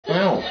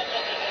Ow.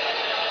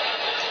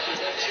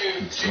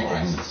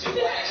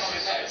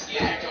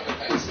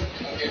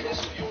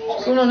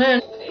 What's going on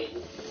there?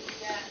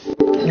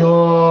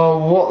 Oh,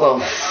 what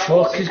the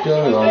fuck is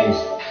going on?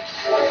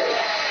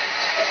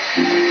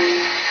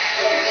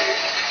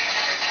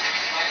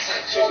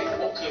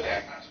 What could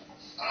happen?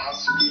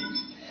 Ask you.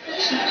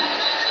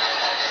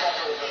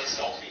 Reverse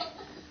selfie.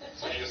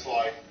 So you just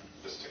like,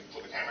 just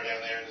put the camera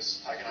down there and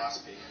just take an ass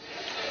pic.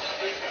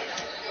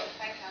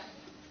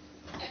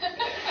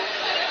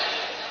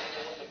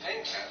 The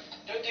pen cam?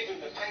 Don't give him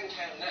the pen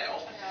cam now.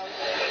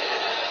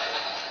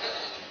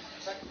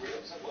 Is that real?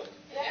 Does that work?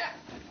 Yeah.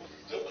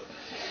 Do it.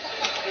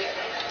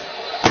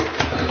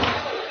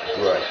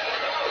 Right.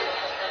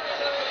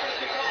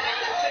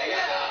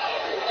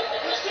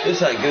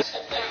 This ain't good.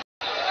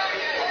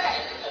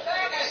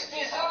 That was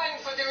designed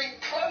for doing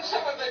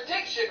close-up of the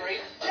dictionary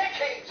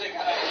decades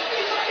ago.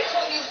 It's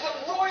what used the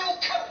royal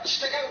coach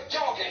to go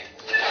jogging.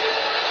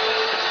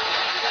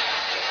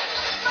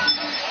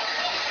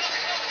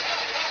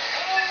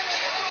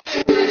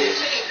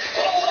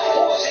 All the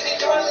horses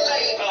into a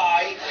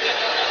lay-by.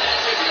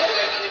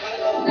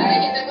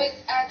 With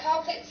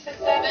carpets for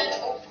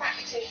 7 or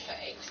practice for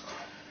 8.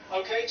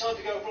 Okay, time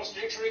to go across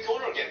the dictionary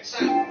corner again.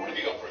 Sam, what have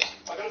you got for us?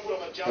 I've got to put on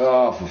my jump.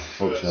 Oh, for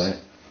fuck's sake.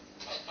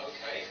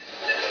 Okay.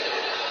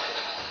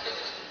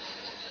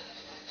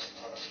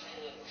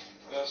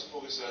 Let's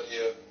pull this out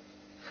here.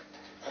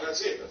 And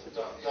that's it. That's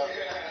done. Done.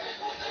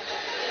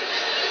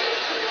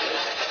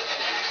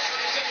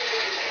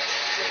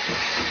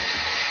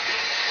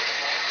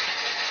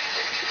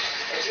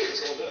 That's it.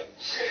 It's all done.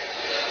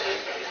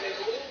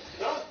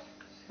 No?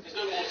 There's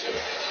no more to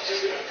it.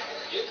 Just it.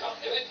 You can't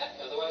do it,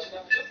 otherwise you'd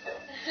have a jump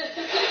rope.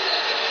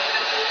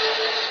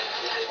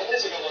 I've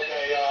also got like a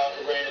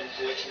random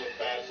collection of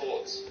bad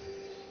thoughts.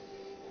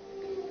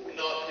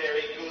 Not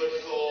very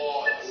good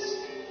thoughts.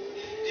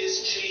 This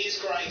cheese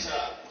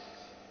grater.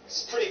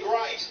 It's pretty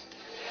great.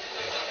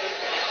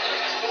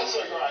 Not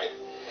so great.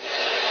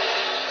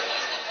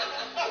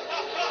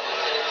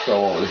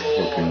 Go on, this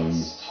fucking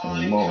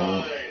Pine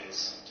moron.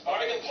 cones. I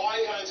reckon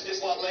pine cones are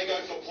just like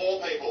Lego for poor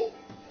people.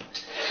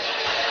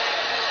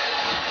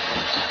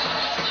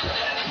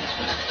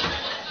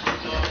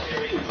 Not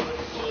very good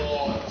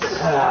thoughts.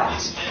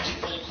 This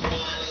magical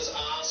koala's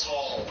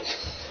asshole.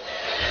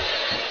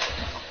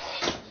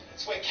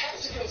 It's where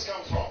capsicums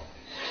come from.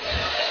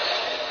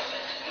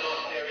 Not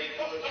very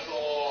good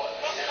thoughts.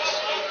 I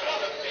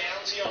got a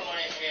bounty on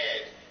my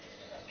head.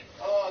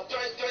 Oh,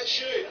 don't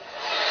shoot.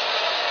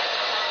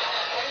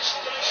 Don't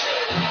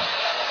shoot.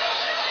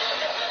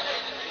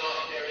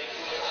 Not very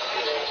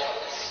good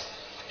thoughts.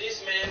 This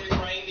man with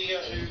reindeer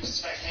hooves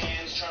for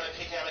hands trying to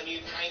pick out a new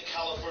paint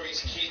colour for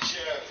his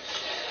kitchen.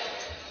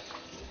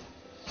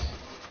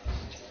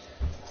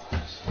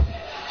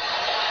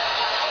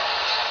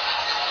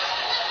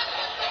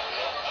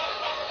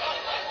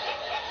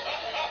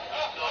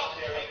 Not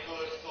very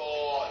good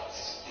thoughts.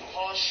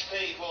 Posh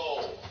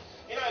people.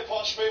 You know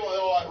posh people, they're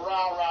all like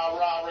rah, rah,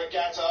 rah,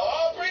 regatta.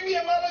 Oh, bring me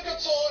a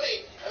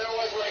mulligatawny. And they're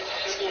always wearing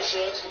pastel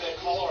shirts with their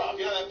collar up.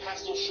 You know that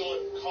pastel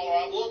shirt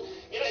collar up look?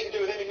 You know what you can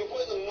do with them? You can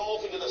put them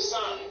north into the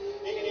sun.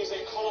 You can use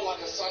their collar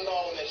like a sundial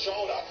on their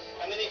shoulder.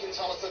 And then you can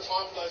tell it's the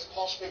time for those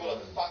posh people to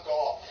fuck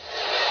off.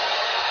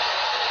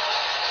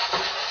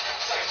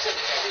 Same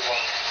sentence,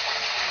 everyone.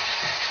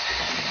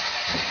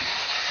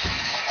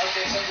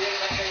 Okay, so the end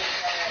of that game is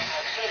carrying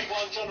out at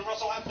 31. John and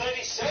Russell have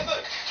 37.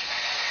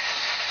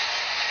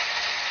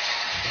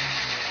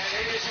 And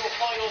here is your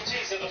final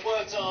teaser. The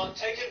words are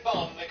taken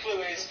bun. The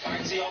clue is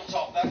Bagsy on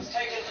top. That's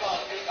taken bun,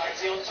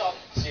 Bagsy on top.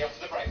 See you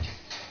after the break.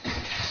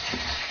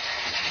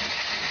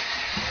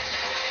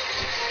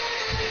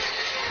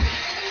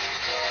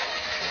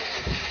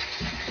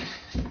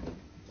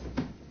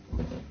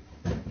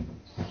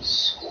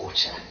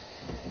 Scorcher.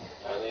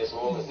 Only as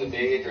warm as the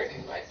beer you're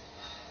drinking, mate.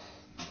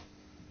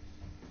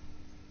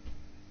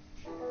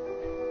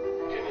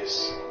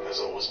 Guinness has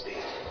always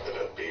been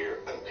about beer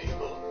and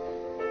people,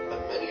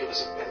 and many of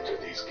us have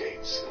entered these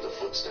gates in the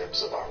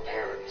footsteps of our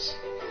parents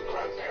and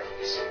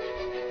grandparents.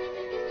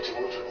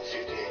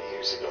 258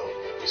 years ago,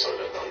 we signed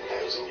a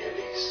 9,000-year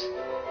lease.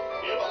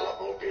 We have a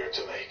lot more beer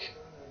to make.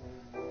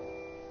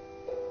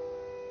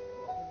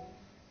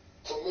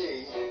 For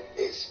me,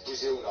 it's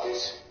Brazil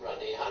nuts.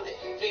 Runny honey.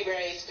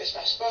 Blueberries, bish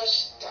bash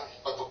bush. Done.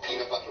 I put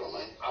peanut butter on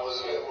mine. I was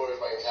a bit worried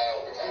my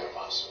kale became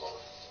impossible.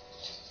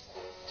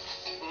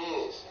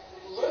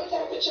 Really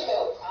that rich of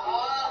milk?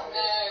 Oh,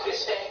 no.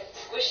 Crispy.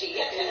 Squishy.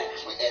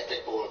 It's my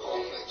epic bowl of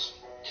cornflakes.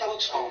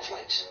 Kellogg's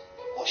cornflakes.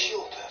 What's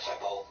your perfect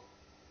bowl?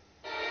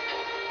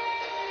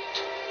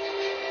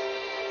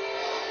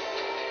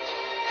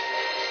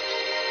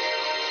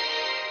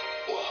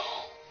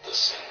 Wow, the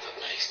scent that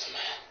makes the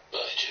man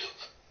bite you.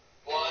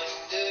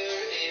 Wonder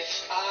if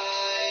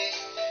I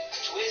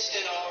twist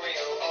an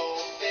Oreo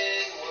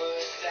open,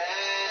 would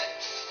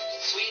that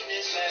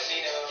sweetness let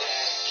me know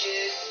that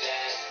kid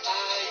that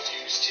I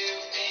used to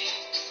be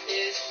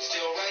is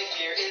still right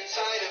here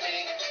inside of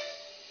me.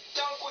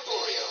 Dunk with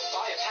Oreo.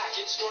 Buy a pack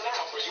in store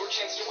now for your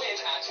chance to win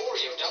at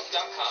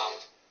OreoDunk.com.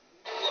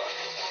 Look,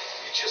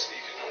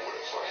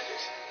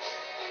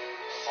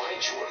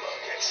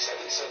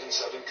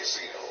 11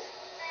 Casino.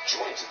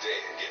 Join today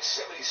and get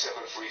 77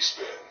 free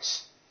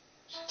spins.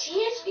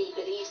 TSB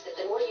believes that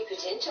the more you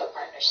put into a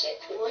partnership,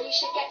 the more you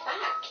should get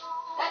back.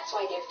 That's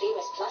why their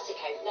famous Plus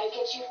account now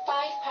gives you £5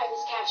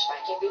 cash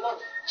back every month,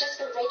 just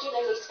for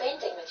regularly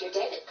spending with your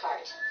debit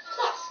card.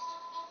 Plus,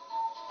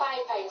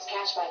 £5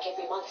 cash back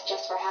every month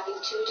just for having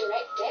 2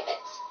 direct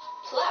debits.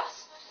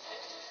 Plus,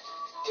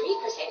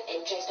 3%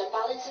 interest on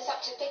balances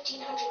up to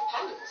 £1,500,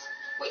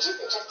 which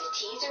isn't just a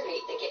teaser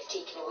rate that gets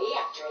taken away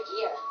after a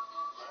year.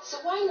 So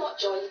why not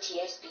join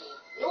TSB?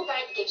 No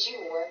bank gives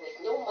you more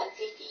with no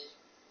monthly fee.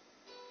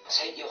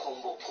 Take your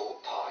humble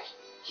pork pie,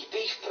 your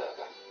beef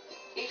burger,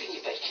 even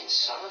your bacon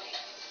sarnie.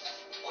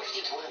 What if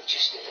they weren't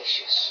just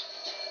delicious?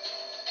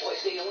 What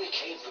if they only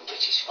came from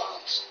British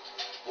farms?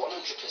 100%.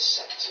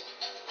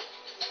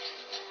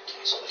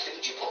 So the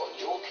food you put on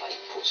your plate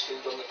puts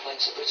food on the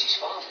plates of British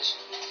farmers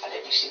and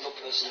every single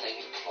person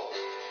they employ.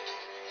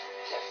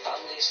 Their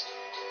families,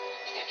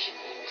 their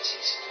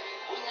communities.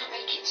 Wouldn't that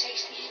make it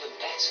taste even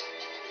better?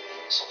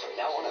 So from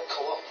now on at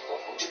Co-op,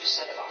 100%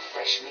 of our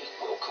fresh meat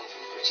will come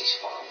from British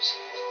farms.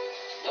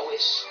 No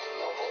ifs,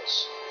 no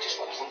buts. Just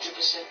 100%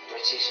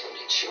 British from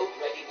your chilled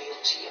ready meal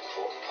to your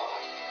pork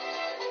pie.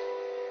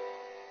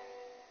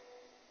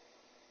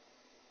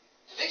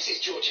 This is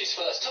George's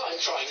first time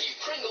trying new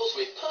Pringles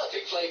with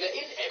perfect flavour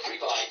in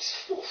every bite.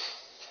 Oof.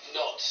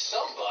 Not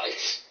some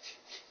bites.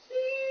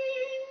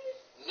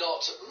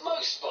 Not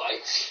most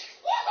bites.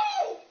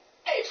 Woohoo!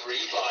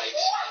 Every bite.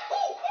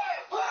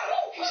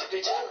 He's a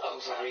bit of an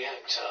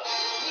overreactor.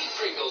 New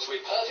Pringles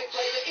with perfect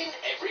flavour in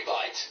every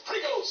bite.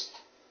 Pringles!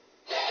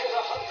 Get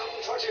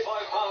 £125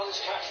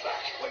 cash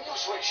back when you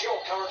switch your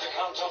current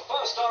account to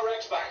First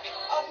Direct Bank.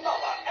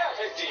 Another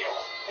epic deal,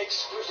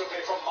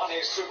 exclusively from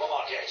Money's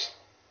Supermarket.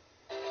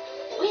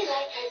 We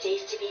like our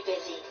days to be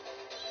busy,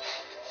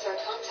 so our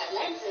contact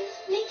lenses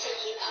need to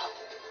keep up.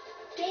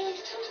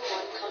 Dailies Total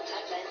One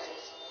contact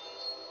lenses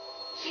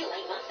feel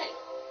like nothing.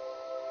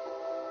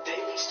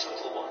 Dailies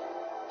Total One.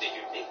 The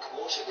unique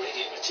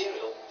water-gradient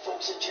material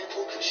forms a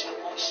gentle cushion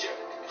of moisture,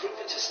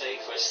 proven to stay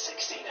for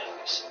 16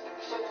 hours.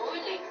 From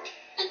morning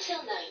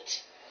until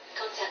night.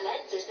 Contact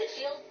lenses that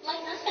feel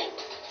like nothing.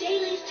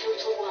 Dailies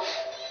Total One.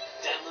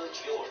 Download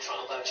your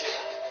trial voucher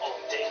now on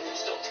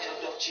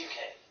dailies.co.uk.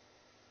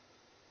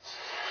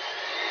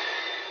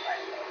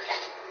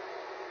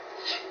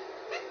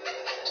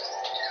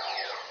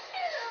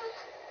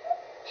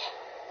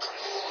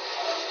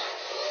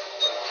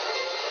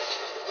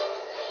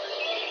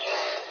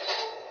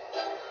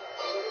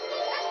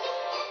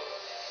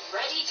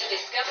 Ready to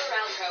discover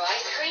Alpro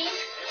ice cream?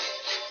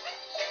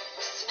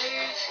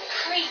 Smooth,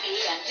 creamy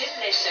and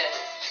delicious,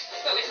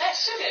 but with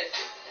less sugars.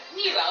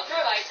 New Alpro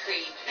ice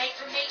cream, made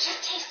from nature's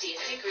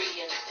tastiest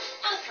ingredients.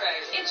 Alpro,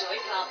 enjoy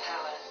plant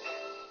power.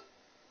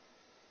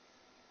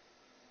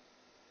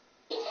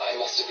 I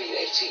must have been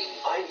 18.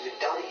 I ain't even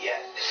done it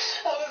yet.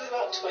 I was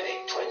about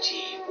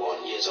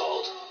 21 years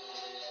old.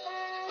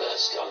 But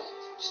still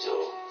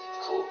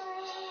cool.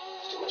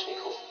 Still makes me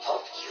cool.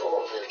 Pop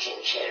your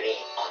virgin cherry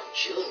on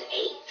June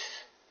 8th.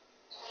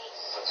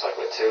 Looks like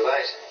we're too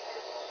late.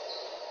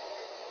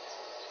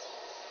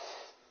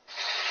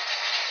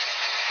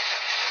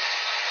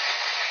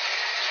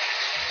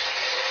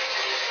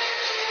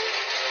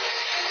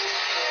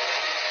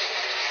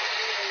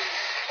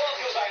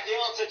 Welcome back. The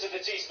answer to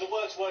the tease of the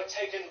words were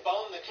taken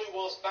bun. The clue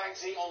was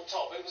Bagsy on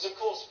top. It was, of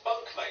course,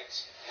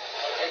 bunkmate.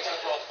 Okay, time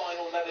for our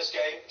final letters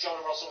game. John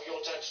and Russell,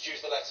 your turn to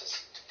choose the letters.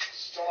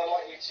 John, I'd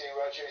like you to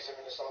choose him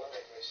in the style of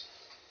me, please.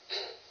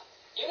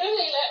 You know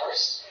the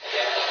letters?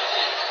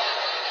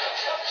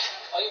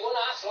 I won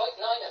half like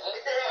 9 of them.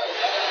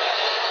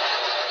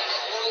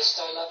 Nice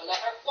style of a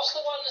letter. What's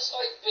the one that's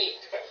like B?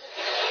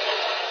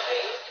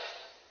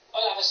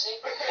 I'll have a C.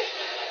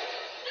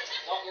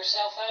 Knock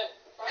yourself out.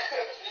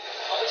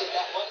 I did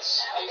that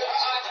once. I went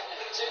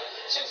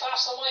too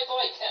fast on my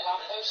bike, hit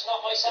lamppost,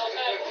 knocked myself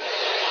out.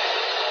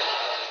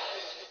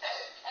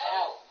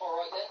 L,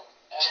 alright then.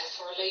 L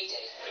for a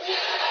lady.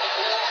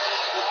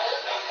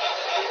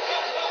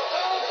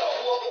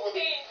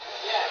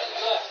 Yeah,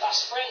 look,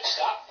 that's French,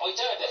 that. I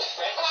done a bit of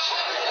French.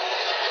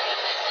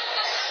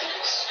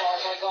 As far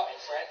as I got in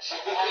French.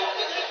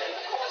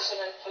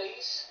 Consonant,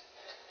 please.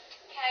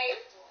 K.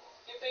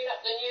 You've been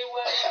at the new,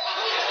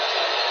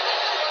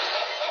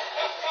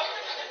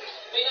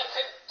 been at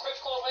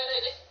Cribs Causeway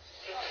lately?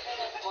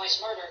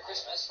 Nice murder at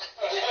Christmas.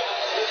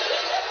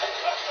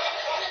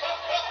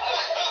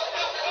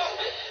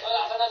 I'll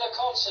have another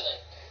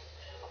consonant.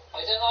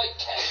 I don't like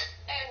K.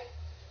 N.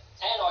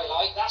 N I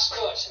like, that's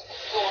good.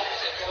 Go on,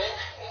 keep going.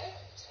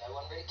 No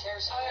one really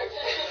cares anymore.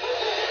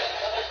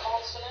 Another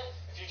consonant.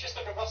 If you just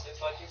look at Russell,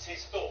 it's like it's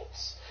his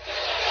thoughts.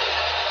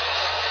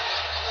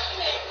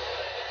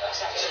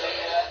 That's actually,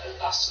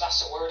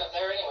 that's a word up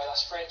there anyway.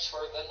 That's French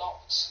for the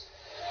knot.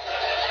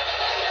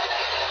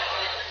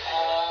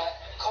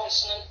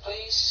 Consonant,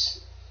 please.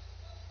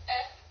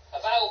 F.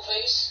 A vowel,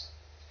 please.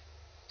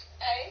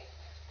 A.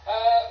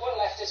 One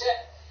left, is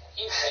it?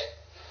 You pick.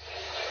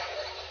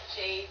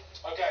 G.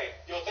 Okay,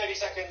 your 30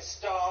 seconds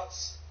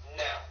starts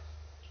now.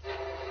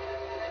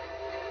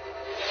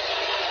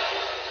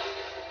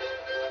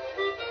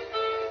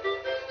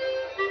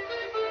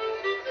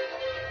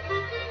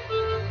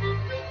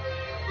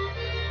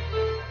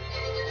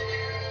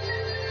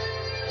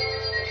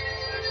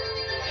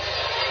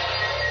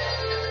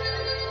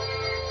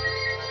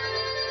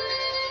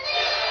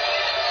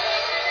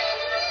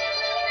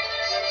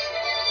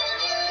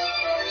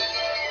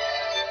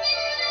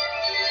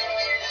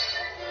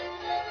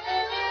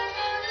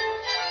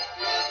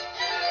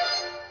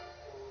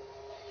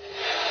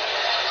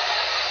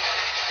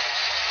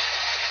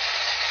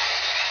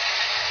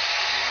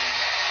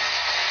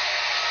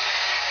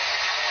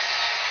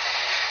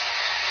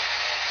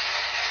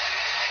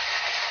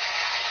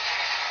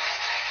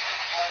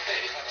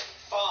 David have a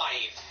 5.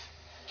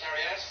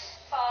 Carrie Ann?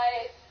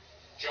 5.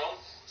 John?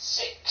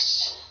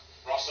 6.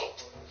 Russell?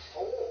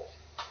 4.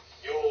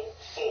 You're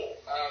 4.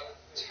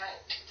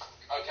 Tank.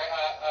 Okay,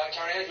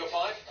 Carrie Ann, you're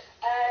 5?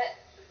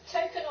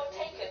 Token or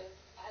taken?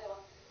 Either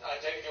one.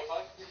 David, you're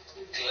 5?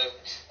 Cloak.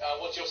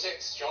 What's your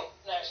 6, John?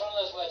 No, it's one of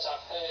those words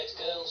I've heard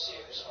girls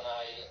use when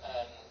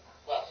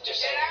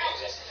just Get out!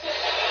 use it.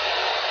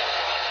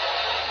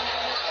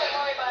 Don't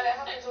worry about it, it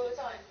happens all the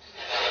time.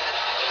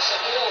 It's a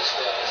girl's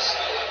word,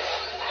 so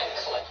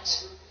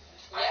anklet.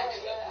 Yeah,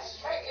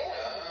 very good.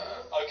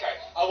 Okay,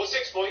 well,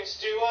 6 points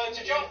to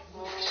John.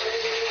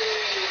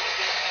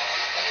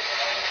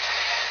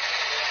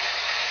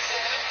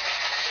 Sam,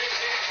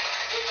 Susie,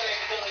 couldn't they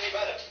have done any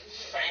better?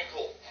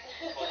 Fankle.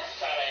 Or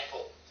fat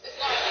ankle. It's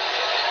not. No,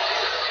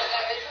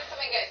 it's when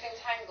something gets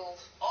entangled.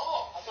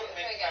 Oh, I thought it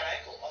meant fat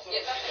ankle. I thought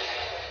Yeah, that's it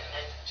entangled.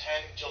 and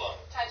tangelo.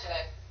 Tangelo.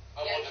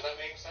 Oh, Yeah. what does that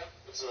mean, Sam?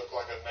 It's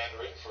like a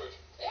mandarin fruit.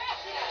 Yeah.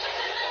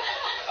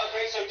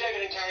 Okay, so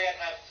David and Carrie Ann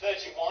have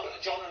 31.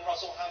 John and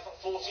Russell have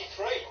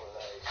 43.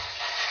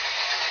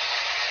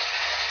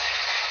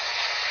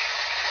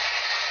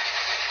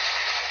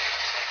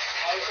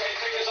 Okay,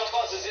 fingers on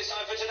buzzers. It's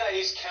time for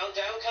today's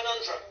Countdown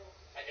Conundrum.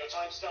 And your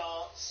time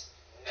starts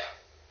now.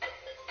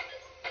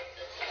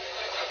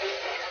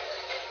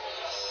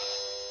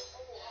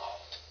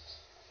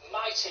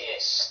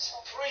 Mightiest.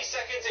 3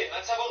 seconds in.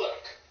 Let's have a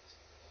look.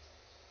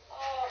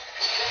 Oh.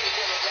 David,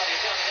 you're bloody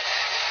done it.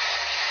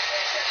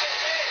 3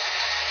 seconds in.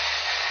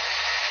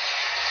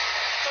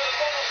 So the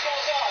final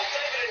scores are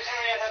David and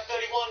Carrie Ann have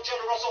 31. John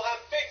and Russell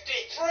have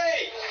 53.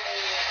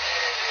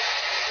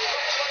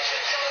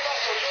 Congratulations, John and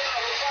Russell. You're now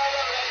the proud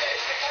owner of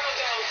this, the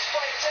Countdown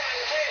Spray Tan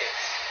Kit.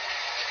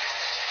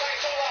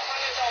 Thanks to all our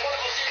panelists, our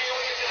wonderful studio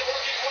audience, and all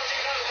of you for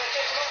watching at home. That's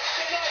it from us.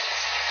 Good night.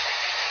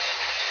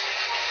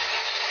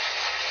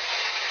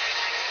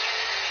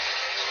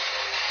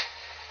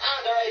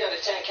 And our 8 out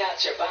of 10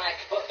 cats are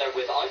back, but they're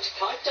without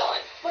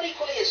countdown, but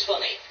equally as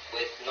funny,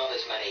 with not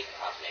as many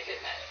half-naked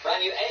men.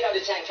 Brand new 8 out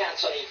of 10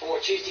 cats on E4,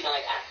 Tuesday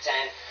night at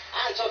 10.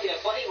 And talking of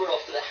funny, we're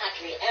off to the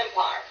Hackney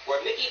Empire,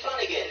 where Mickey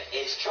Flanagan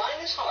is trying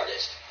his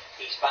hardest.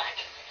 He's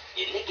back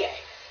in the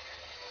game.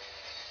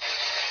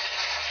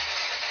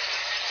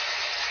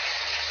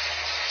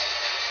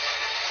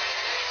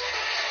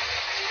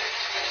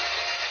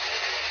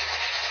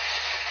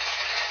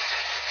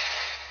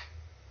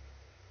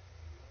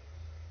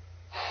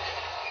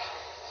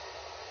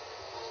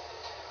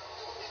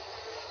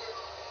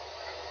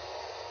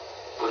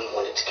 Wouldn't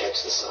want it to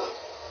catch the sun.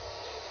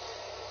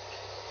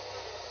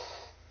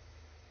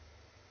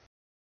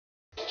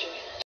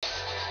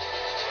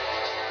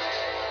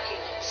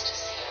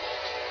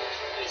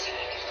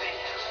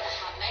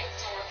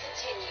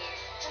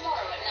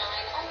 Tomorrow at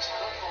 9 on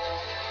Channel 4.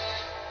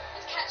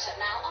 And catch up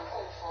now on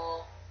All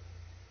 4.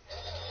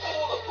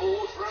 All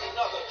aboard for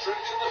another trip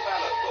to the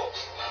ballot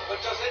box.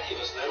 But does any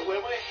of us know where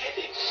we're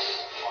heading?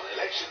 On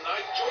election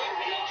night, join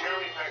me,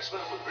 Jeremy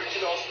Paxman, with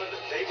Richard Osman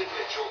and David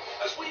Mitchell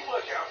as we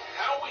work out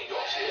how we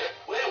got here,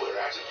 where we're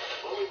at, and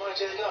where we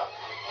might end up.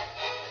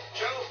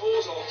 Channel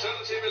 4's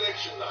Alternative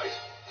Election Night,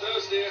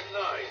 Thursday at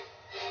 9.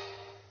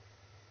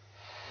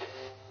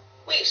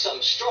 We've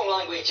some strong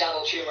language,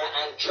 adult humour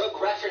and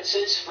drug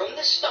references from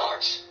the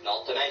start.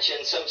 Not to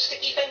mention some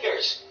sticky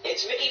fingers.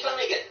 It's Mickey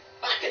Flanagan,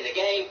 back in the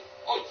game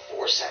on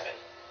 4-7.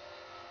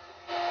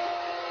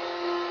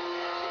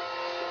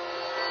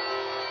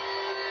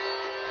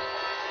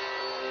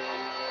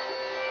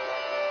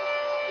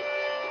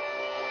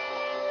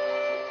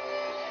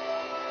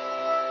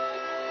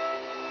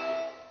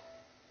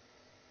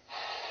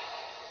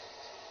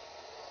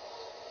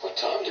 What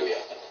time do we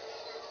open?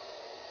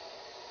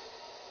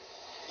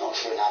 Not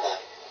for another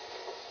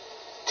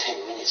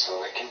 10 minutes,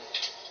 I reckon.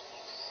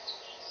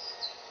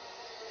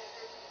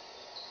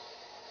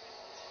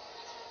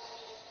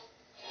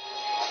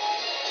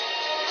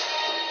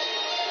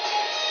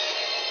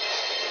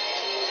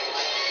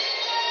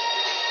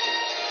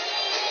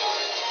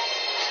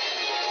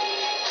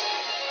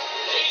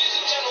 Ladies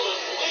and gentlemen,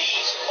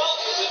 please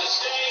welcome to the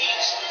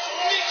stage,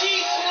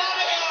 Mickey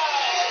Flanagan!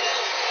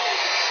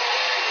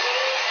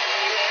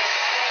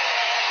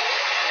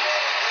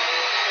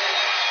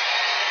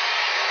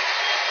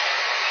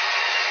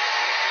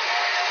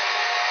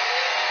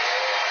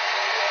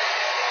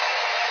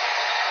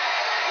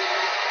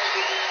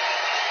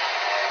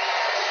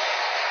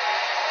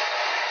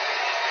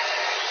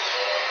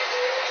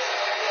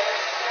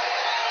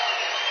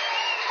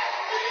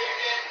 Good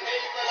evening,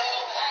 people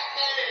of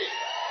Hackney!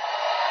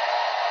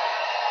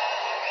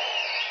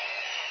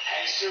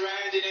 And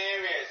surrounding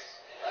areas.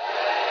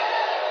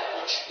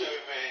 What you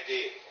doing round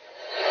here?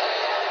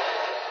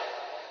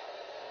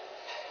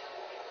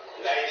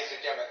 Ladies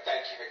and gentlemen,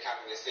 thank you for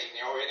coming this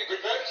evening. Are we in a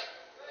good mood?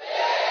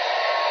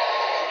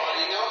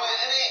 Friday night,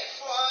 isn't it?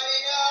 Friday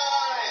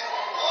night!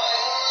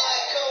 I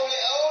call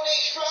it on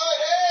each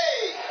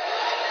Friday!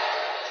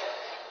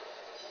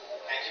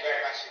 Thank you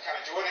very much for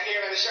coming. Do you want to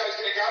hear how the show's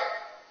going to go?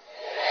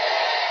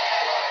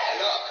 Right,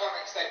 a lot of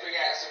comics, they bring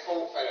out a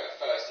support fellow at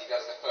first. He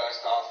does the first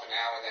half an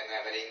hour, and then they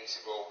have an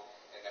interval,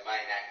 and when the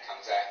main act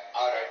comes out.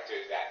 I don't do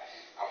that.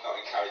 I'm not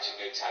encouraging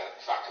new talent.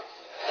 Fuck 'em.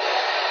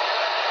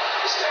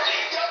 It's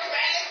doggy dog,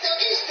 man. It's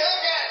doggy's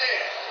dog out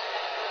there.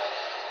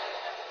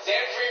 It's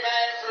every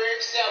man for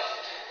himself.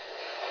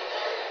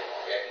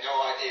 We have no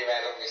idea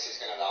how long this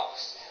is going to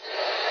last.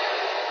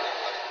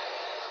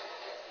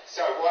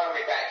 So why are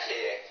we back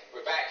here?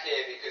 We're back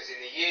here because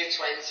in the year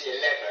 2011,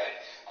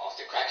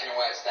 after cracking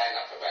away at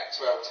stand-up for about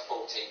 12 to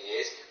 14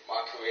 years,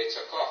 my career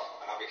took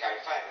off and I became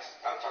famous.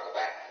 Don't fuck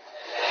about.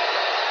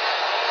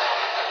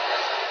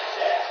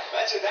 Yeah,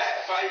 imagine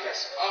that,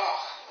 famous. Oh,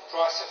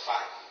 price of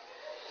fame.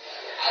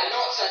 And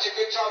not such a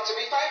good time to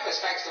be famous,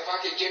 thanks to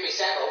fucking Jimmy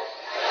Savile. Oh,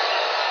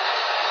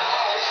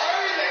 he's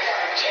ruined the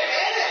game, Jimmy,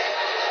 isn't it?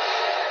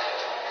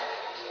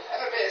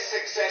 Have a bit of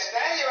success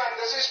now, you're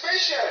under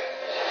suspicion.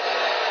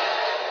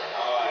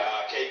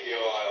 Oh, keep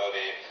your eye on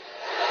him.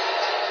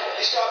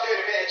 You start doing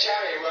a bit of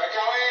charity work,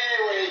 oh,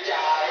 here we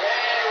go,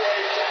 here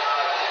we go.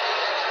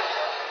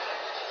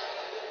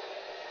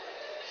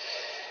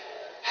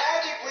 How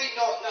did we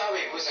not know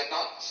it was a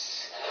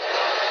nonce?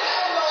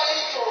 How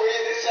naive were we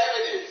in the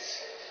 70s?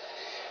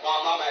 My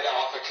mum had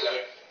half a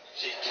clue.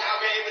 She'd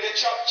come in with the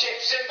chopped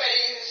chips and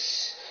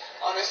beans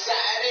on a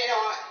Saturday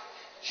night.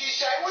 She'd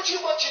say, what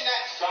you watching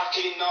that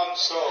fucking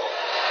nonce for?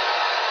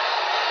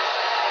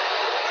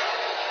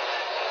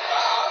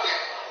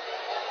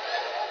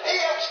 He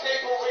helps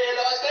people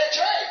realise their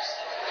dreams.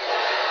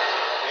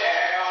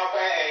 Yeah, I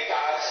bet he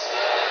does.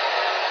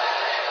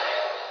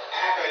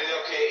 Have a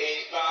look at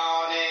his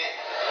barnet.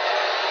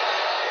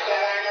 If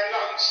that ain't a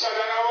nonce, I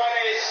don't know what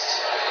is.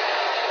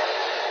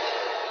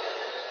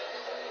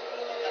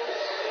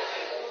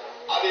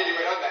 I nearly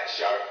went on that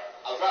show.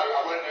 I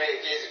went to meet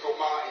a geezer called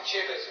Martin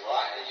Chivers,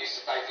 right? He used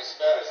to play for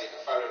Spurs. He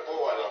could throw the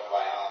ball a long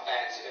way, and I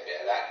fancied a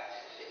bit of that.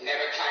 It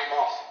never came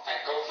off.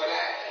 Thank God for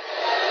that.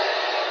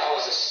 I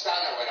was a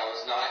stunner when I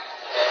was 9. I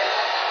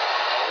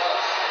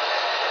was.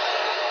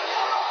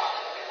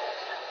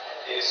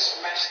 He'd have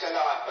smashed the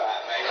life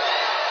out of me.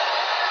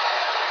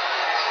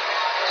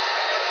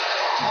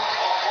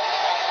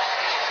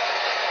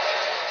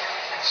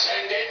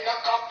 Send in the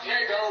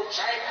cockney do,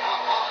 say ha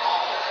ha ha.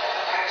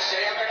 And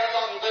say a bit of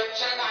London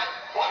tonight.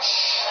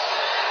 Wash.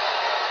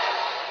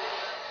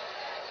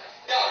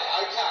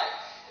 Yeah, okay.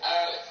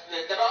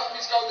 They've asked me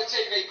to go on the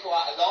TV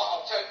quite a lot.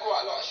 I've turned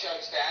quite a lot of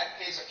shows down.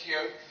 Here's a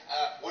few.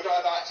 Would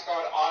I like to go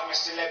on I'm a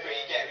Celebrity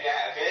and get me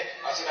out of here?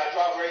 I said I'd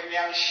rather eat my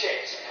own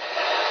shit.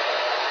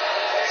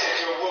 They said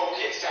you'll walk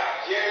it, son.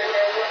 You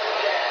will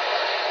walk it.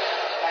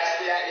 That's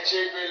the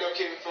attitude we're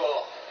looking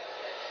for.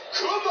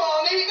 Come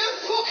on, eat the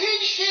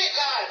fucking shit,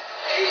 lad.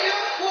 Eat the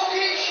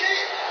fucking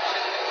shit.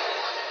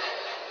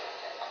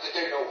 I could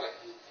do Norman.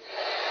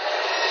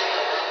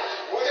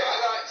 Would I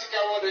like to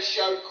go on a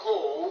show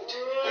called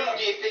Who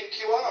Do You Think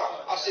You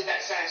Are? I said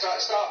that sounds like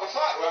the start of a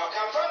fight where I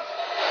come from.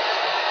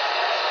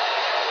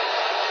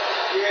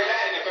 You had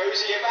that in the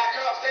booze, you're back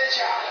off, didn't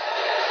you?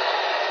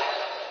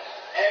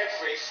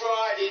 Every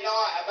Friday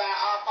night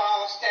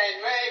about 10:30,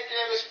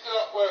 regular as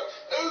clockwork.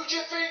 Who do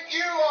you think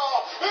you are?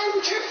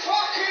 Who do you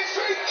fucking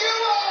think you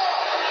are?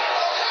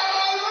 Oh, come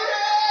over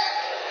there!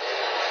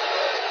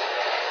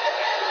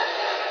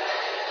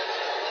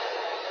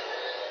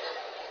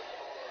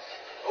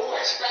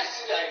 Always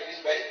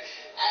fascinated me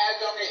how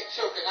long it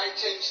took an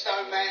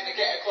 18-stone man to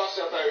get across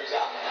a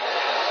boozer.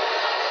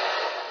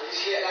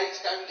 His little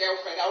 8-stone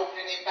girlfriend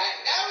holding him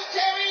back. Don't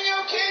tell me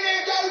you're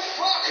kidding, don't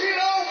fucking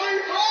hold me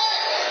back!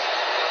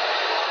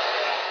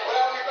 Well,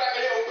 hold me back a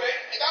little bit.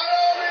 Don't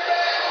hold me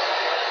back!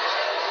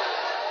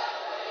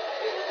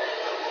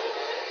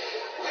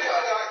 Would I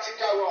like to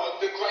go on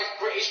the Great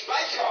British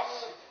Bake Off?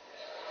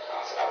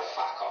 I said, oh,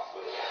 fuck off,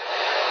 will you?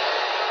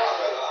 I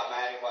look like a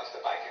man who wants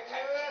to bake a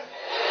cake.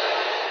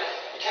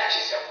 You catch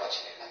yourself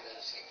watching it, and you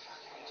think,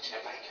 fuck, I'm watching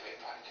a bakery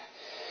program.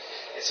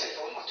 It's like,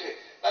 what am I doing?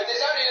 Like,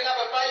 there's only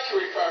another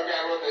bakery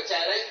program on the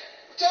telly.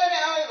 Turn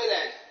it over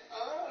then.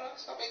 Oh, no,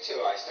 it's not been too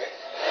hasty. Yeah,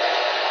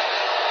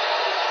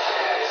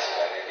 this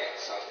fella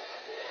gets on.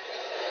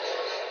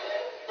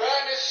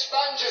 Bernard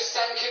Sponge has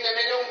sunk in the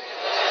middle.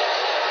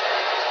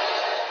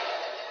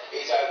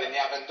 He's opened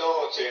the oven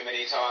door too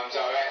many times,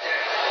 I reckon.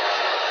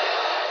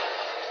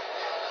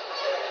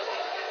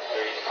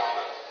 Very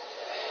common.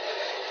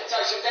 So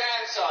some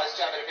downsides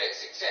to having a bit of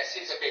success.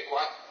 Here's a big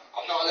one.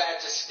 I'm not allowed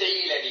to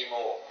steal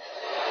anymore.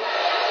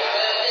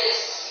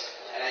 This.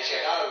 And as you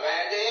know,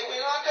 around here, we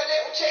like a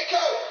little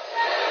tickle.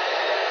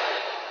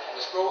 I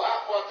was brought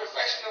up by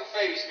professional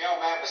thieves. My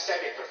old man was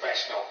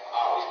semi-professional.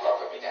 Oh, he's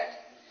proper me dad.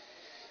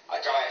 I'd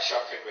go out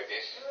shopping with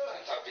him,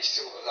 and I'd be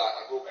sort of like,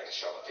 I'd walk in the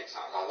shop and pick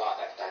something, I like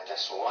that, Dad,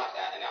 that's all right,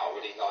 that, and I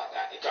really like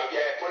that. He'd go,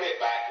 yeah, put it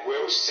back,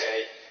 we'll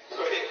see.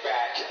 Put it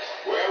back,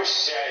 we'll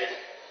see.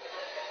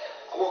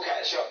 I walk out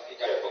the shop, he'd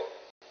go, yeah,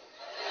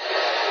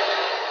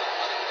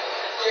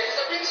 because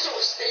I've been sort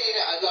of stealing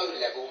at a low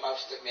level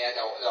most of my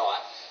adult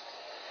life.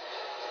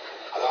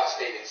 I like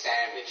stealing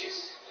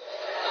sandwiches.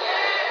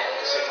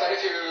 So I don't know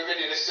if you've ever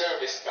been in a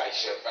service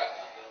station, but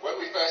when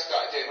I first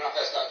started doing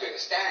the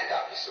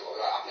stand-up, you sort of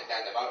like up and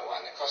down the motorway,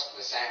 and the cost of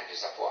the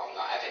sandwiches, I thought, I'm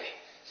not having it.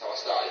 So I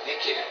started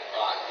nicking them,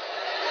 right?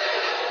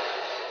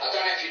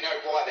 don't know if you know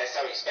why they're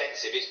so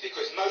expensive. It's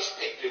because most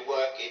people who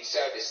work in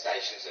service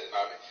stations at the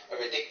moment are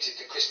addicted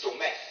to crystal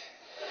meth.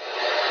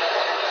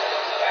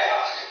 They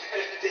are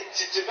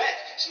addicted to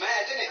meth. It's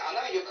mad, isn't it? I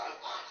know you're going,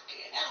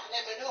 fucking hell, I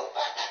never knew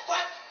about that.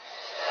 What?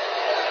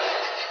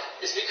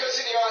 It's because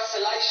of the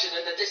isolation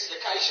and the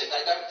dislocation,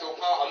 they don't feel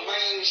part of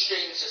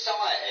mainstream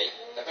society.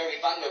 They're very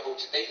vulnerable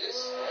to dealers.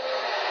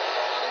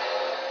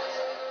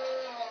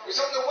 It was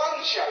on the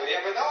One show the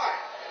other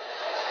night.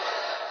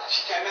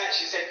 She came out,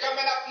 she said,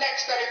 coming up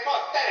next to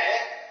report there.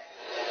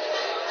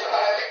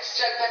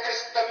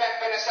 The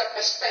meth and a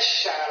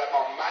special,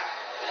 mamma.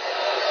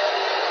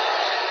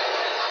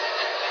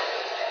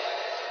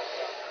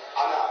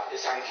 I know,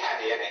 it's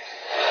uncanny, isn't it?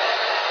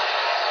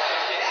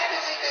 How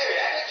does he do it?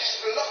 How does he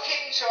just lock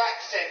into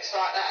accents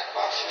like that?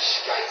 Gosh,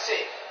 straight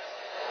in.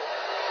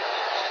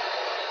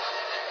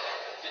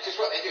 Because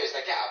what they do is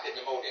they get up in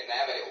the morning, they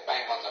have a little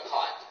bang on the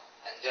pipe,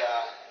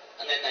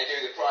 and then they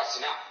do the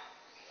pricing up.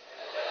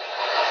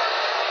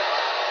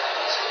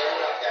 So they're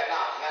all up there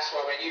now, and that's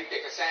why when you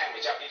pick a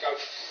sandwich up, you go,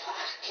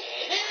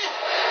 fucking hell!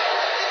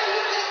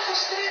 Look at that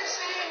cost that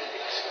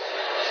sandwich.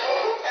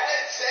 £4.70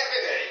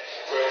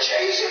 for a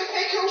cheese and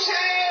pickle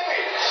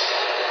sandwich.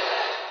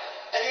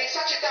 And in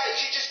such a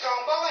days, you just go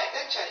and buy it,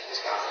 don't you? You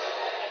just go.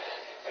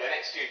 For the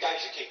next few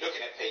days, you keep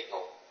looking at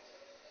people.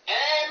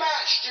 How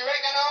much do you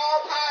reckon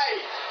I'll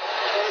pay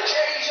for a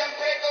cheese and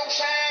pickle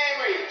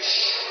sandwich?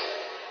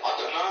 I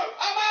don't know.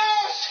 I'm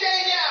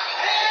asking you!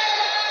 How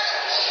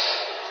much?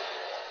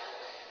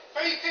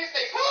 £3.50.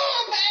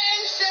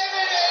 £4.70.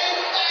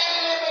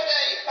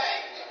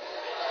 Bang.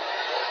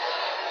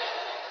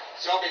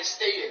 So I've been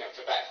stealing them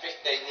for about 15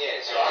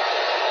 years, right?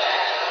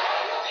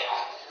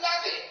 I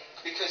love it.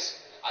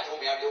 Because I'd all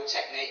my own little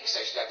technique,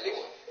 so she'd have a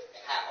little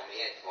hat on my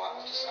head,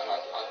 right?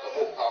 I'd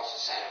walk past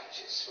the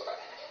sandwiches,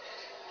 right?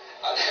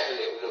 I'd have a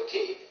little look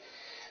in,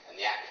 and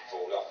the hat would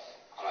fall off,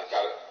 and I'd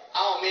go,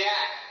 oh, my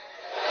hat!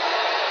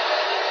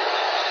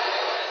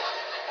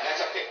 And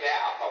as I picked it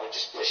up, I would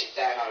just push it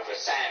down over a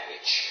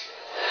sandwich,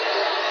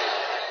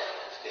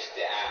 lift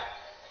it out,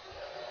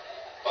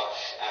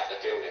 bosh, out the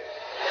building.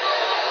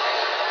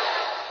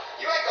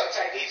 You ain't got to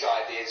take these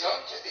ideas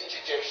on, just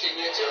introducing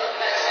you to them,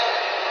 that's it.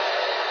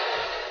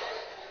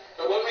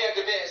 But when we had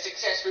a bit of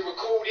success, we were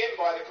called in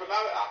by the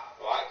promoter,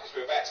 right? Because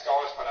we were about to go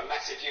off on a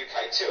massive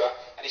UK tour,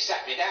 and he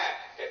sat me down.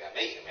 We had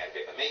a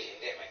bit of a meeting,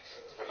 didn't we?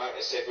 The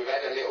promoter said, we've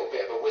had a little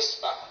bit of a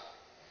whisper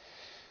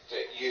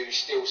that you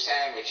steal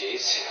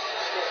sandwiches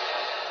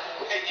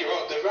when you're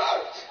on the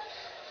road.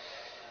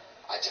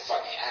 I had to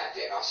find it out,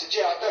 didn't I? I said,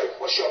 yeah, I do.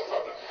 What's your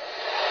problem?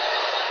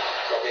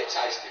 Got a bit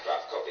tasty,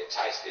 bruv. Got a bit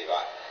tasty,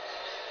 right?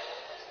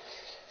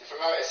 The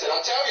promoter said,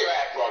 I'll tell you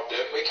our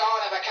problem. We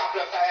can't have a couple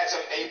of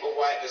thousand people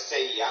waiting to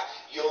see you.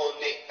 You're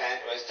nicked down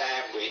to a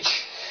sandwich.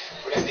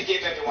 We'll have to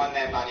give everyone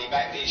their money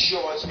back. The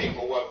insurance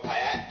people won't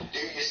pay out. Do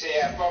you see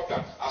our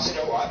problem? I said,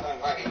 all right, don't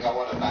fucking go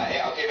on about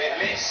it. I'll give it a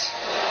miss.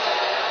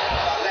 And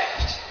I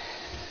left.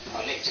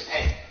 I nicked a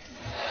pen.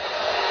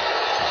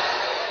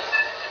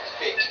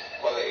 Big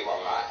quality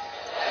one, right?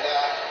 And,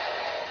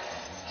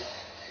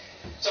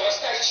 so I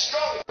stayed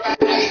strong for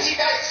about 80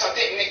 days. I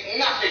didn't nick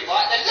nothing,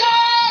 right? The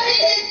Lord,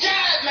 he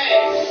got me.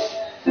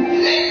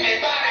 Let me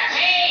by the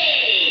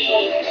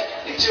hand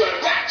into a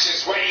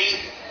righteous way.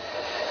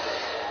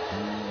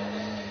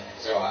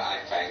 So I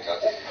ain't, thank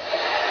God.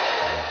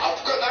 I've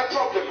got no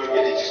problem with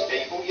religious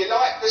people. You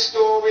like the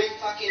story,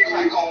 fucking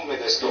crack on with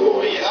the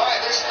story. You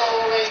like the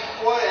story,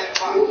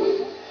 whatever.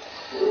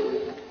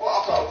 What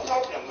I've got a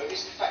problem with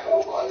is the fact that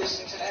I've got to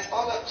listen to their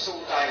bollocks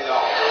all day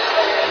long.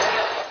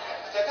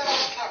 The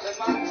last couple of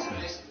months of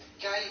this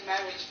gay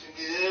marriage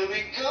thing,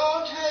 we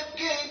can't have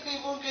gay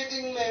people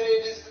getting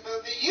married. It's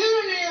about the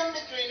union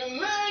between a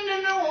man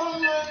and a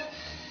woman.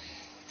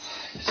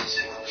 You just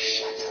say, oh,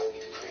 shut up,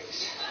 you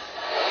pricks.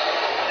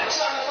 It's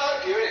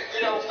homophobia, isn't it?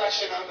 Good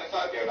old-fashioned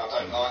homophobia, and I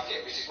don't like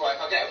it, which is why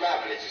if I get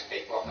around religious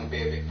people, I can be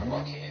a bit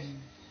provocative.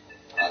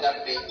 I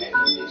don't meet many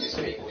religious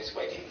people. It's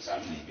weddings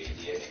only, really,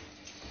 isn't it?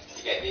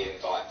 You get the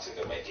invite to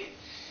the wedding.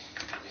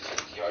 You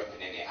think you're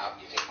opening it up.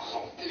 You think,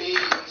 oh, please,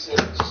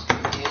 just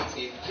believe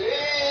me,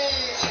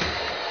 please.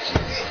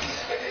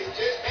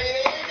 Just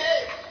believe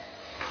it.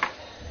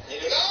 You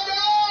go, oh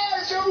no,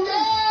 it's all day,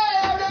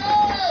 oh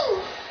no.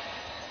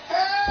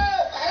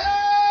 Help,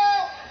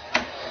 help.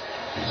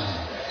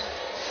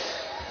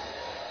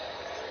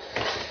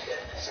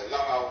 It's a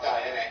long old day,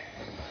 isn't it?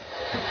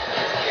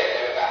 You get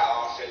there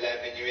about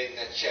 11:30, you're in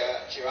the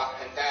church, you're up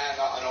and down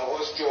like an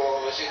horse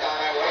jaws, you don't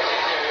know what to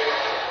do.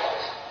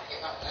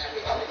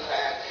 We're going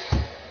loud.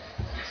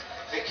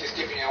 Vicar's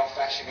giving you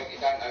old-fashioned look, you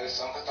don't know the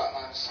song. I don't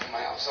know the song,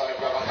 mate. I'm sorry,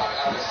 brother, I don't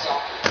know the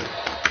song.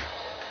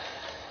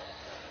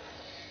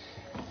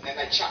 And then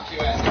they chuck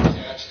you out of the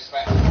church. It's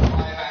about 5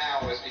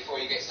 hours before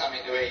you get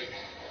something to eat.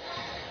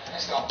 They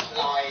start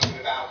plying you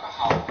with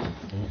alcohol.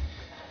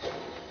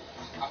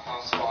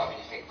 5:30 and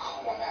you think,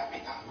 come on, have me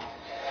done.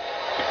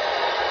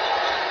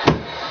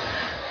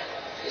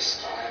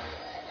 This time,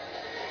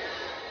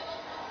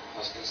 I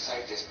was going to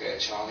save this bit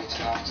of Charlie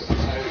till after the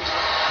food.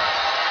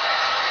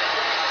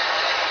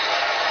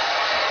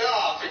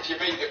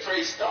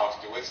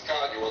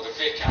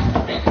 Vic up a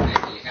bit,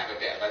 you can have a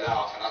bit of a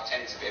laugh, and I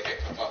tend to be a bit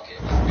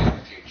provocative with a bit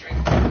of a few drinks.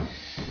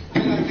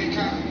 Hello, Vic,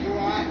 you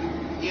alright?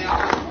 Yeah,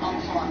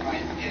 I'm fine, mate.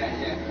 Yeah.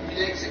 My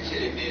legs are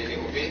killing me a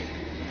little bit.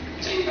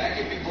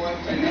 Teabagging my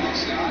boyfriend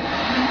last night.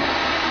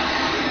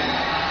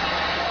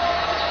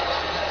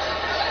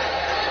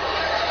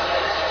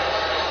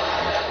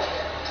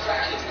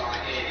 Cracking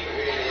night, it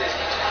really is.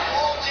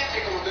 More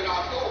difficult than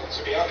I thought,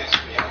 to be honest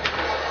with you.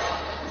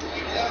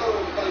 You know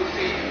them both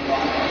in,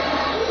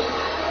 right?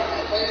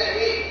 When they're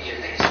in, your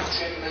legs are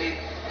trembling.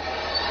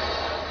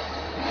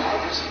 I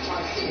was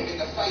trying to hit him in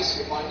the face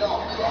with my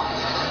knob, right?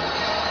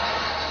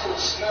 It's called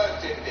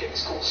smurfing, Vic.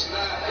 It's called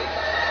smurfing.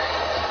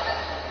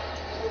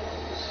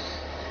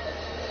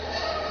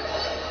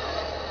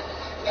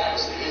 That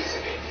was the ease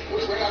of it. It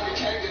was when I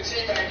became the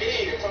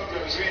teabaggee, the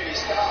problems really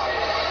started.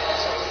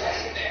 So I was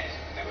laying there,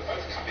 and they were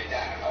both coming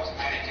down, and I was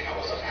panicking. I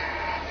was like,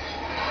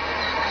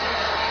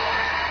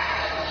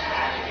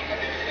 you think I'm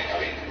never going to go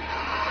in?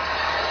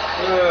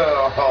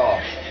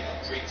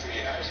 Breathe through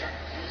your nose, right?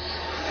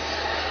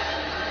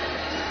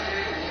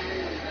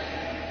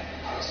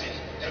 I was thinking,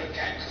 don't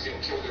gag, because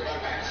it'll kill the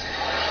romance. So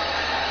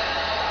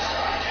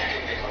I'm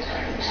gagging because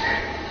I was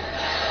going.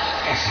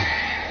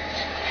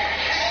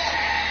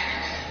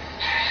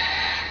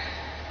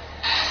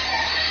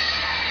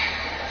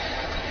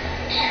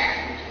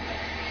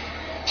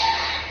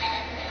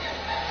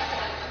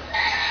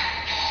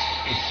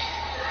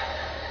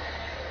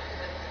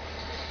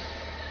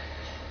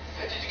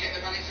 Did you get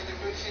the money for the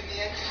roof in the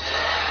end?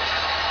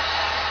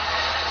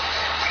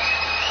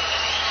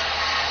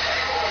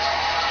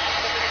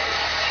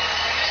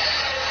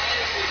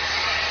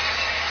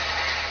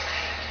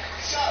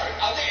 So,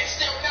 I think it's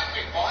still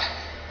nothing, right?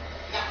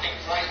 Nothing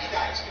for 80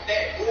 days. But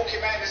then,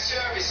 walking around the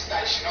service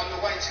station on the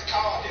way to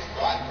Cardiff,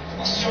 right?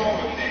 I saw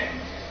them there.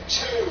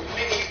 2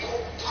 mini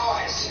pork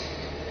pies.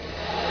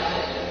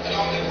 And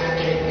on the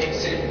packet, it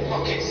said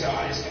pocket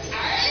sized.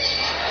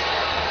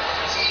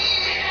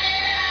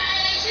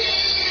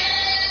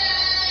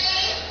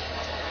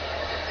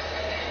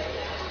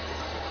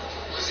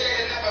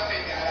 There's another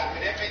thing that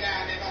happened. Every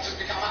now and then I just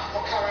become up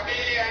for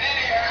Caribbean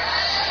anyway.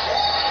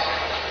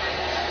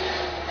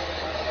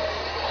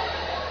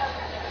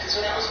 Because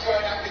when I was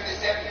growing up in the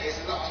 70s,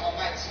 a lot of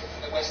my mates were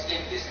from the West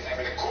Indies, and they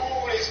were the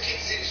coolest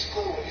kids in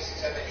school. This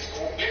is how they used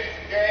to walk. Lick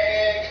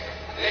Greg.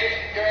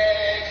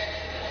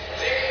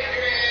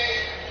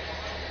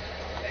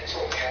 They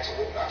taught me how to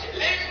walk like it.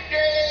 Lick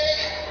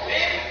Greg.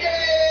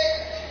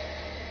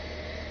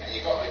 And you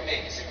got to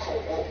admit, it's a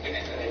cool walk, isn't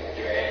it? The Lick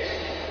Greg.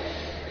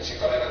 But you've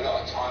got to have a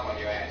lot of time on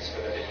your hands for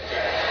the Lick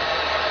Greg.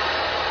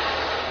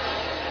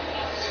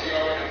 So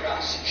you're in a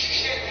rush.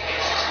 Shit.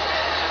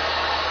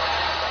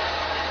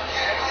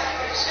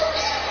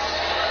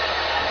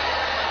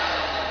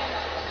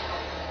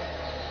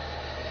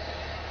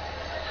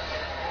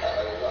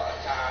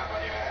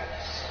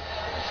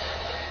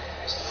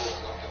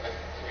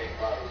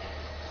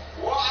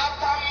 What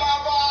happened,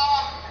 mother?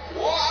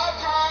 What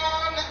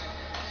happened?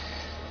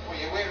 Well,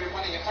 you're wearing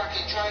one of your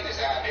fucking trainers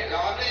out a bit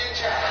lively,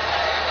 ain't you?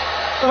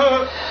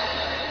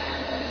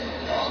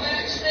 Oh,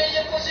 next me,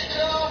 you pussy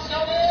cloth, no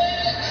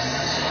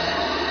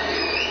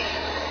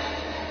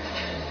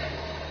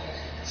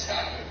So,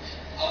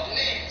 I've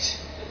nicked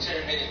the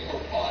 2 million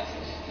pork pies.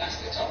 That's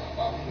the top of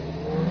them.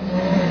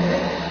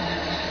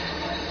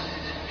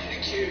 In the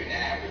queue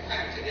now, we're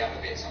planning for the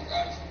other bits I'm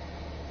going for.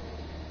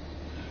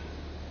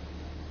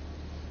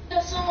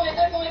 That's alright,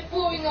 don't like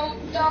boring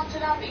old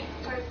Downton Abbey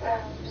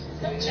programmes.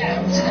 Not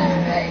Downton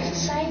Abbey.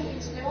 It's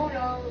sayings and all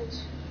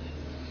those.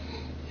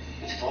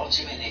 With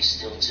 40 minutes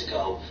still to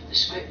go, the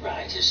script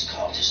writers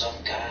caught us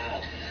off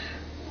guard.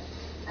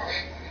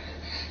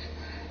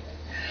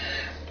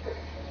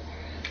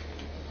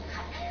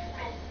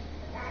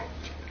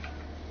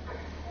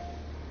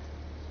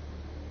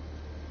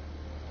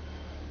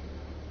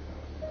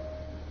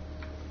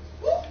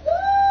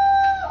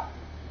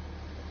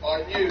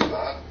 I knew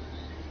that.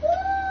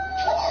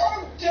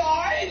 Poirot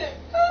died!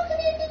 How can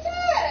he be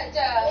dead?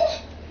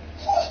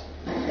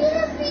 He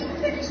hasn't even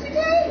finished the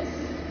case.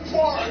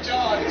 Poirot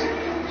died!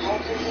 How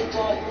could he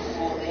die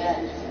before the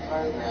end of the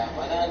programme? I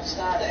don't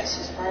understand it. It's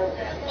his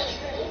programme.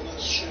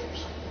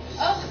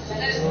 Oh, no,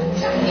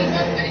 Japanese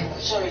rugby.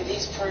 Sorry,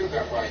 these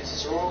programme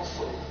writers are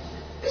awful.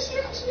 Is he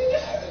actually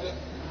dead?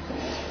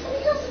 Well,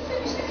 he hasn't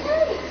finished the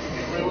case.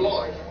 In real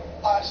life.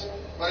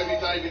 Maybe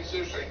David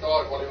Suchet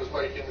died while he was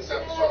making this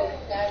episode.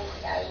 No,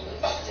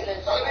 he's still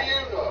alive. How do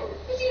you know?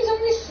 Because he was on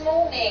this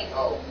morning.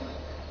 Oh.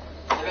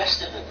 For the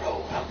rest of the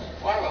programme,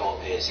 Poirot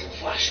appears in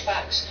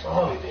flashbacks to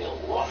reveal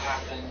what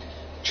happened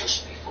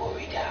just before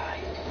he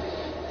died.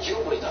 You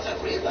would not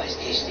have realised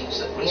these things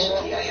that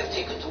recently I have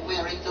taken to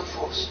wearing the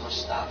false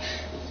moustache.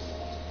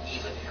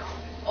 Even you.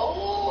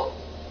 Oh,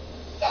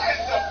 that is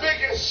the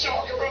biggest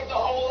shocker of the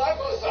whole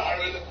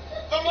episode.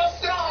 The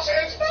moustache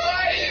is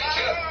fake!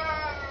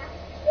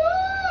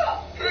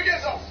 What? Who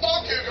gives a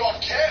fuck who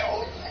got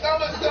killed? The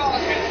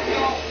moustache is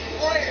not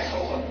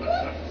real.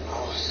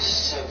 Oh, this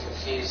is so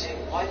confusing.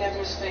 Why never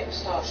his fake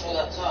moustache all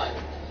that time?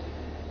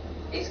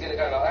 He's going to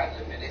go like that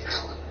in a minute.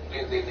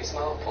 You'd leave me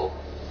smartful.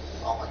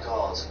 Oh my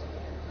god.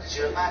 Could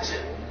you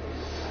imagine?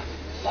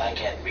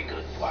 Like every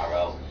good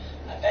Poirot,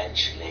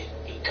 eventually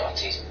he got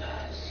his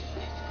mercy.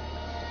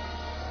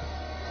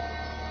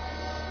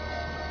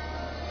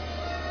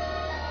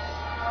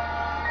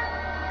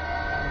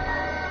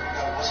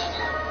 What's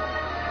happening?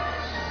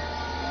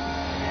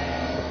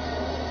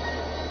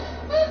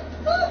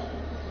 Oh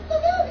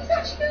no, he's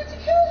actually going to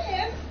kill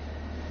him.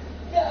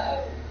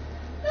 No.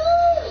 No.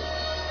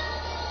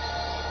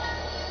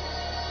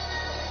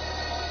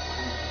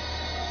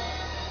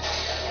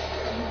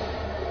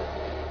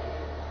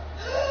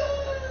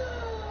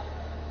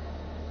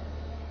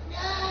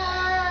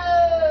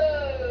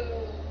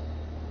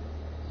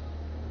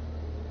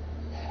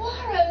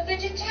 Poirot, the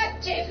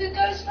detective who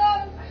goes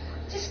around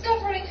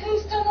discovering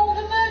who's done all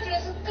the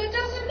murders and who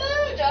does a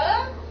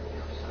murder?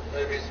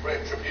 Maybe it's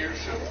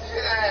retribution.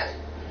 Yeah.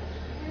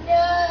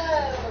 No.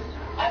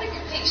 I'm in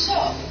complete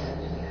shock.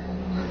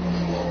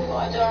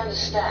 I don't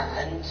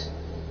understand.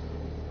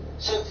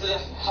 So for the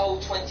whole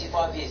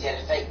 25 years he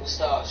had a fake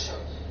moustache on?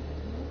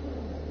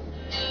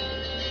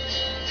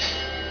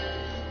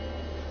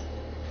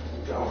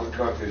 Get off the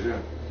coaches,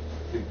 yeah.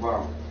 Big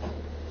bum.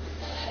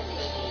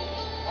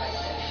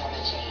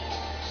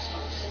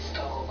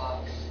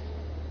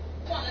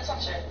 Come on, let's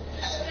watch it.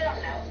 Let's put it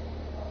on now.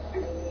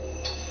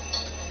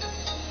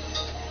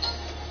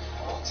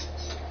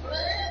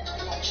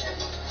 Watch it.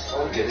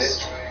 Oh, get it.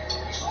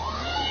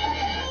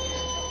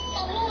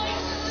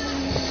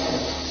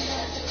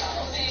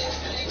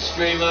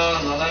 Streamer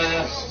on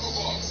there.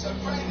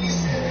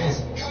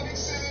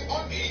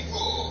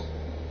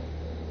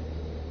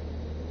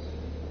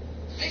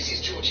 This is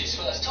George's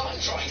first time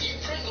trying new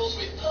Pringles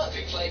with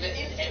perfect flavour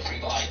in every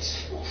bite.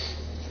 Oof.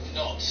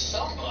 Not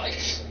some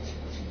bites.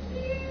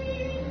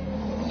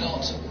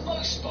 Not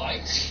most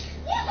bites.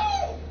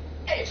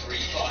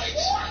 Every bite.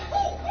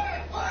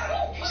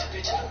 He's a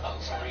bit of an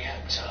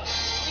overreactor.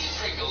 New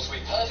Pringles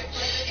with perfect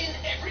flavour in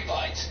every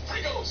bite.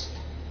 Pringles!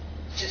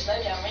 To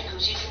slow down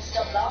wrinkles, you can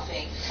stop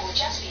laughing, or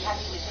just be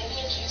happy with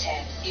Mimi and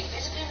Q10. It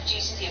visibly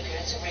reduces the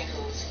appearance of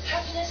wrinkles.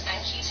 Happiness and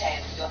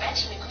Q10, your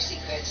anti-wrinkle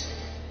secret.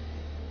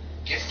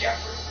 Gift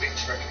Gaffer,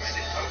 Vic's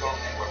recommended mobile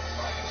network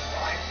provider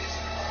 5 years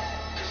in a row.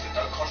 Because with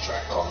no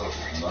contract,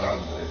 free to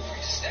go, free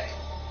to stay.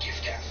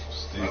 Gift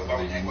Gaffer,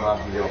 mobile network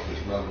Mad with the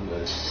office, mad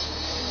with it.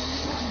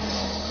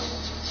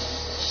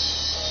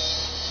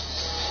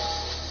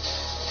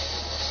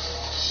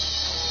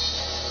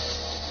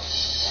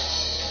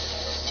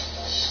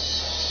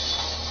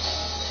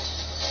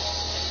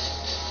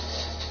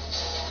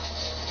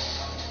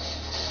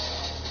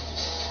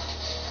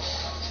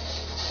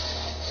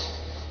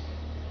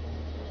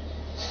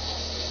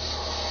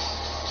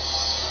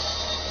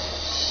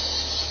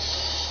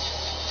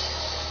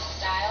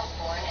 Style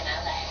born in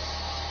LA.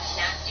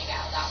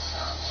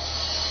 Nastygal.com.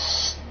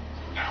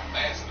 Now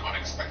there's an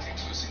unexpected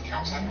close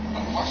encounter.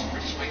 A plush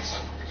British made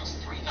sofa for just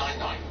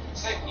 $3.99,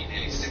 saving you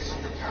nearly £600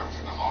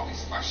 in the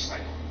Harvey's flash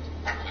sale.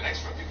 And with an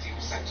extra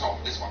 15%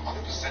 off, this 100%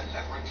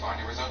 leather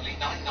recliner is only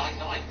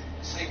 $9.99,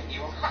 saving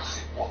you a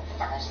massive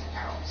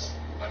 £1,000.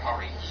 But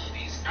hurry,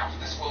 these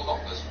out-of-this-world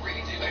offers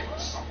really do end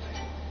someday.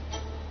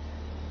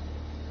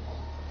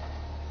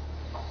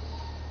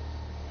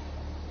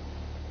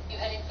 You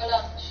heading for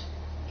lunch?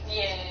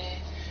 Yeah.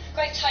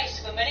 Great taste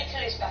of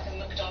America is back at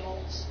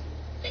McDonald's.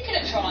 Thinking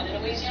of trying the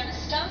Louisiana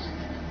stuff.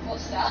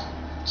 What's that?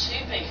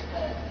 2 beef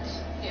burgers.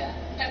 Yeah.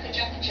 Pepper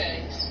jack and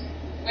cheese.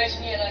 Red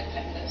and yellow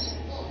peppers.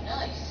 Oh,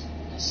 nice.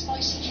 And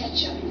spicy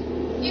ketchup.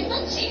 You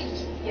fancy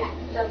it? Yeah,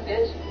 sounds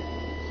good.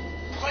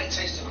 Great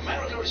Taste of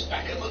America is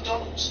back at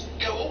McDonald's.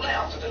 Go all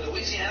out for the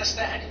Louisiana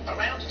Stag,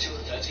 around until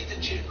the 13th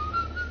of June.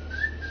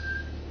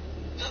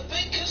 The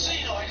big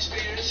casino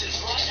experience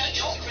is right at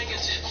your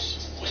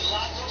fingertips with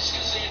Ladbrokes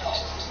Casino.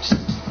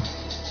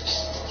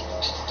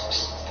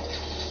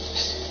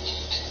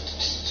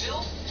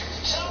 Till,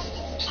 tap,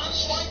 and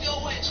swipe your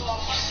way to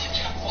our massive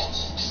jackpots.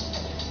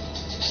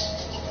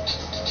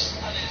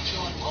 And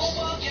enjoy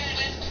mobile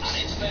gaming at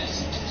its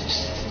best.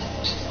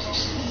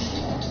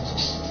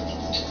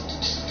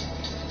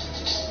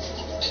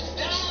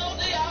 Download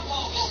the app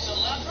or go to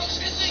Ladbrokes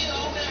Casino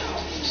now.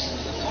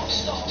 The clock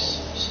stops.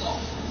 Stop.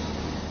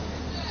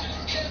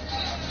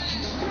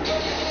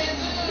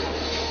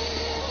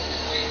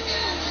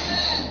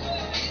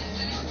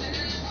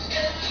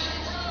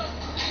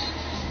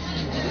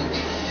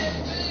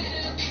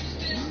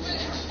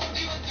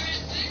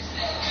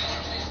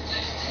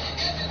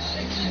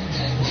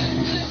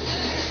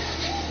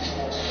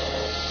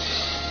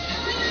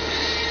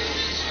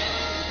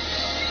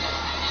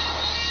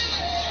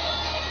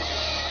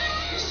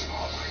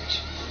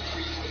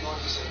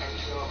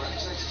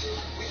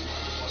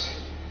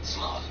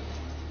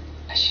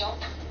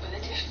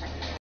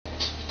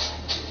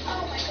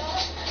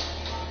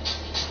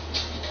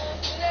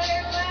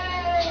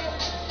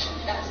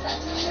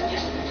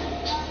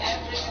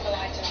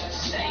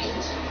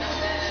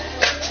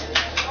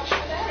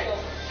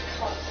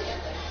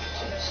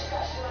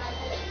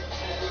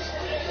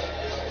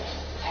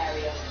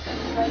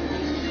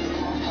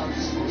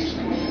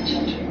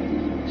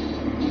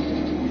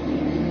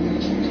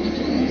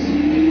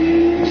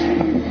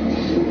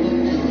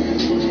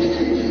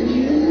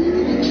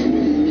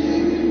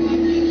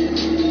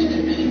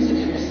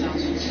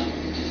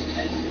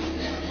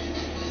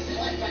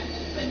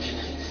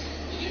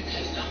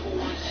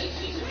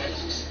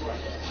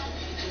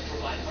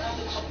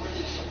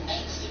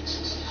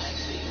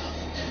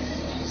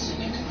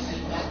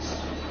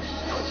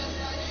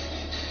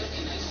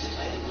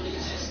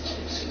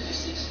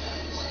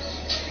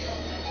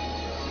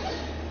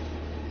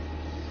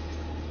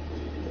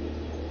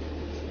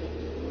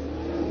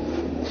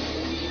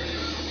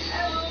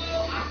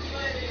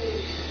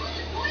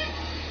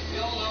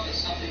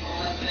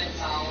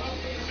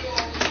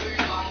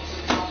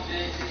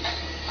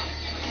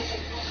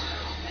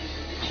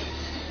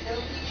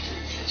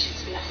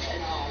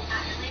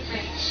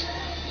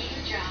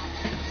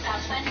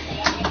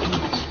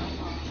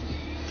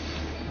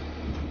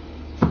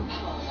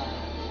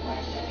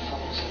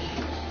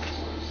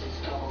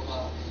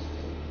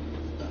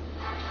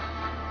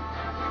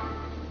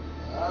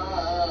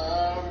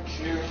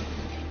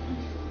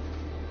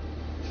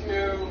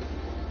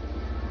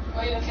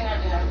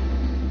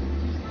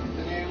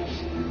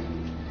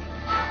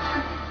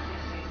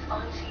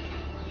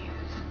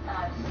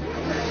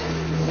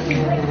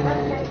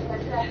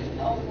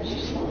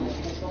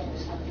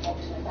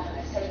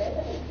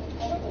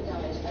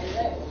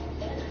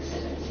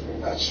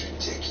 That's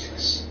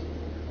ridiculous.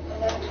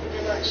 And that could have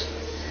been an accident.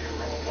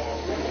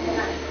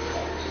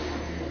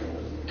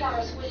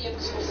 Gareth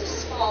Williams was a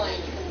spy.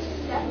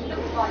 That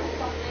looked like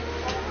something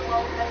from the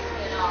world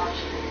espionage.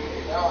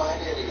 No, I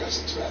nearly got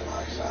into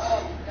MI5.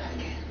 Oh,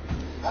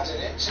 had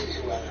an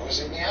interview when I was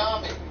in the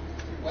army.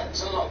 Went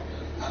to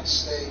London and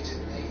stayed in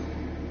the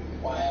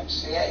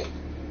YMCA.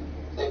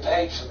 They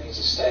paid for me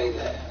to stay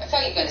there. I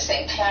thought you were going to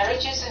say in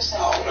Claridge's or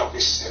something. Oh, don't be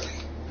silly.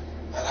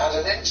 And had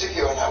an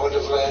interview and I would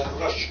have learned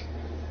Russian.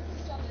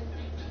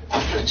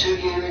 After a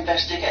 2-year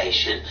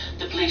investigation,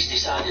 the police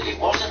decided it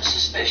wasn't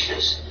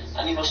suspicious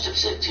and he must have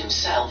zipped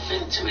himself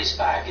into his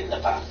bag in the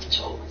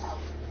bathtub.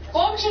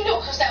 Why would you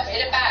look yourself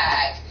in a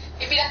bag?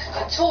 It'd be like a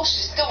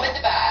contortionist to go in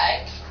the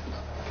bag.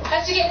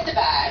 How'd you get in the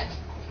bag?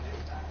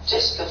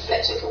 Jessica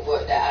Fletcher could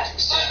work that out.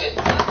 Second,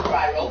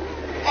 viral.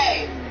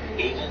 Hey!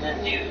 Even the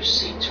news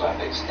seemed to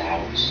have its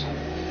doubts.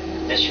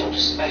 They showed a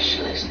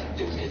specialist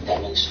doing a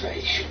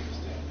demonstration.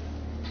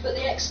 But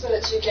the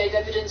experts who gave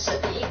evidence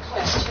at the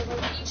inquest, who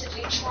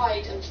repeatedly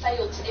tried and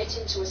failed to get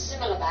into a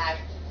similar bag,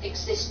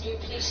 thinks this new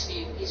police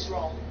view is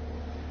wrong.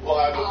 Well,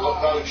 I haven't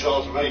got no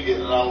chance of me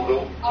getting hold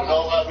of. But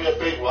not that be a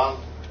big one.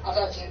 I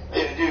don't think.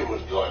 Even you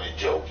wouldn't got any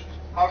jobs.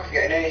 I could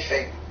get in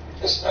anything.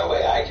 There's no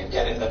way I can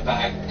get in the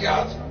bag,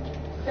 God.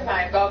 The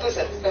mind boggles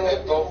it.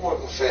 The bum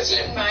wouldn't fit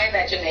in. My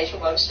imagination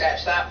won't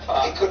stretch that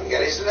far. He couldn't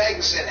get his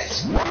legs in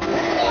it.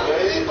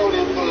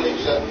 Anybody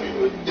believes that we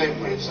were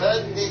dimwits,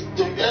 and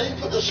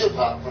they put the zip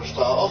up for a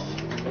start off.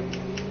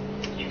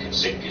 You can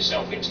zip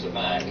yourself into the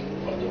bag,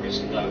 but there is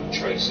no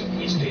trace of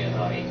his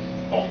DNA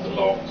on the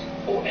lock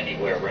or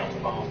anywhere around the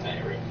bath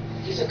area.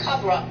 It's a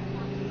cover-up.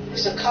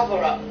 It's a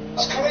cover-up.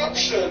 It's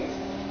corruption.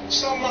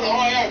 Someone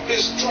high up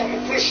is trying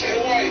to push it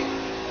away,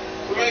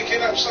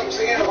 making up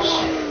something else.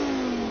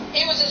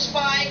 He was a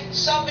spy.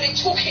 Somebody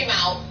took him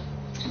out.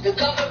 The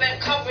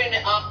government covering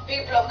it up.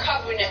 People are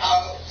covering it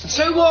up.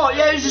 So what?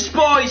 Yeah, he's a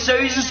spy, so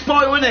he's a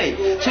spy, wasn't he?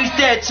 So he's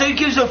dead, so who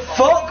gives a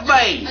fuck,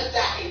 mate?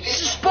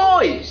 He's a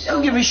spy.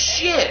 Don't give a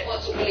shit.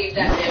 Want to believe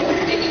that they're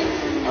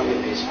ridiculous. I'm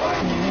going to be a spy.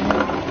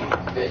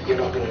 But you're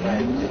not going to know.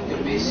 It's going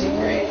to be a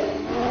secret. Do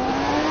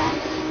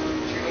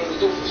you know the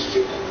difference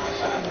between an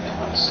MI5 and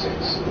MI6?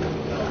 You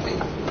know what I mean?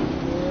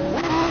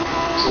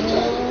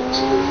 Sometimes you want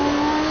to lose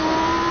one.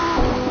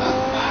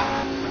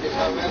 If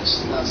I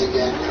mention that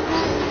again,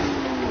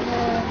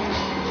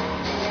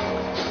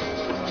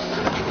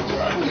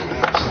 Right, giving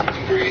out some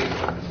degree.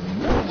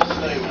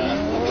 Say, man,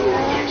 the door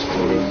of the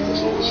explorer.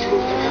 That's all that's true.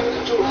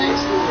 The door of the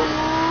explorer.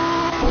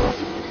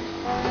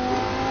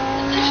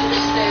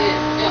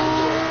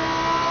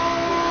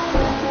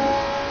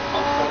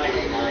 On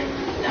Friday night,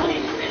 9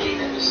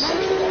 million was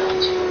settled down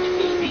to watch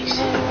BBC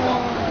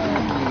One.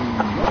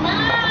 Come in!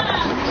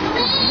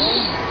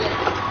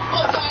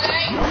 Oh,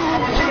 darling!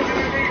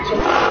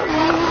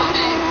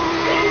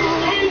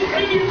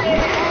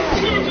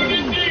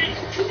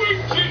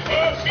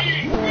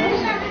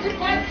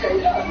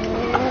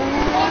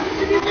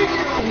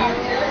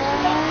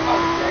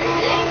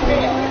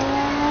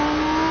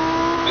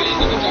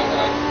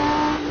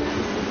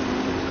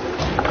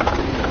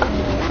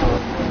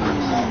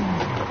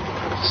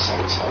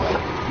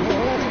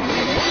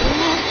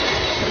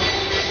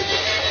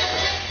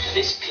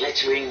 This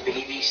glittering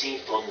BBC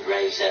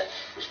fundraiser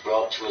was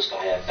brought to us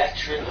by a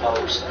veteran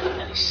host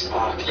and his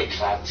sparkly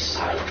clad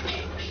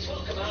sidekick.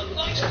 Talk about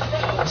night on the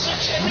road,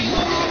 such every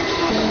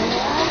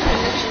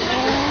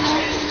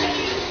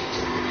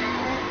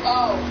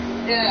Oh,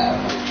 no.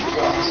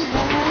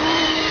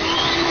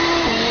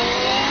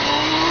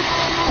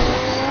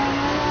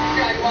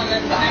 Got one of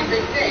them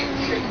big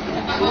things.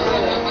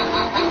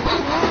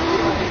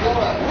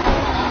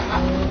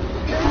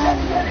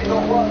 Definitely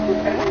not work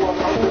with anyone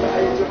under the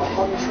age of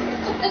 100.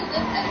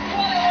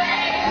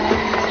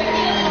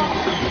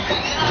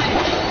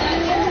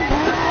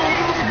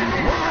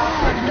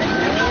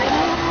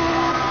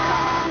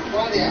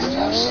 why they have to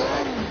have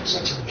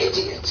such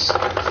idiots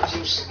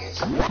producing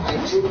it, I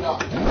do not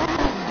know.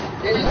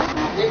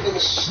 Give them a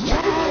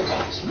stupid look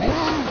on his face.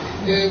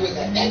 With a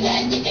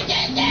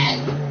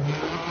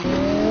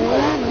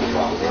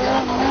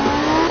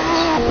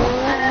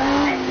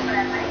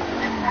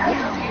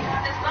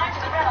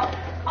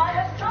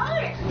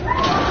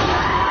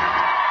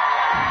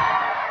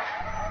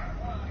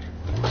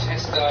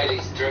Test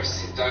Diley's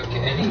dresses don't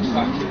get any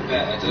fucking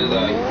better, do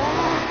they?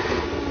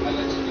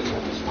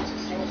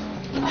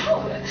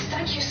 Oh,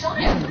 thank you,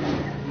 sire.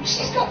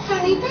 She's got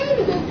funny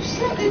boobs.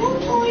 Look, they're all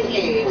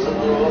pointy. We're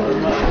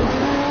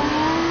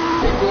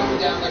going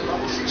down the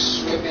country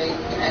swimming,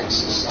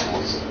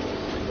 exercising,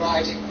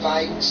 riding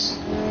bikes,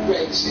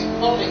 raising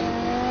money.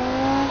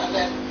 And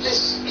then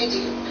this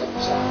idiot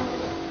comes on,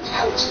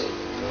 pouting,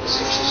 as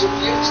if she's a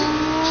beauty.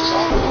 She's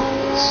on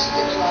with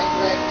skinny like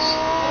legs.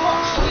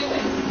 What's she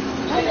doing?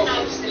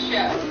 Enhance the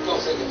show.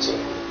 Nothing at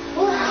all.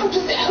 Well, how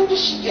does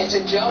she get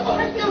a job?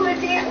 I have no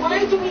idea.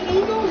 Why do we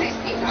need all these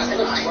people tonight? I've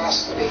got to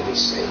ask the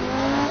BBC.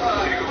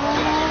 Oh, you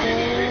definitely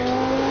do.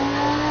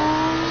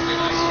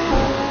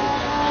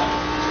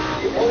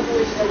 You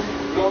always have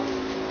long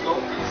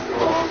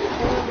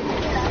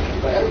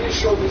but every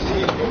show we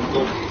see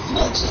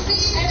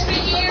Every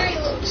year he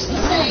looks the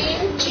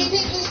same. Do you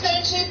think he's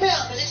going to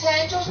build, but his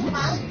hair doesn't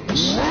match?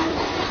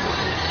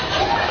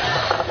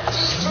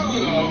 It's true,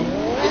 though.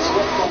 It's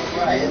what I'm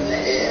trying to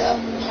hear.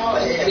 How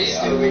it is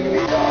still really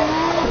dark.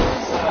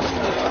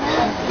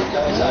 Yeah, it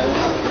goes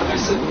over. I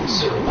said,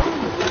 sir,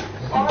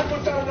 I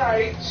would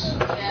donate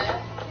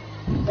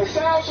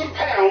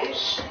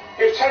 £1,000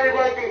 if Terry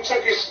Wogan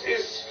took his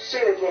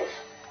syrup off.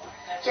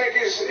 Take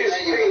his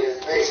headpiece.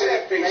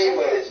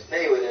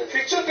 If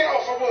he took it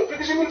off, I would,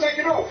 because he wouldn't take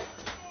it off.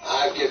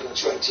 I've given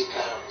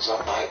 £20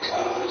 on my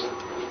card.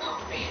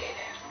 Not really,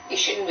 now. You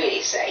shouldn't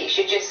really say. You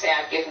should just say,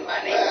 I've given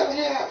money. Well,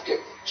 yeah, I've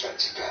given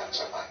 £20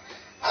 on my...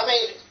 I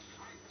mean,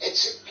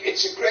 it's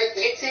a great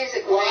thing. It is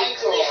a great Why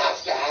do we cause.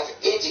 have to have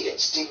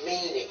idiots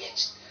demeaning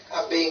it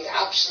and being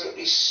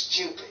absolutely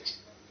stupid?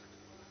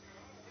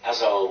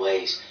 As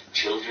always,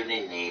 children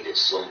in need at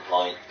some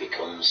point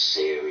becomes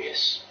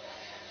serious.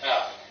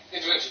 Now, to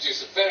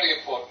introduce a very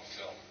important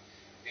film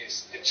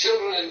is The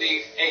Children in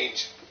Need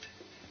Angel.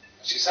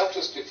 She's helped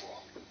us before.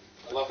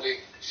 The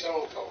lovely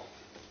Cheryl Cole.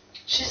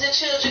 She's a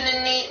Children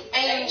in Need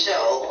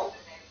angel.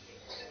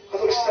 I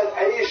thought it said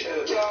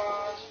Asian.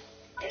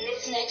 In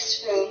this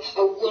next film,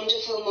 a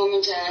wonderful mum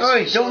and dad.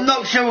 Oi, don't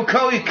knock Cheryl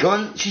Cole, you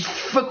cunt. She's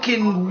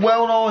fucking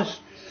well nice.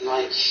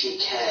 Like she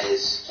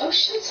cares. Oh,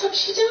 shut up.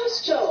 She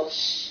does,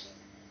 Josh.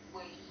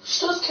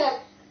 She does care.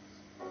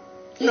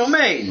 You know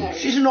what I mean?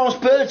 She's a nice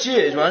bird, she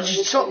is, man.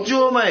 She's top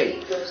jaw,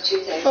 mate.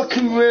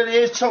 Fucking really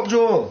is top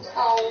jaw.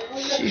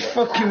 She's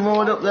fucking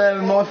right up there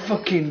with my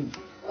fucking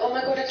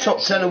top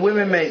 10 of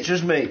women, mate.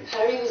 Trust me.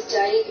 Harry was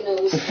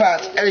diagnosed. In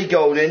fact, Ellie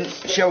Goulding,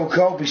 Cheryl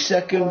Cole be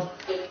second.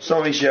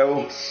 Sorry,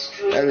 Cheryl.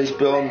 Ellie's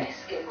blonde.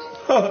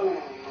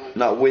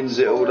 That wins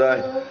it all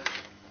day.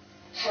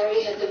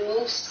 Harry had the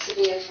most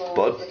severe form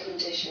of the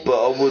condition.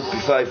 But I would be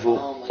faithful.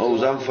 I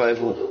was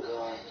unfaithful.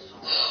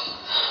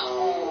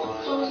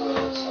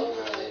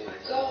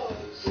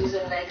 He was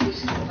unlikely to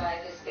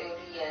survive his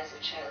early years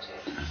of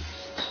childhood.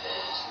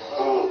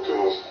 Oh,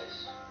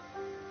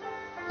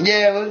 God.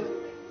 Yeah, well.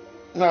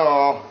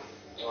 Oh.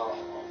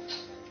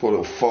 Poor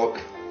little fuck.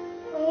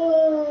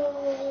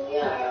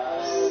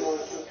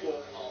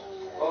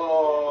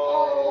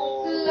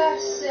 Oh,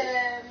 bless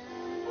him.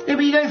 Yeah,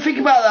 but you don't think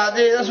about that.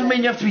 That's what I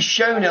mean. You have to be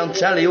shown it on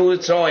telly all the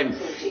time.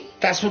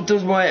 That's what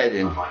does my head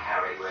in.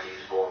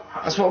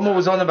 That's what I'm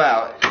always on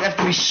about. You have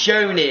to be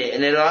shown it,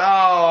 and they're like,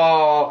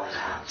 oh.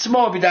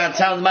 Tomorrow I'll be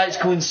downtown, the mate's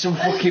calling some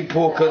fucking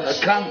poor cunt a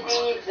cunt.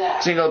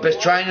 So you got the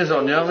best trainers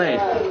on, you know what I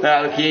mean?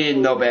 Now look here,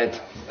 you knobhead.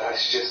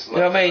 You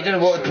know what I mean? You don't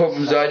know what the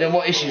problems are, you don't know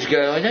what issues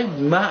going on. It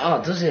don't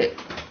matter, does it?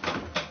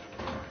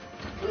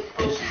 With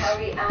both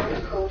Harry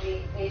and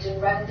Cody needing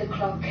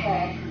round-the-clock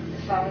care,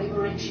 the family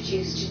were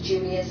introduced to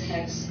Julia's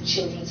House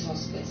Children's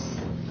Hospice.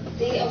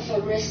 They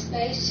offer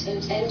respite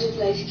and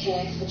end-of-life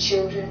care for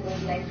children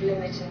with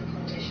life-limiting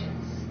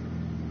conditions.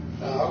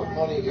 I hope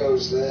money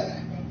goes there.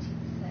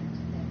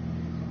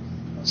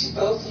 See,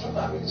 both of them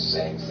having the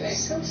same thing.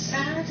 So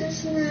sad,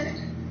 isn't it?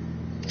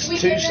 It's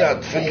too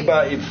sad. Think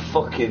about you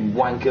fucking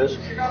wankers.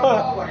 You know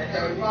what I want to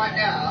do right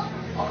now?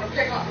 I'm going to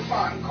pick up the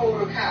phone, call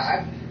the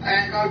cab,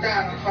 and go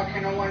down and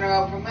fucking I want to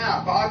help them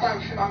out. But I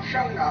don't think I'm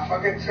strong enough.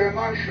 I get too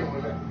emotional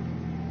with it.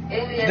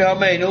 You know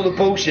what I mean? All the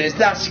bullshit.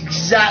 That's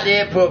exactly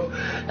it, bruv.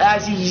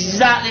 That's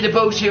exactly the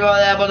bullshit right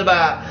there I'm on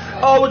about.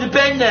 Oh, I would have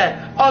been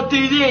there. I'll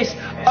do this.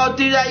 I'll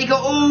do that. You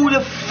got all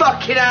the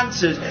fucking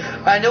answers.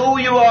 And all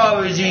you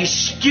are is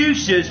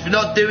excuses for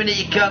not doing it,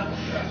 you can't.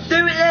 Do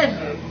it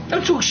then.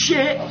 Don't talk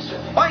shit.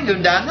 I ain't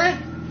going down there.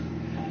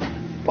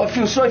 But I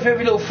feel sorry for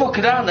every little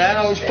fucker down there, and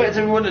I respect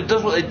everyone that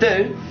does what they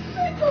do.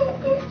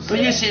 But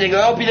you see, they go,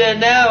 I'll be there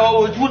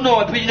now, wouldn't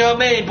I? But you know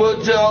what I mean?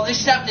 But this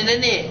is happening,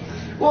 isn't it?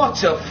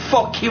 What a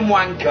fucking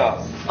wanker.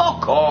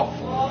 Fuck off.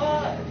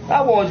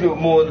 That was with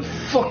more than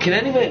fucking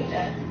anything.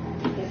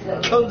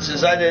 Cunts that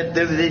say they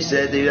do this,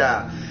 they do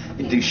that.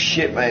 You do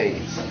shit,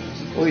 mate.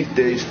 All you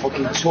do is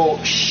fucking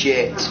talk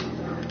shit. You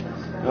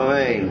know what I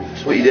mean?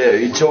 That's what you do.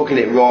 You're talking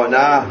it right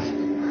now.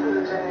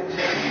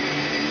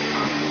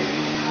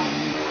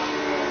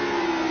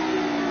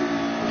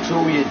 That's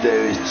all you do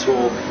is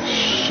talk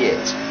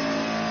shit.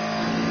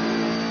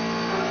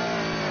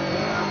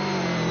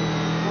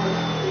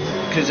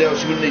 Because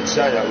else you wouldn't need to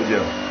say that, would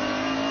you?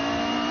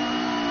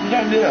 You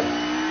don't do that.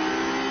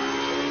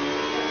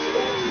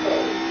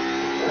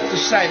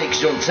 Just saying it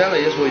because you're on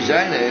telly, that's what he's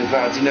saying there. In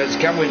fact, he knows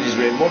the camera in his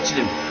room watching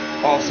him.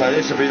 I'll say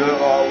this, I'll be like,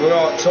 oh, we're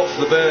right top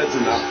for the birds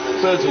and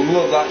that. Birds will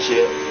love that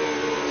shit.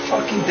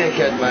 Fucking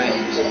dickhead, mate.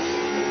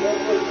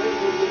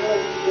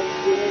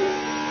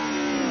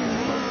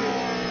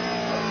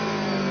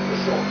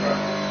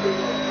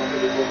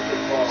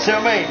 See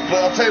what I mean?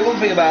 But I'll tell you one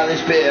thing about this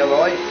bit here,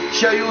 right?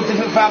 Show you all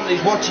different families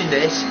watching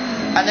this,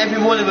 and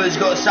every one of us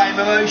got the same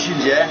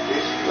emotions, yeah?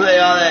 Well, they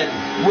are then.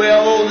 we're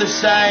all the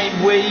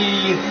same. We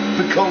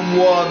become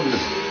one.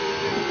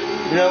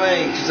 You know what I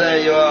mean? Because there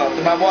you are.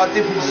 No matter what our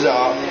differences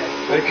are,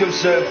 when it comes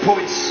to certain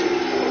points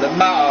that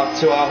matter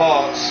to our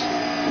hearts,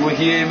 we're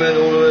human,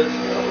 all of us.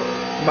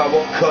 No matter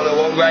what colour,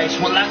 what race,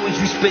 what language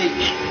we speak.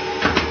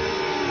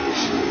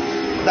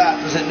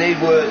 That doesn't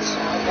need words.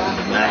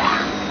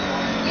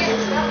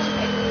 Yes, that's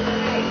it.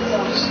 Because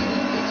obviously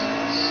it's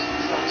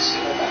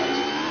fancy about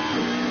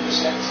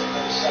presenting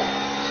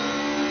themselves.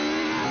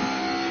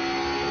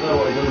 I don't know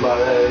what he's done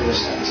about that either.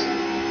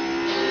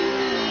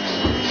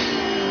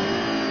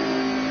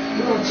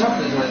 Look what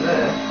chapters went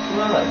there.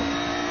 Where are they?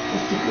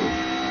 What's the good?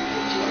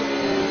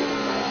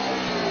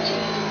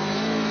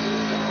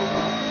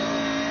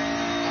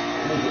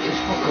 It's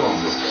fuck on.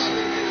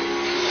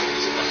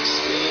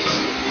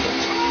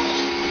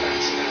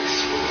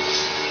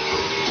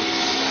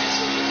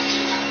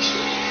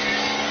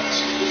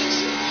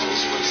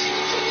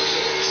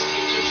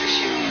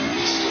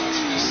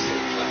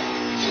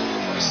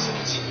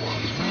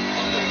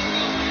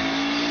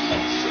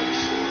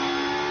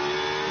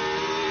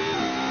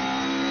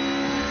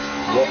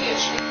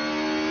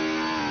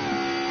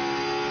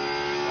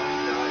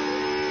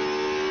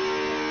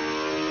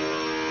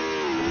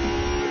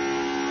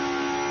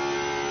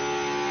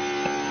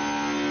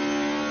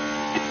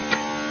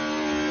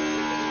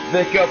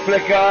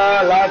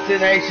 Vicrflicker, Lighter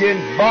Nation,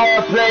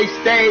 via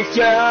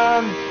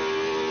PlayStation.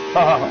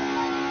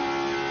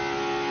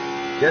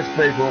 Yes,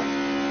 people.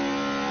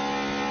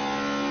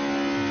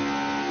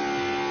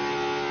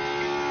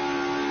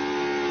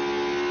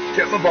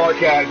 Get my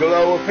bike out,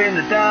 glow up in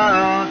the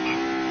dark.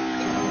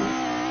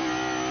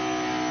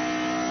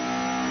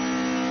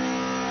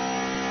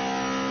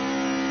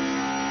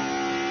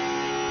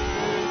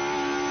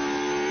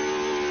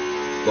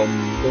 Bum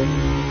bum.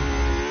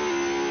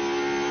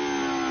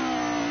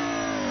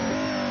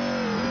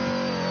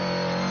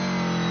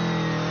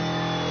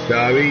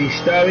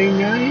 Starry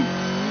night.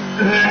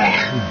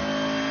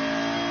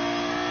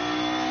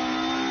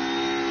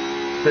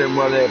 Feeling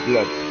well there,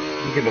 blood.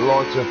 You get the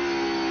lighter.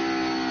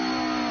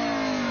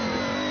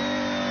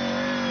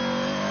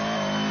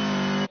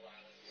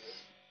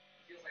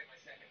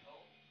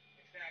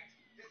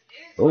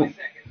 Oh.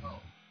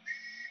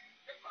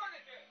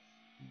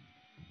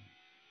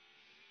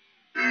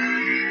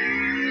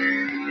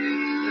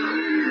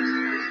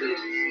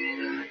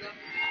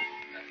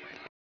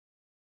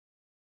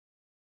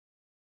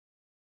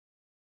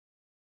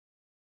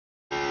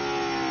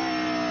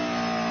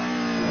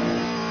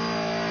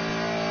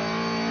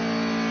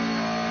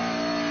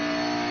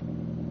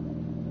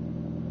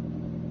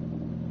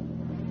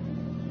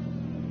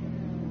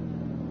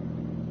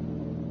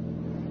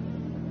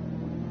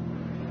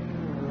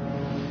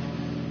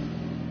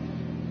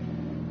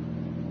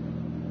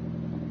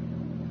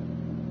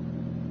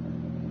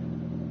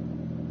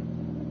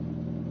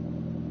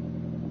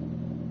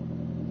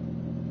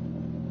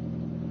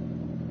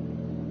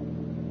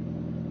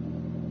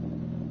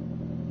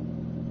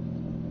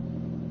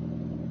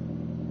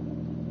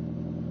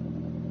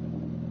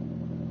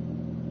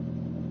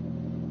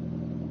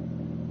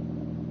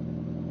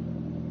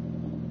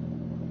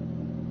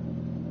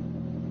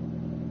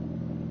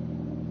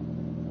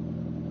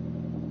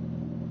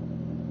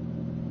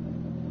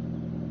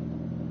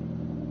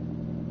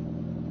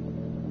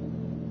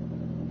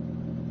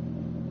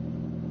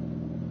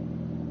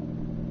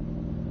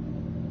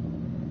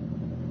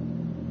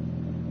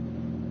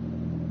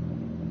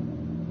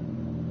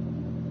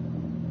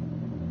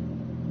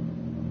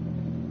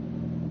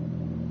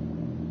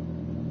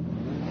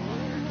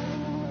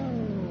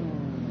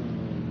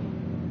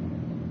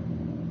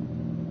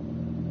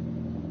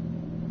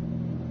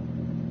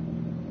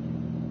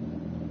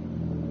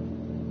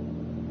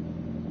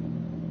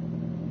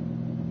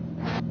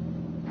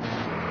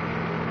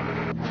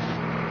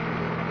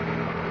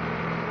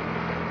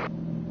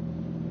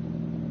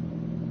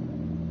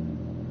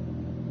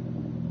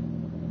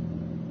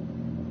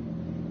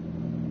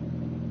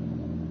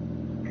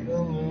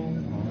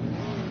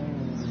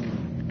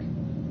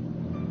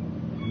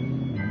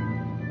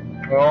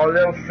 Oh,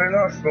 little thing,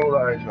 I saw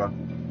that is one.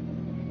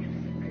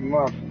 Come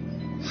on.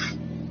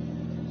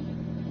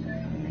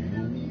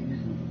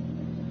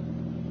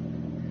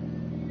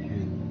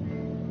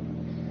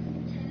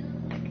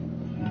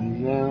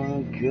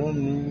 Now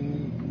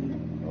coming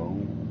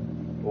home.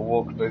 For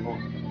walks, people.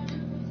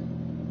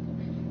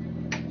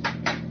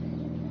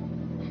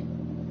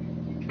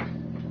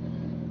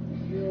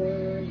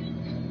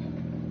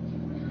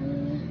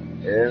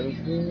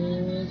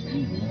 Everything's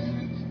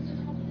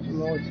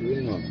lighter,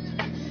 isn't it?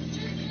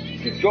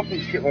 Keep dropping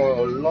shit while I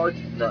light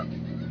that.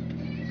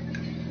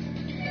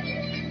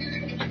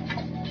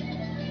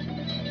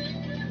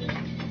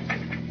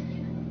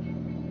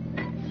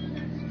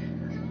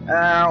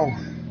 Ow.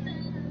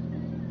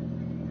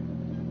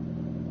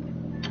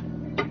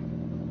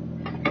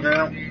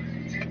 Ow.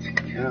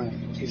 Ow.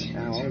 Fucking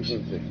ow. I was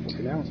going to say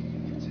fucking ow.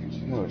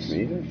 No, it's me,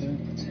 isn't it?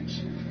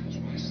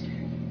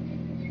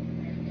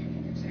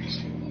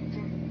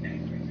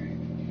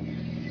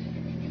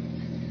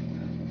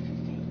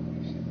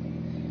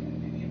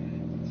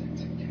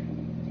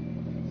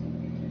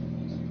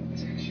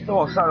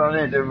 Someone sat on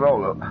here doing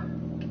roll up. I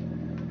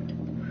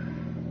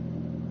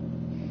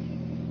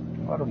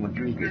don't want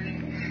to drink it.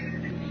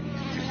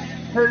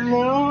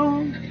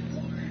 Hello?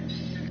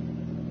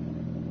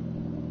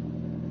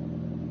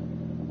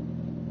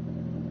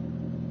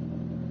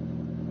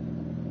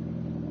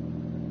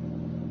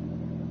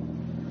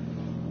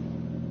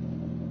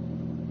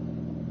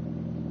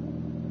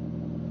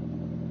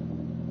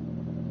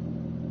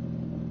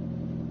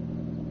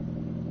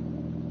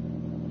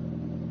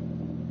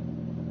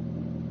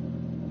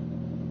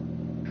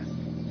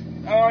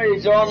 Oh,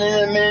 he's on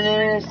in a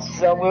minute.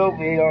 I will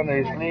be,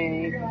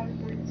 honestly.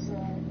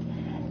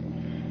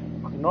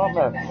 Not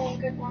that.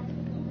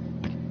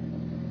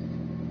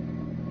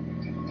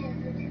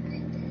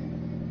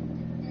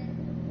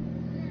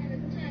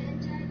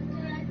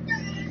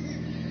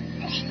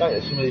 State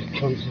of some of these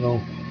cunts and all.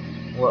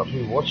 What I've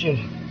been watching.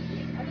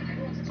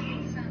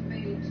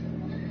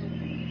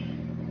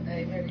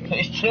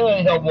 It's too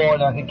early on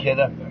wine, I can kid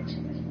her.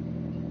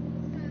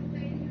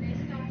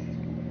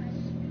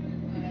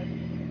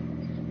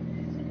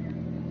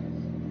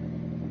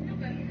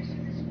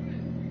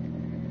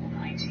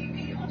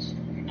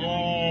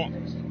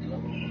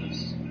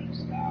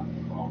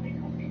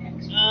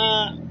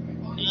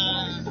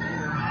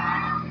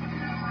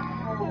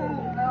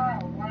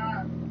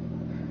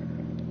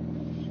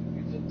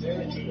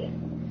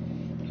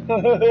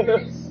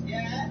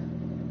 Yeah?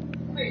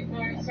 Quick,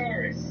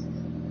 Minotaurus.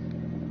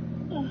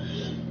 Oh,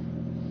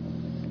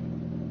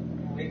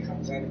 he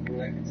comes out of the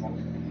next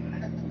time.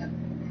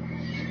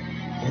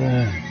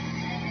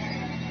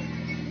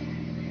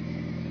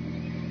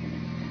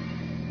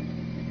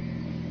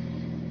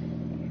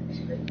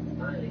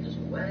 Miley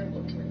doesn't wear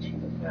much when she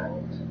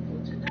performs,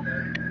 but today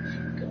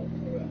she's gone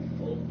for a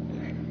full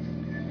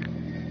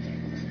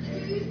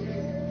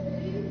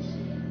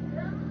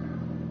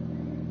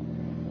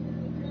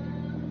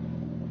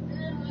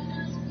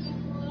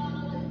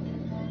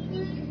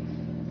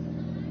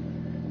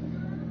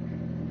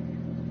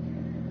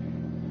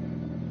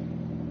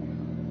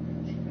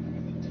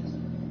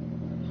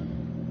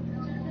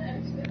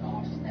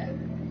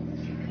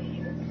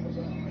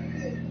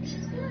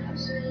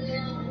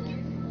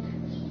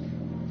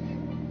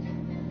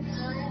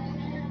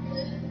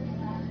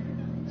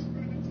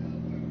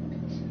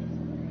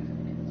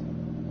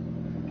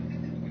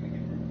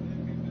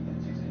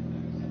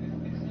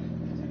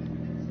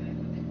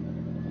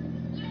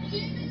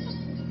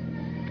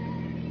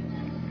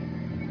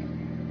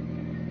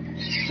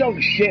So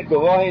shit, but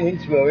I ain't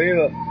into her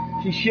either.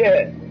 She's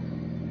shit.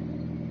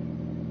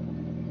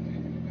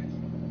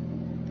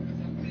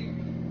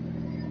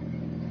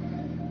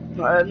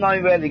 No,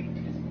 really.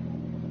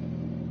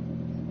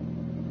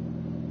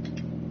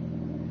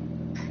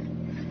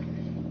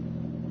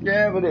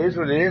 Yeah, but it is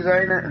what it is,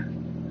 ain't it?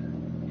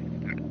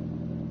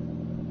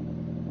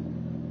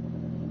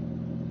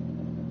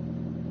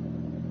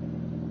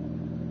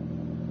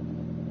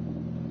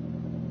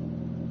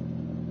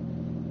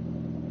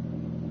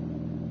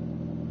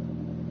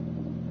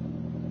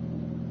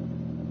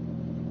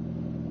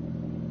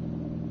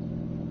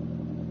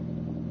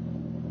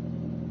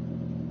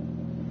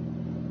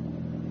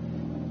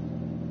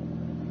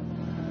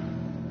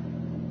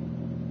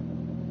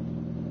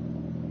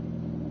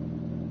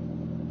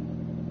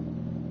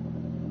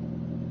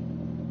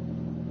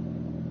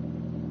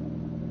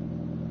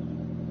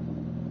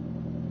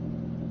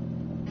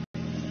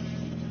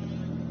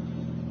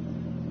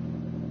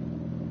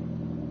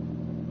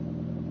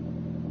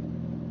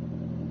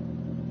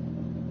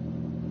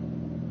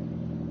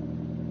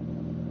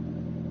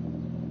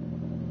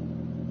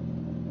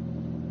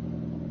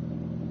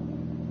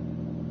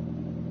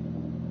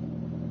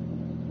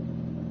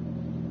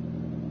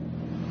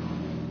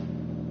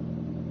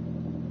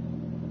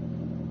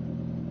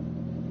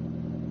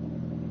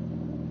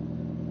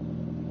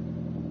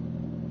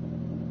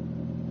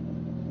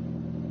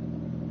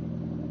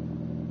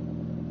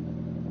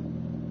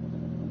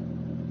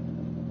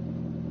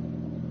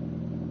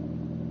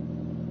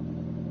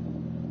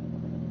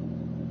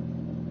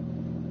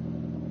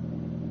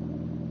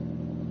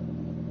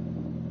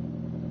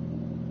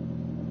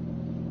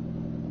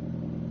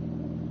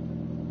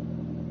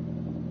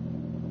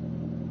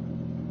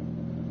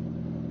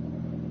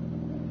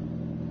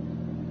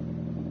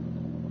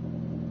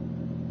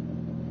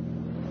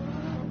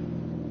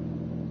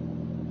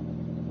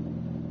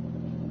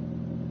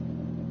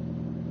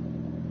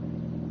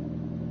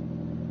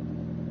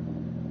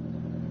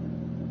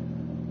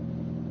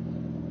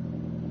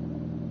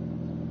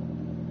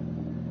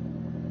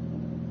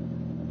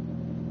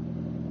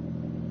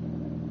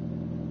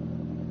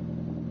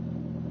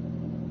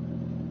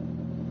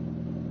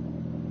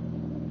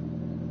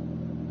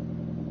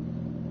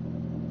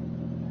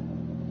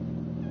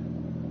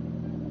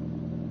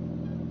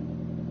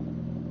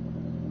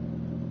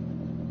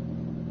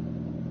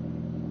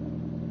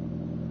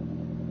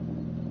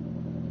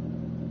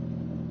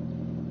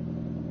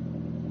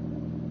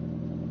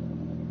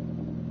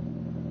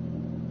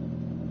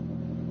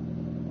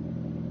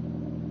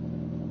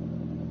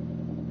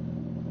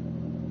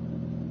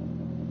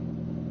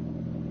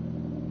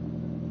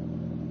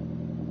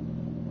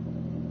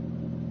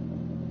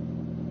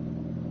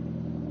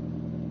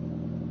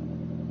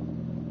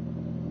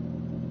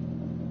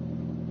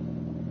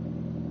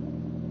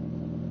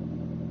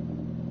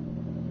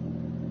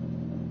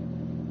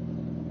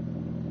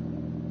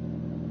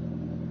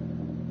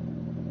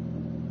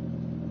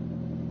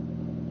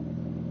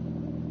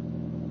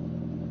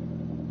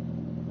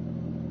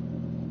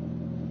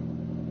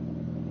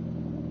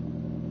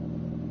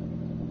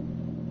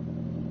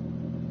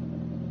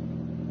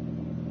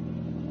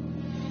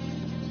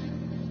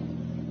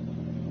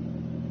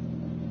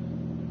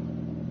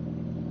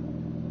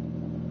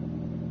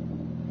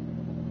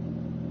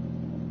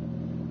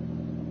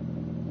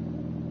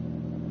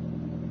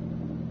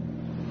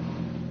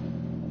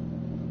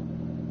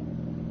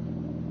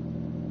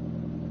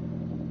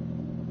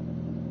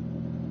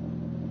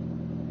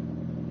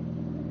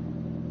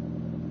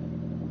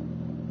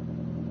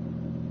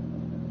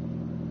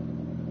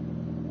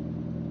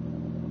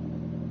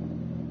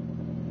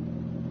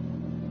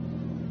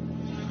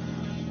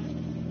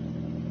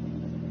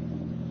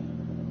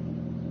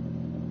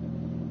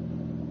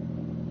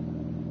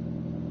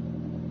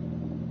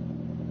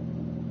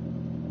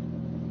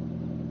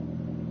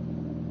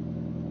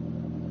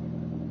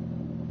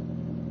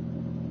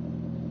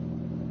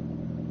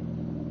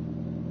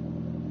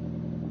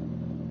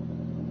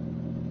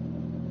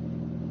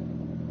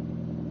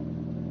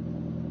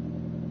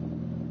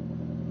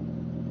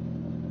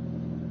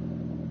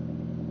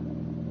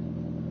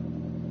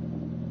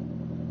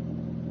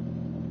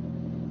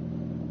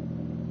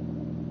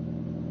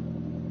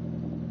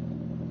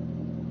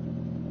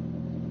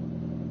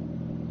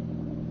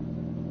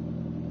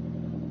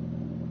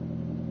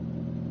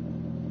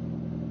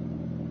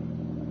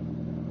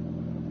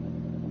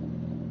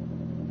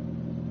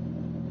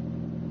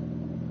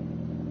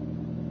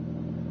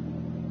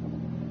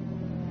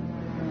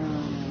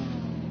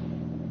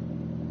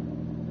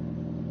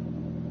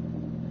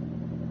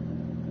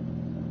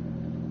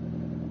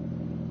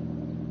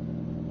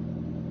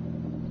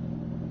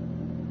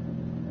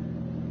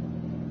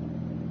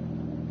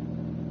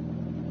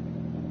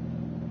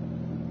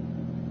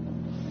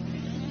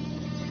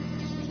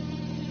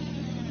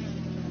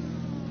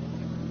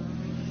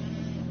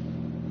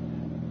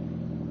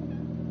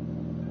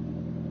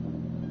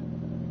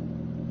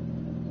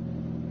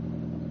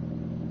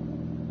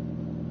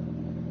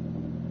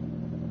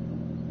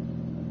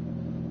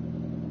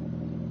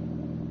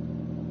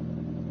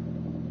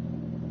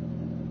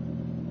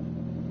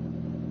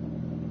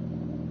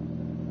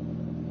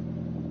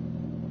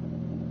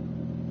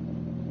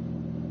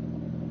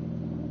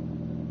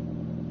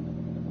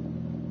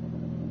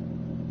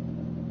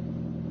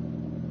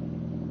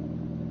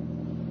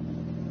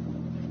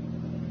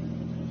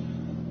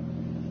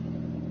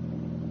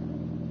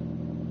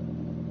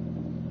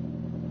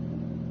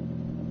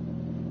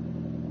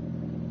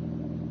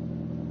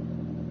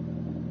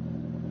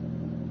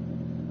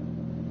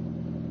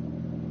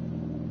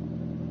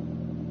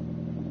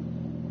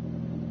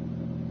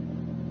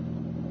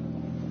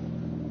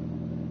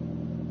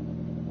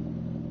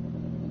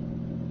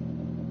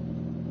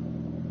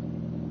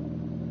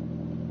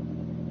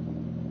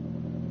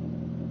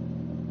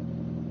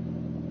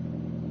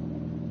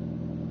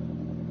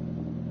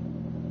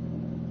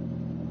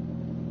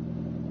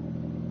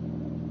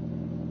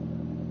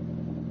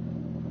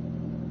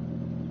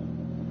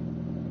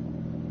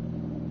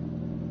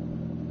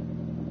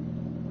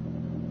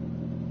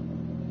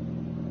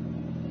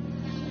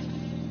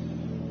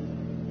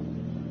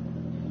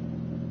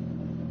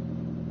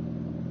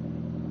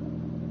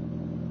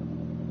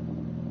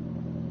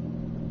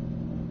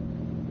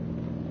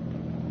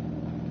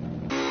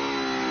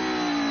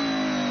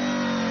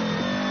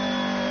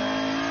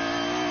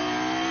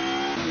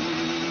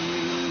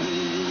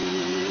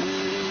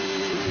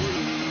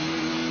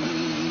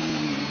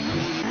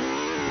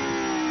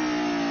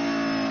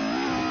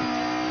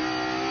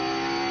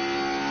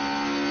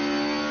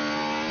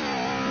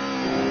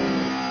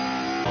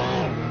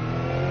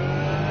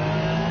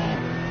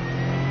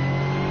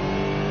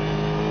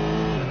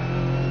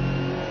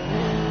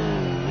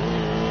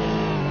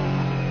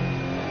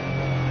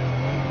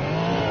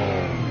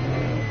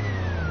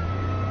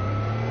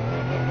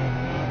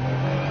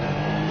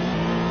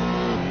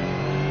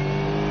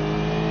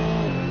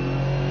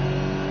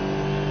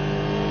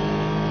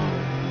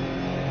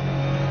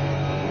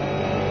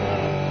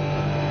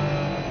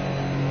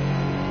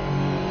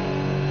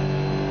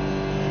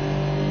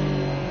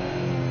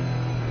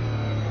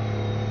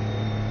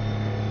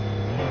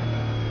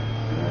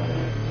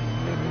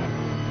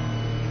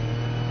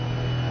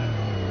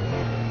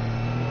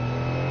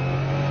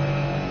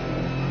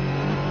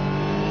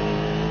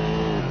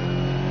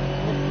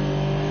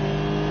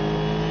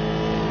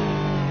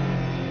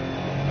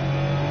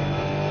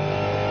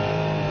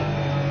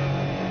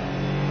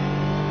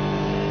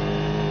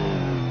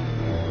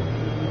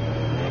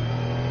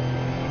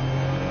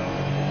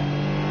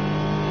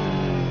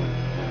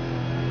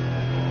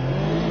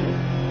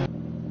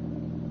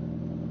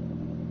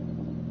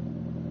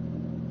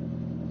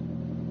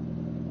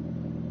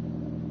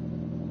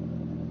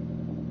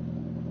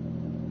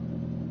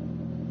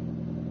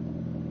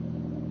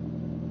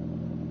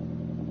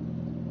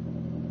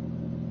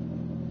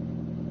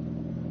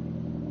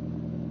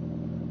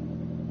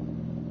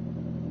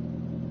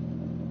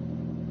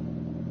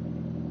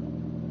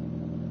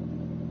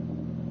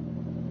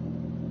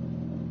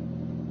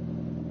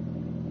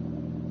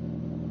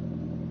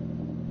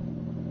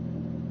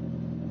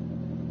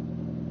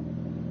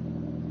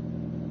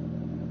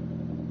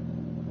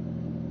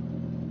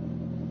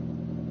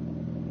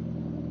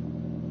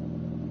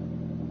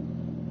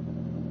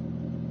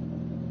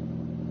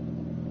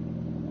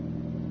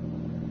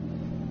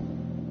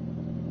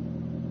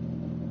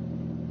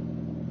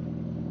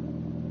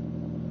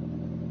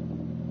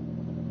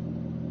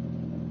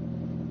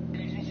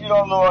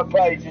 you're on the right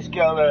page, just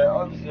go there,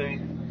 honestly.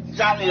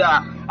 Exactly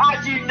that.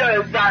 As you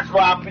know, that's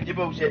what happened to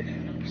bullshit.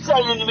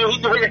 Selling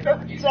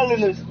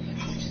us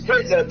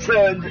Hitler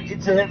turned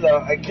into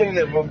Hitler and killing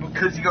everyone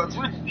because he got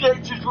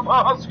rejected from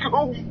our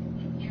school.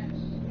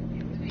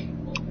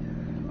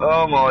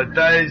 Oh my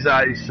days,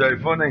 that is so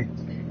funny.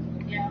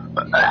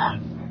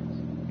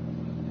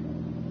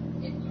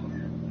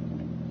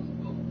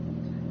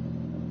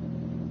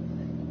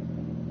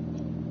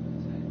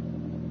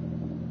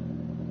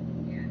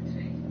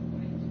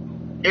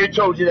 Who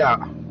told you that?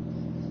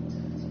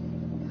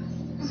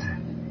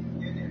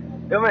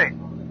 You know what I mean?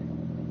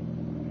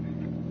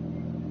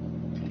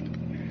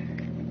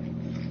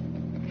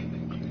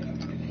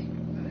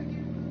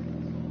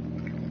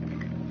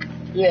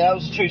 Yeah, that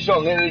was a true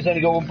song. Hitler's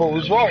only got one ball.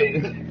 That's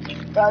right.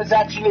 That was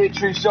actually a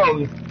true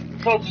song.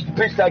 It's not just a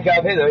piss take out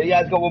of Hitler. He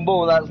has got one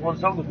ball, and that's what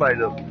the song was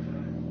made of.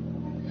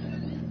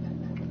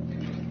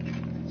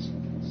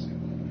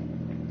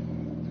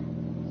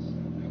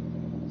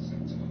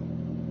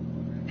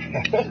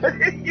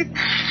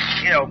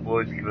 Yeah,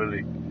 boys,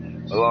 clearly.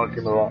 I like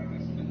him a lot.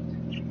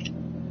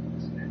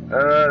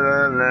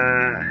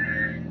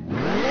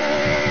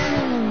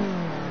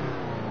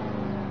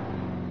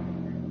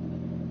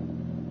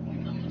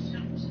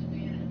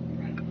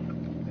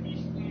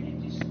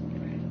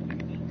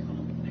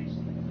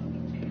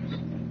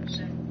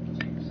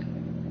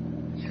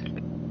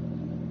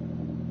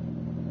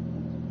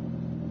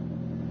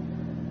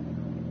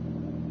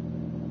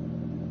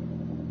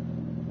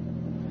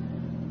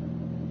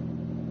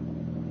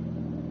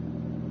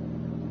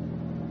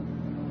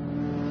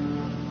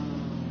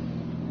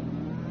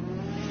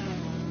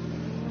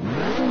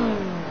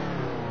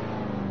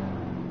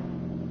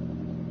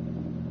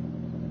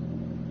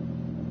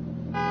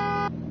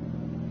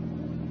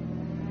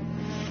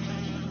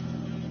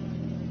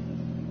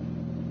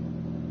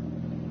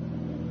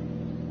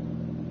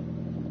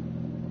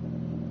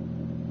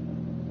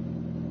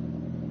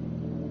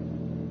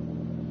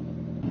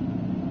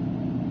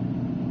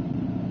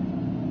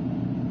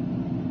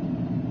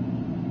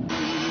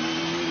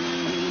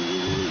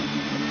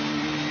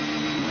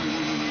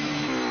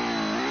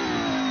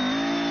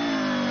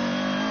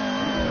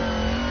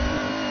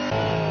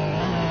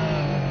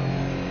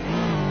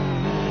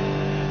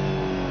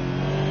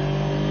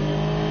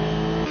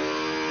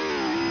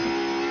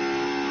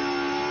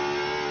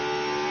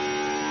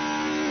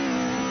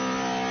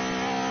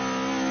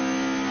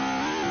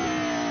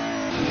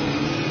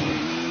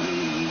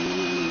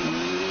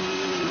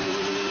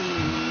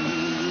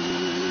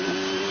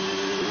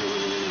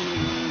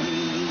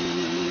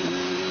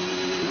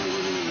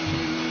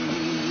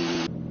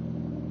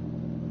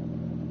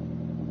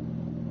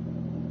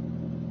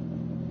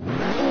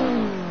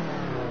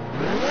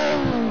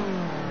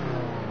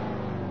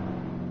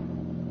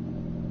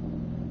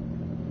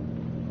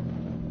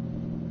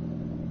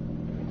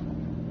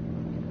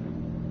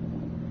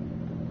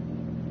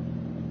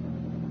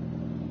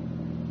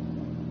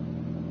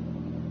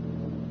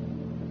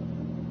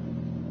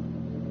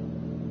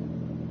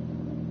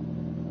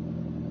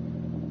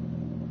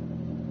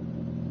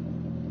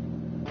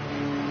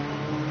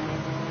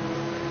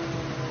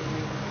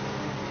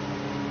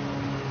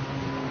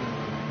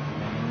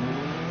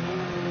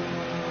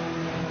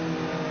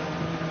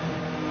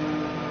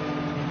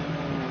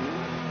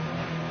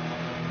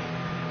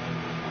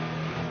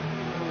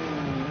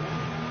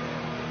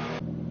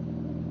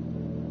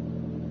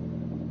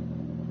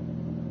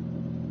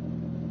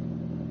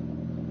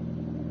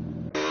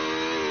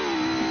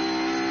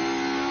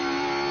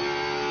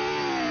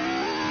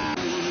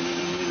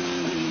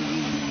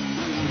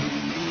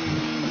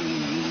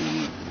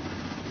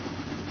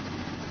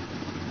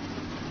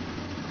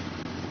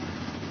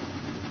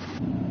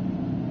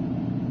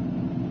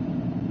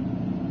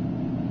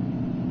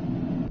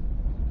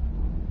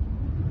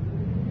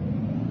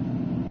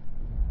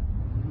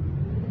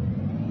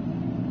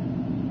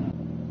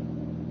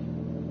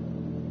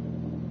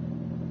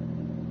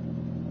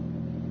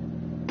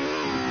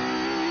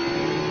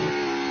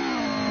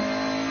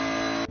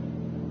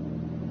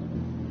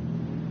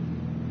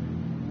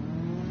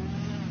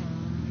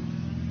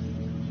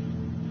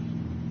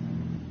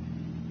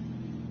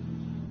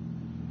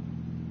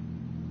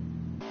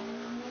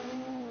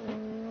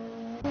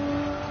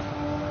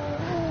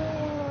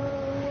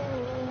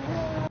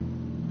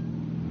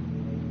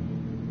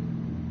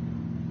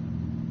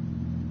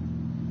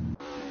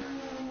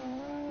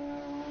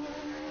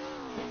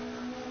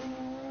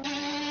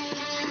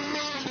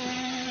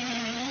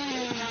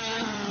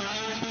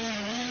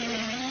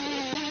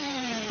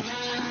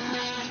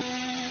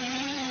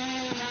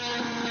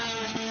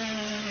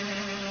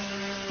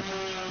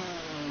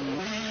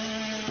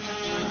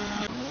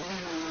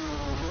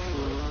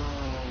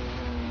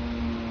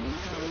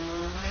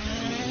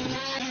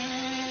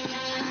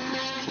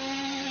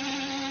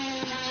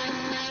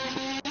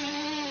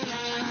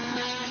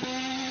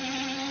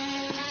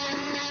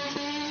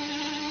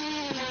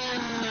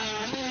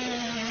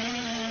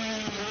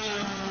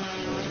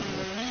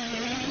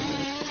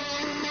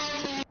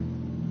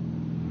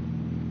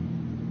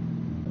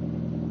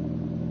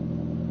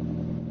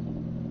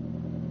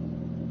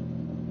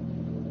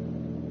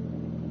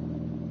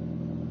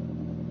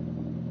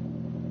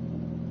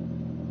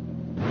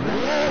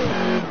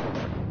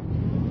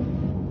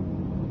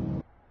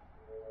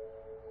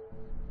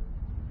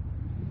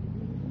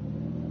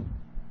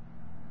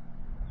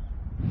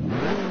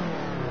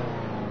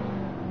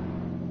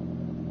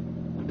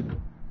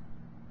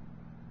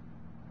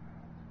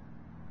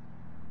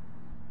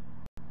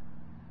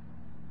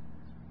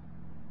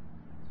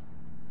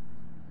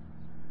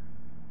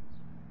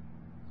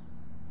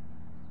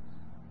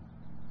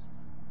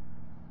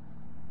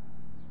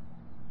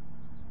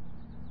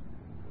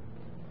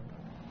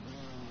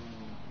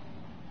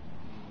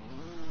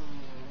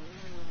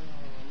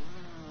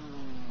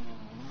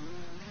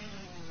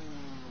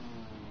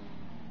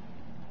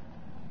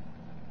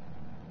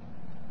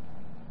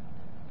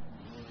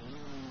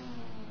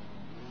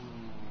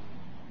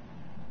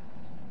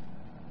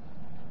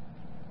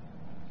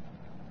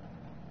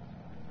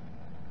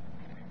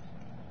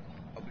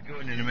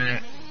 Coming in a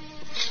minute.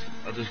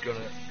 I just gotta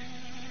do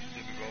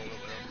the roll up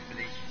with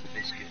a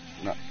biscuit.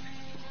 No.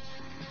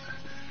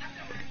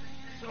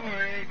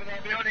 Sorry, but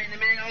I'll be on it in a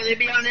minute. I'll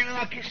be on it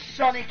like a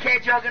Sonic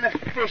Hedgehog and a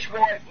fish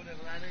wife. Whatever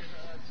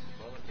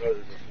that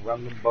is.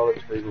 Random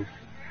bollocks, people.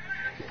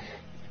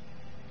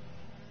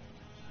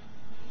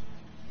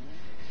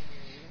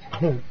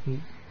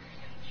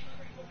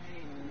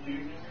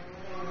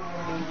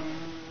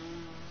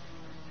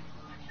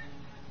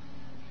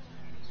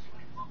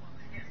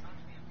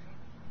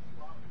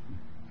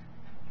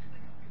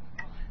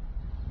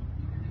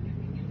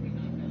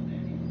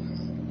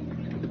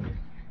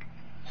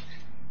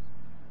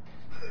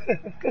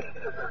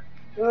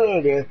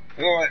 Oh dear.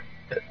 Alright.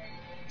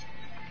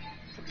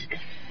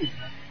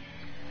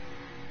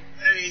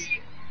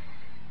 Hey.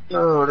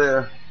 Oh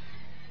dear.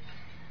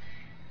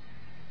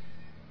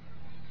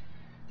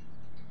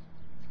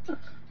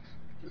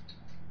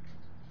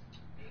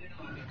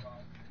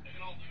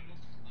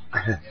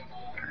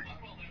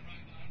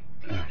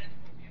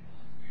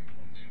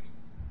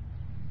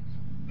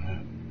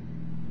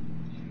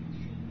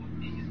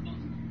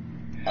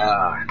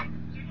 Ah.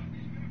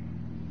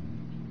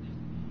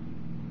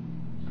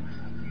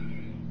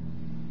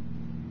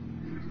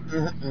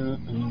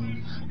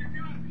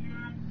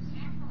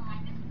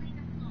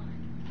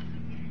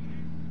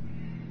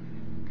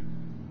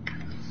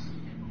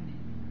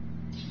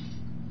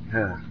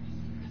 Yeah.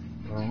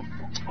 Well,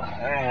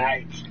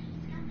 alright.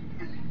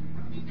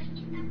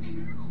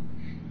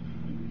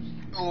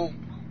 Oh.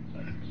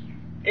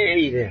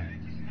 Hey there.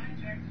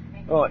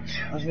 Right,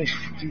 how's this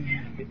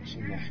fucking bits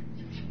in there?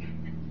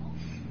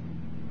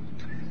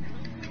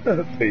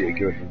 Peter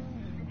Griffin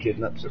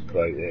kidnaps a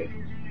plate there.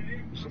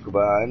 Let's look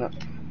about, innit?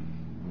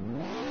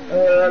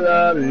 La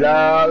la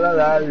la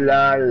la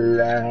la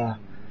la.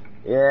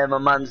 Yeah, my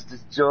man's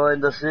just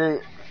joined us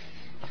here.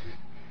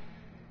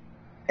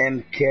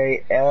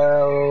 MKLSP.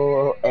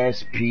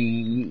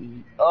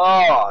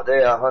 Oh,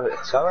 there, I've had it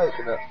tight,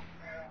 isn't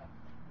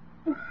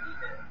it?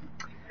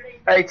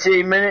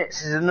 18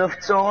 minutes is enough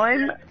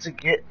time to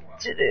get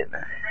it in.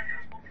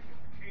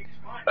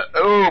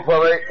 Oh,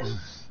 probably.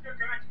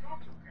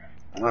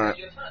 Right.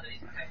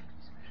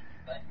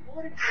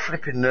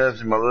 Flipping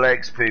nerves in my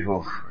legs,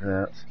 people.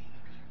 Yeah.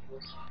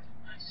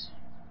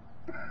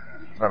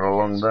 I've had a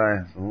long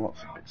day.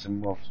 Lots of bits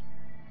and bobs.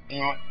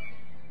 Right.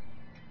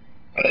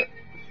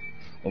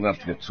 I'm going to have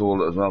to go to the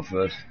toilet as well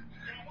first.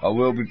 I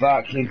will be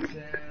back in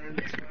 10.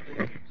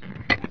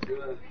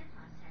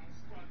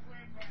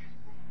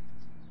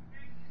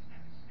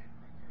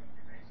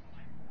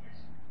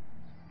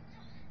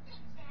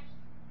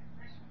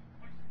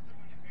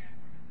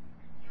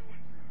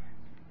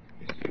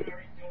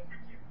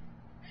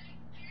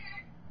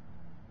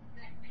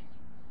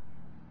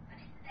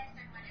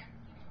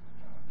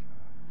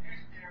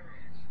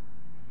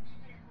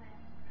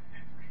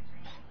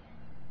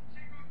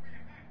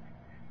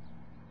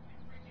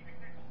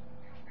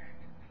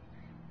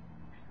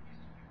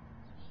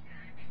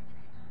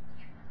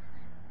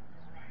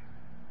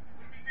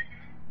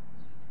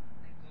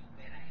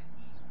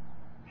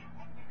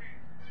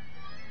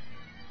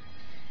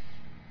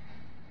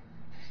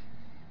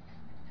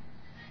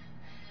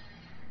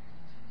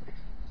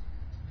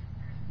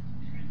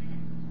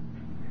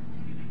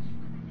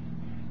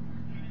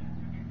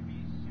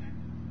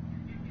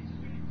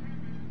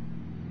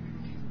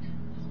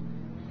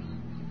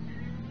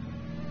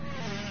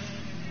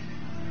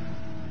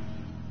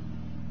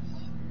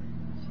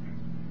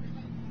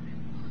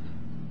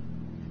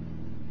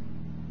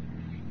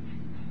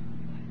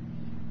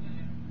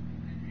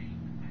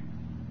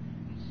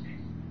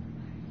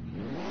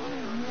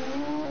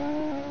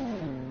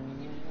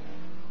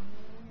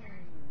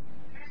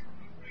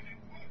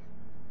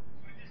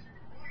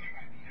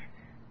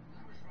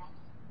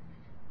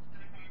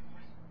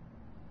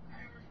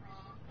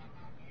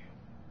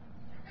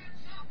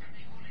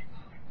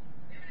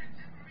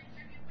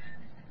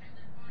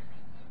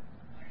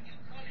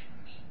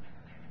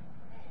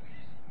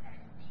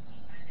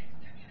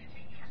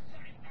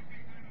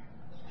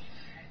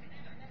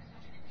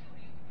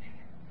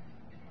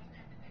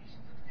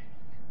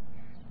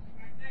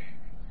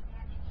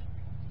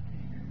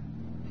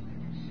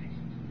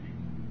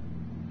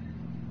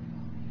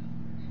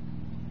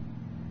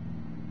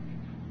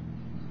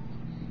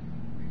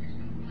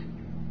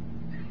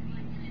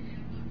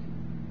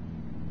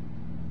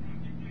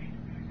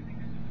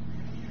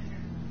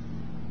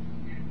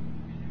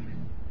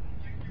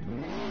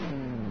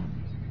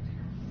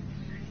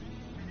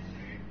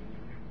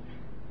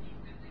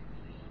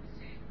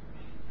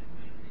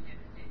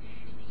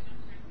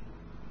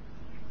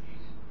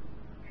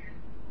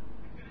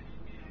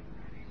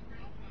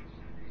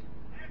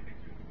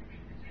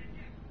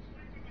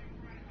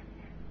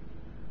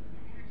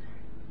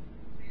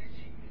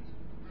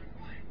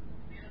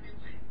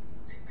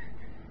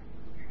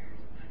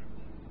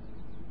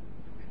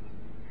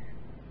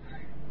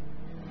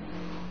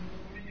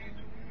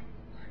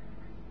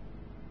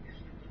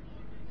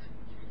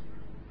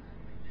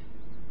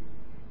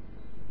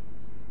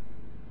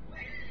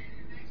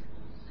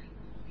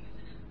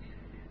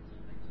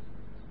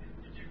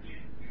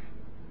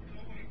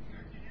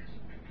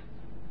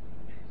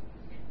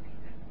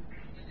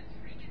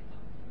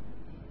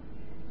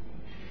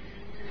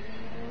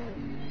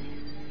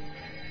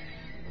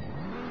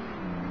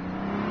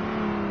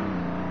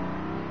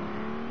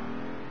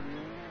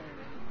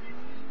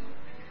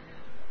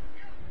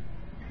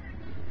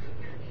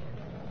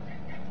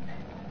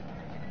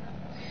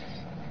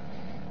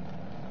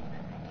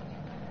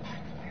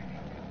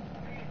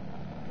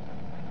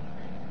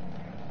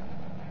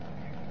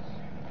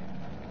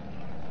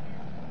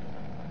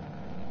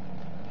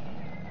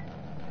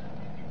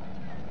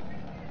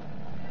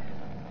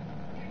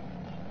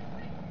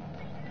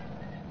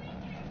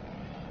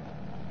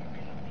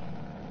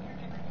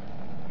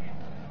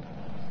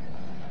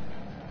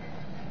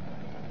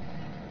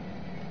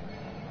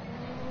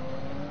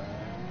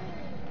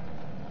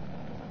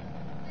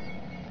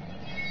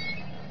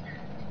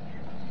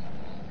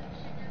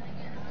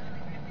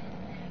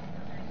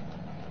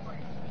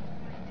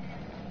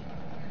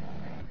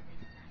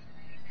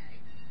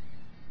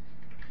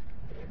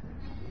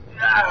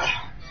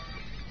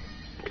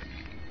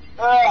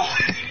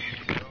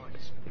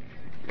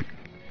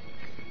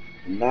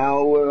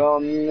 Now we're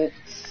on it.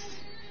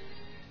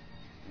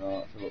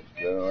 Right, so let's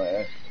go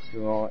right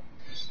here. Right,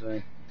 let's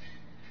see.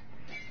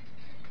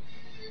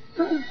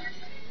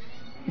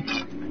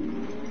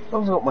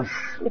 I've got my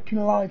flipping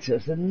lighter,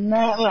 it's a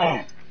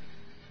nightmare.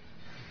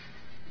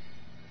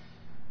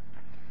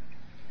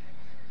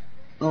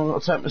 Oh, I've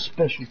got to take my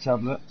special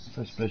tablet,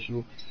 so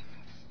special,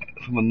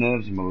 for my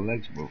nerves in my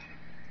legs, bro.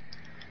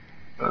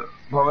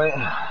 Right.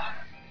 Ah.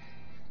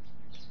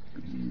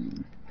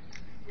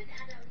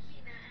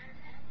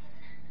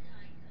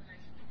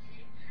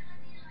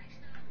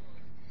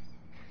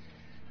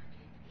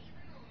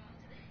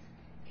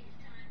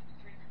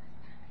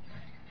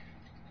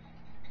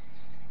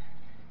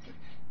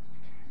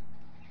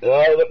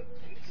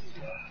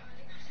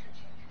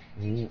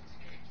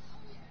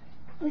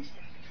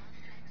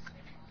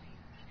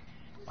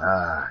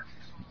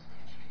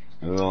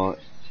 Right.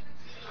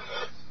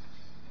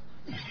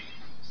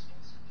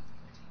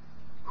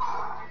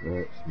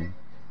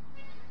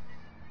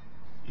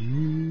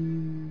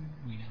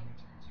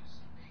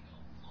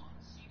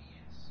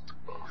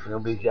 I'll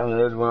be jamming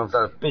those when I've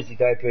had a busy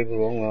day, people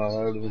wrong, I'll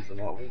hold them for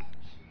that week.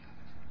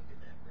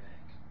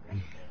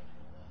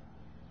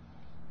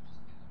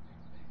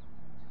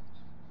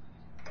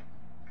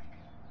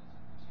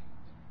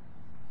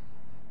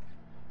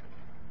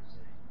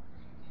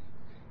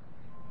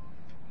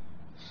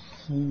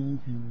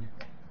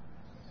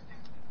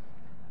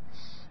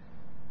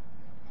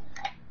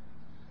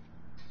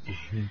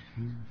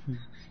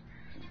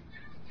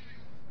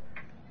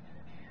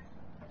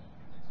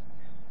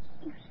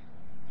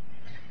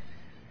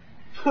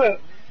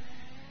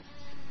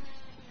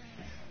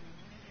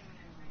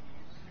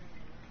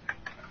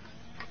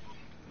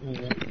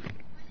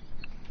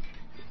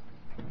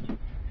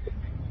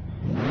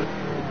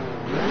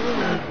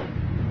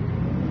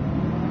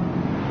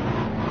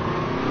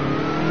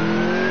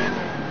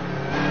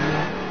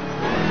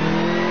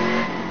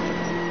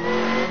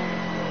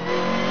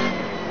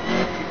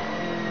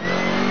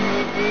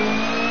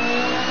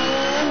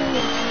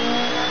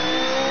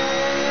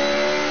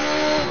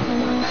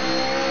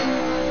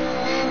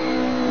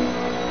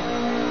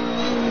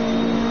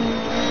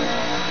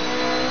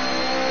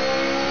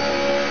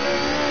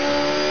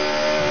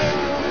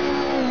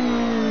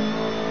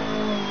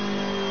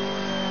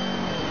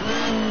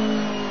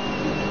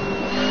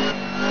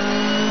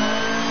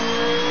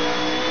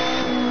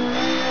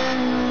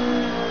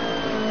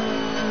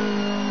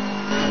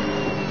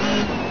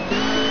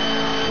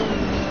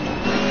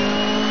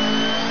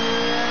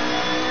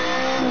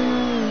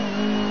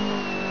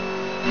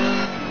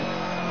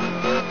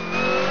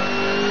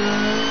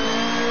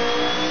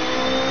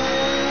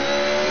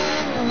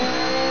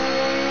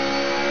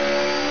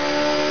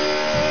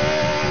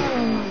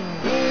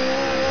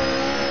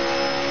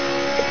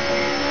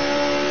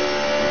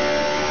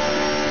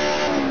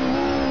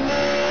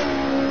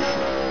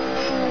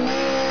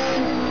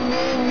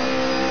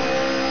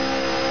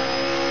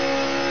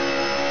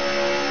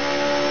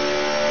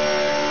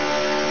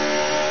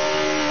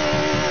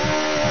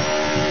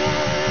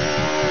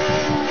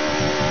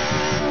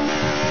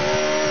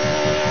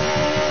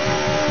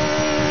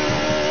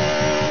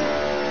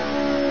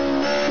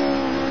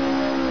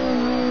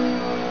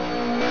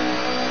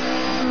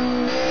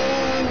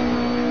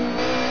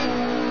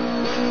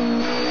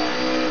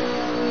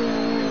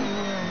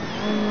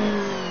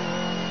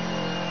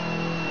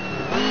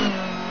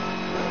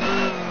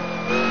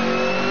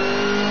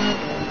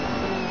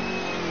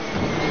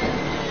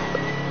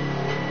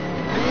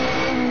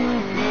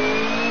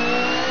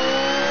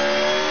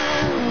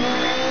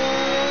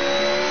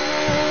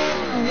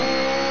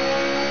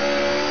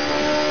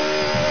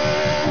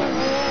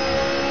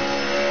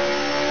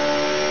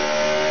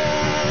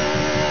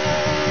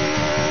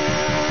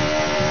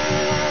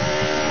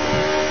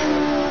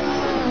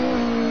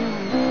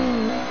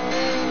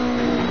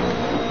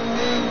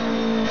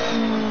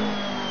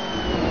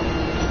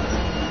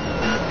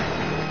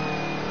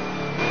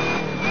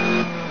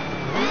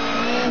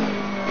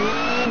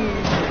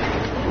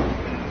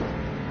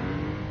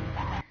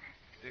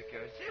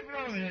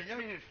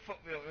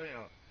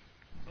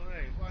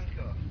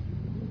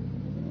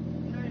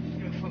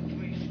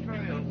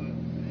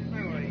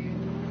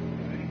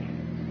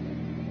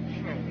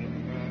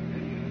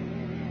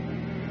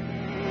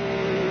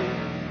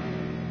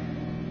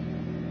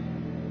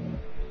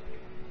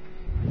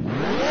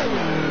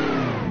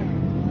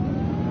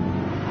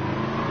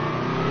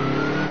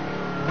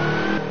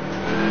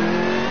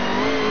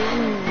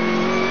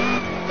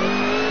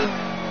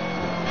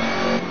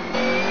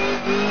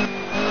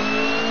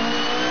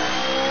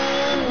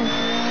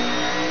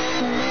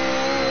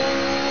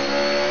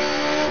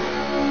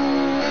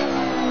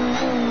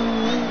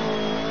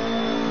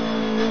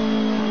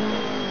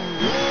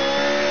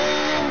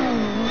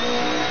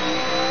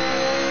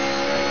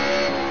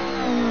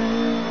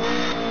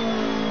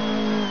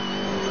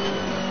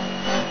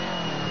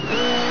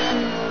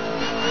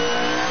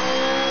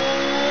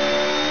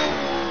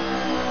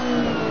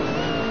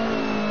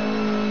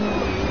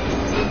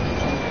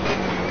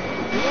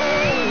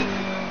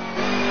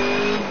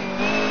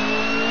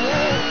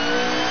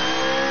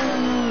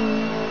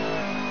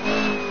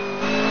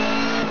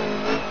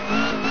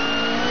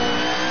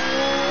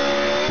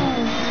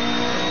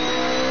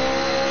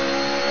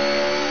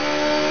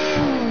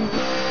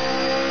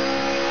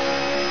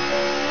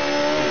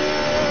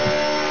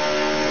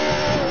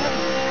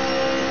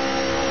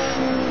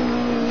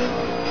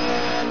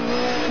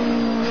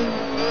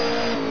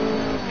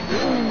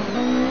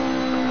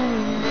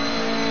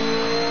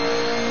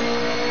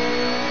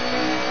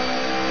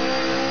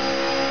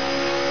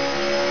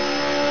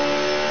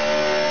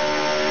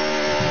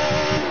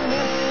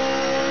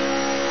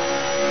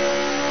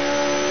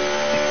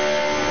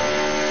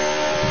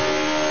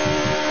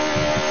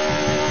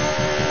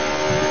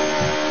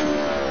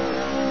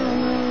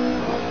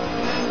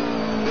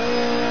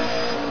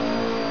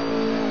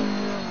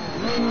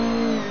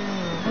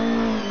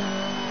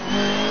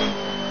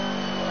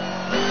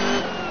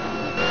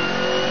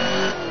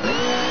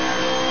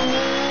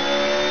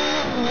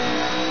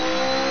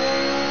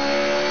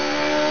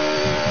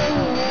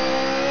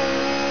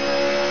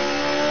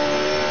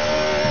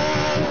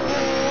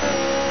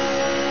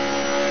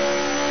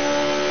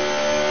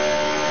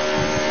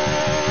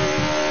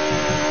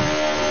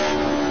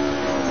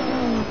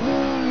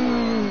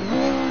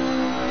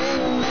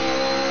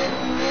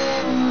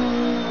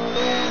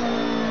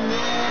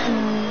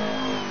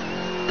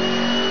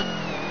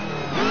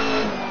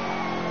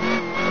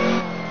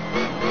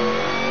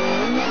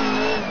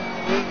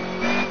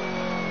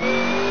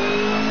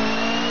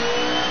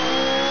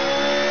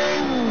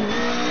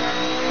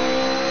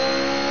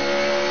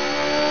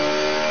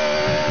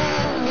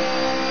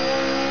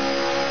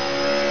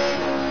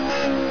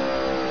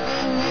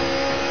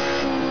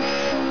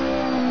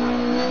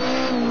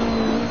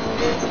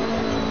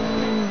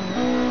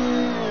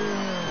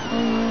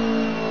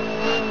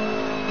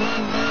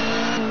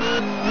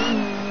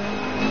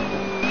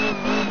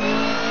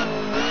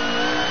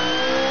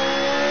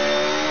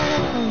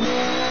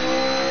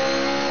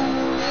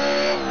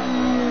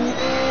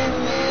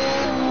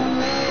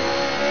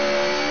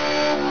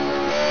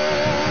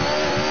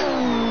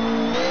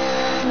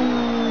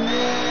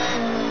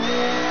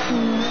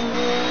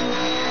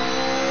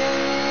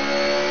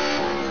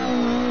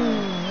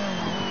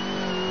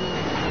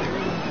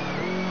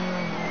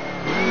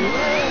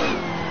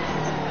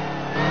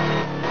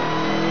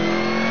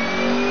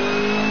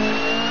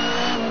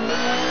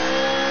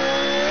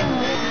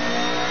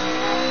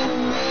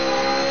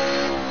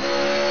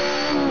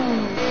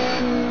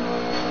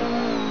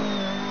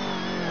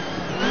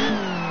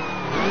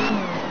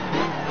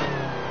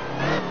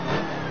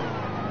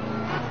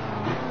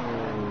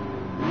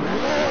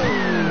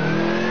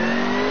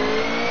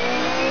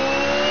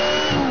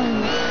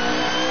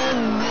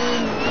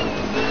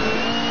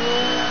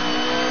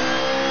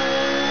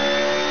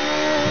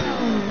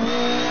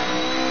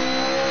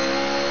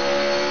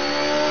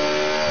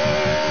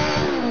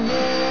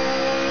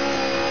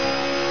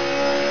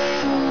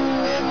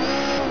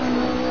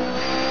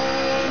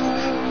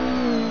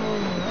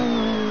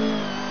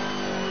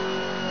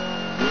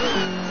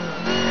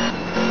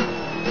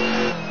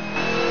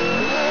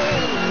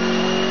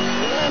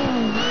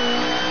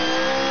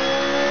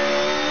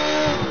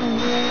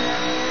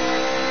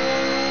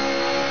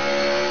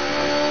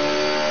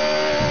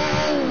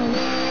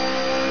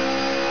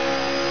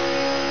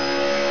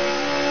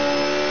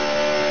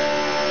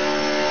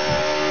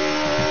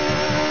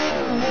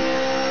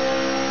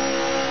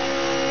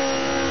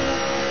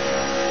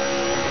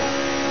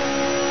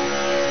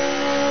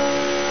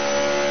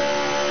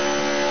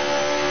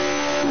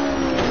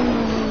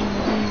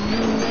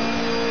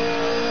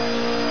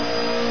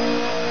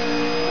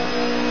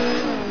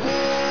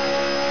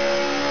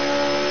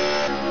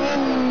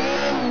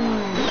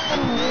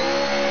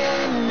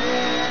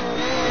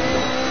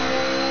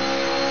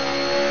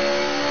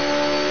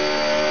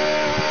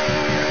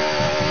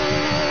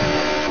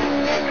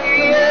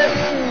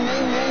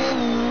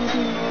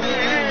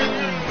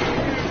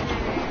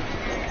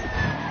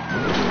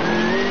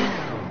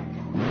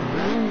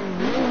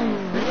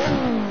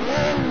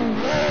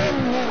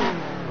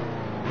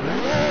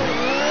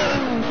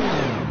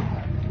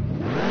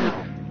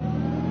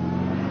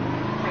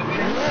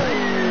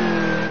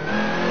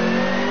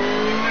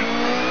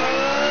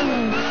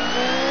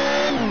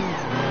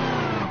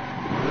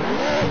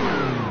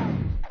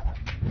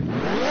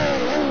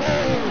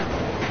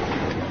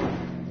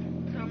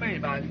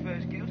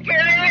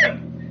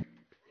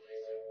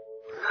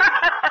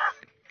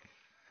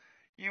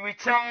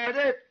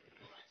 retarded.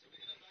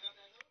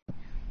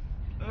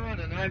 Oh, I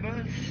don't know, but I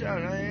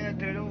don't know, yeah,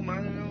 do it all,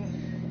 man, do it all.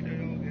 Do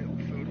it all, get all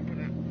filled up in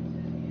it.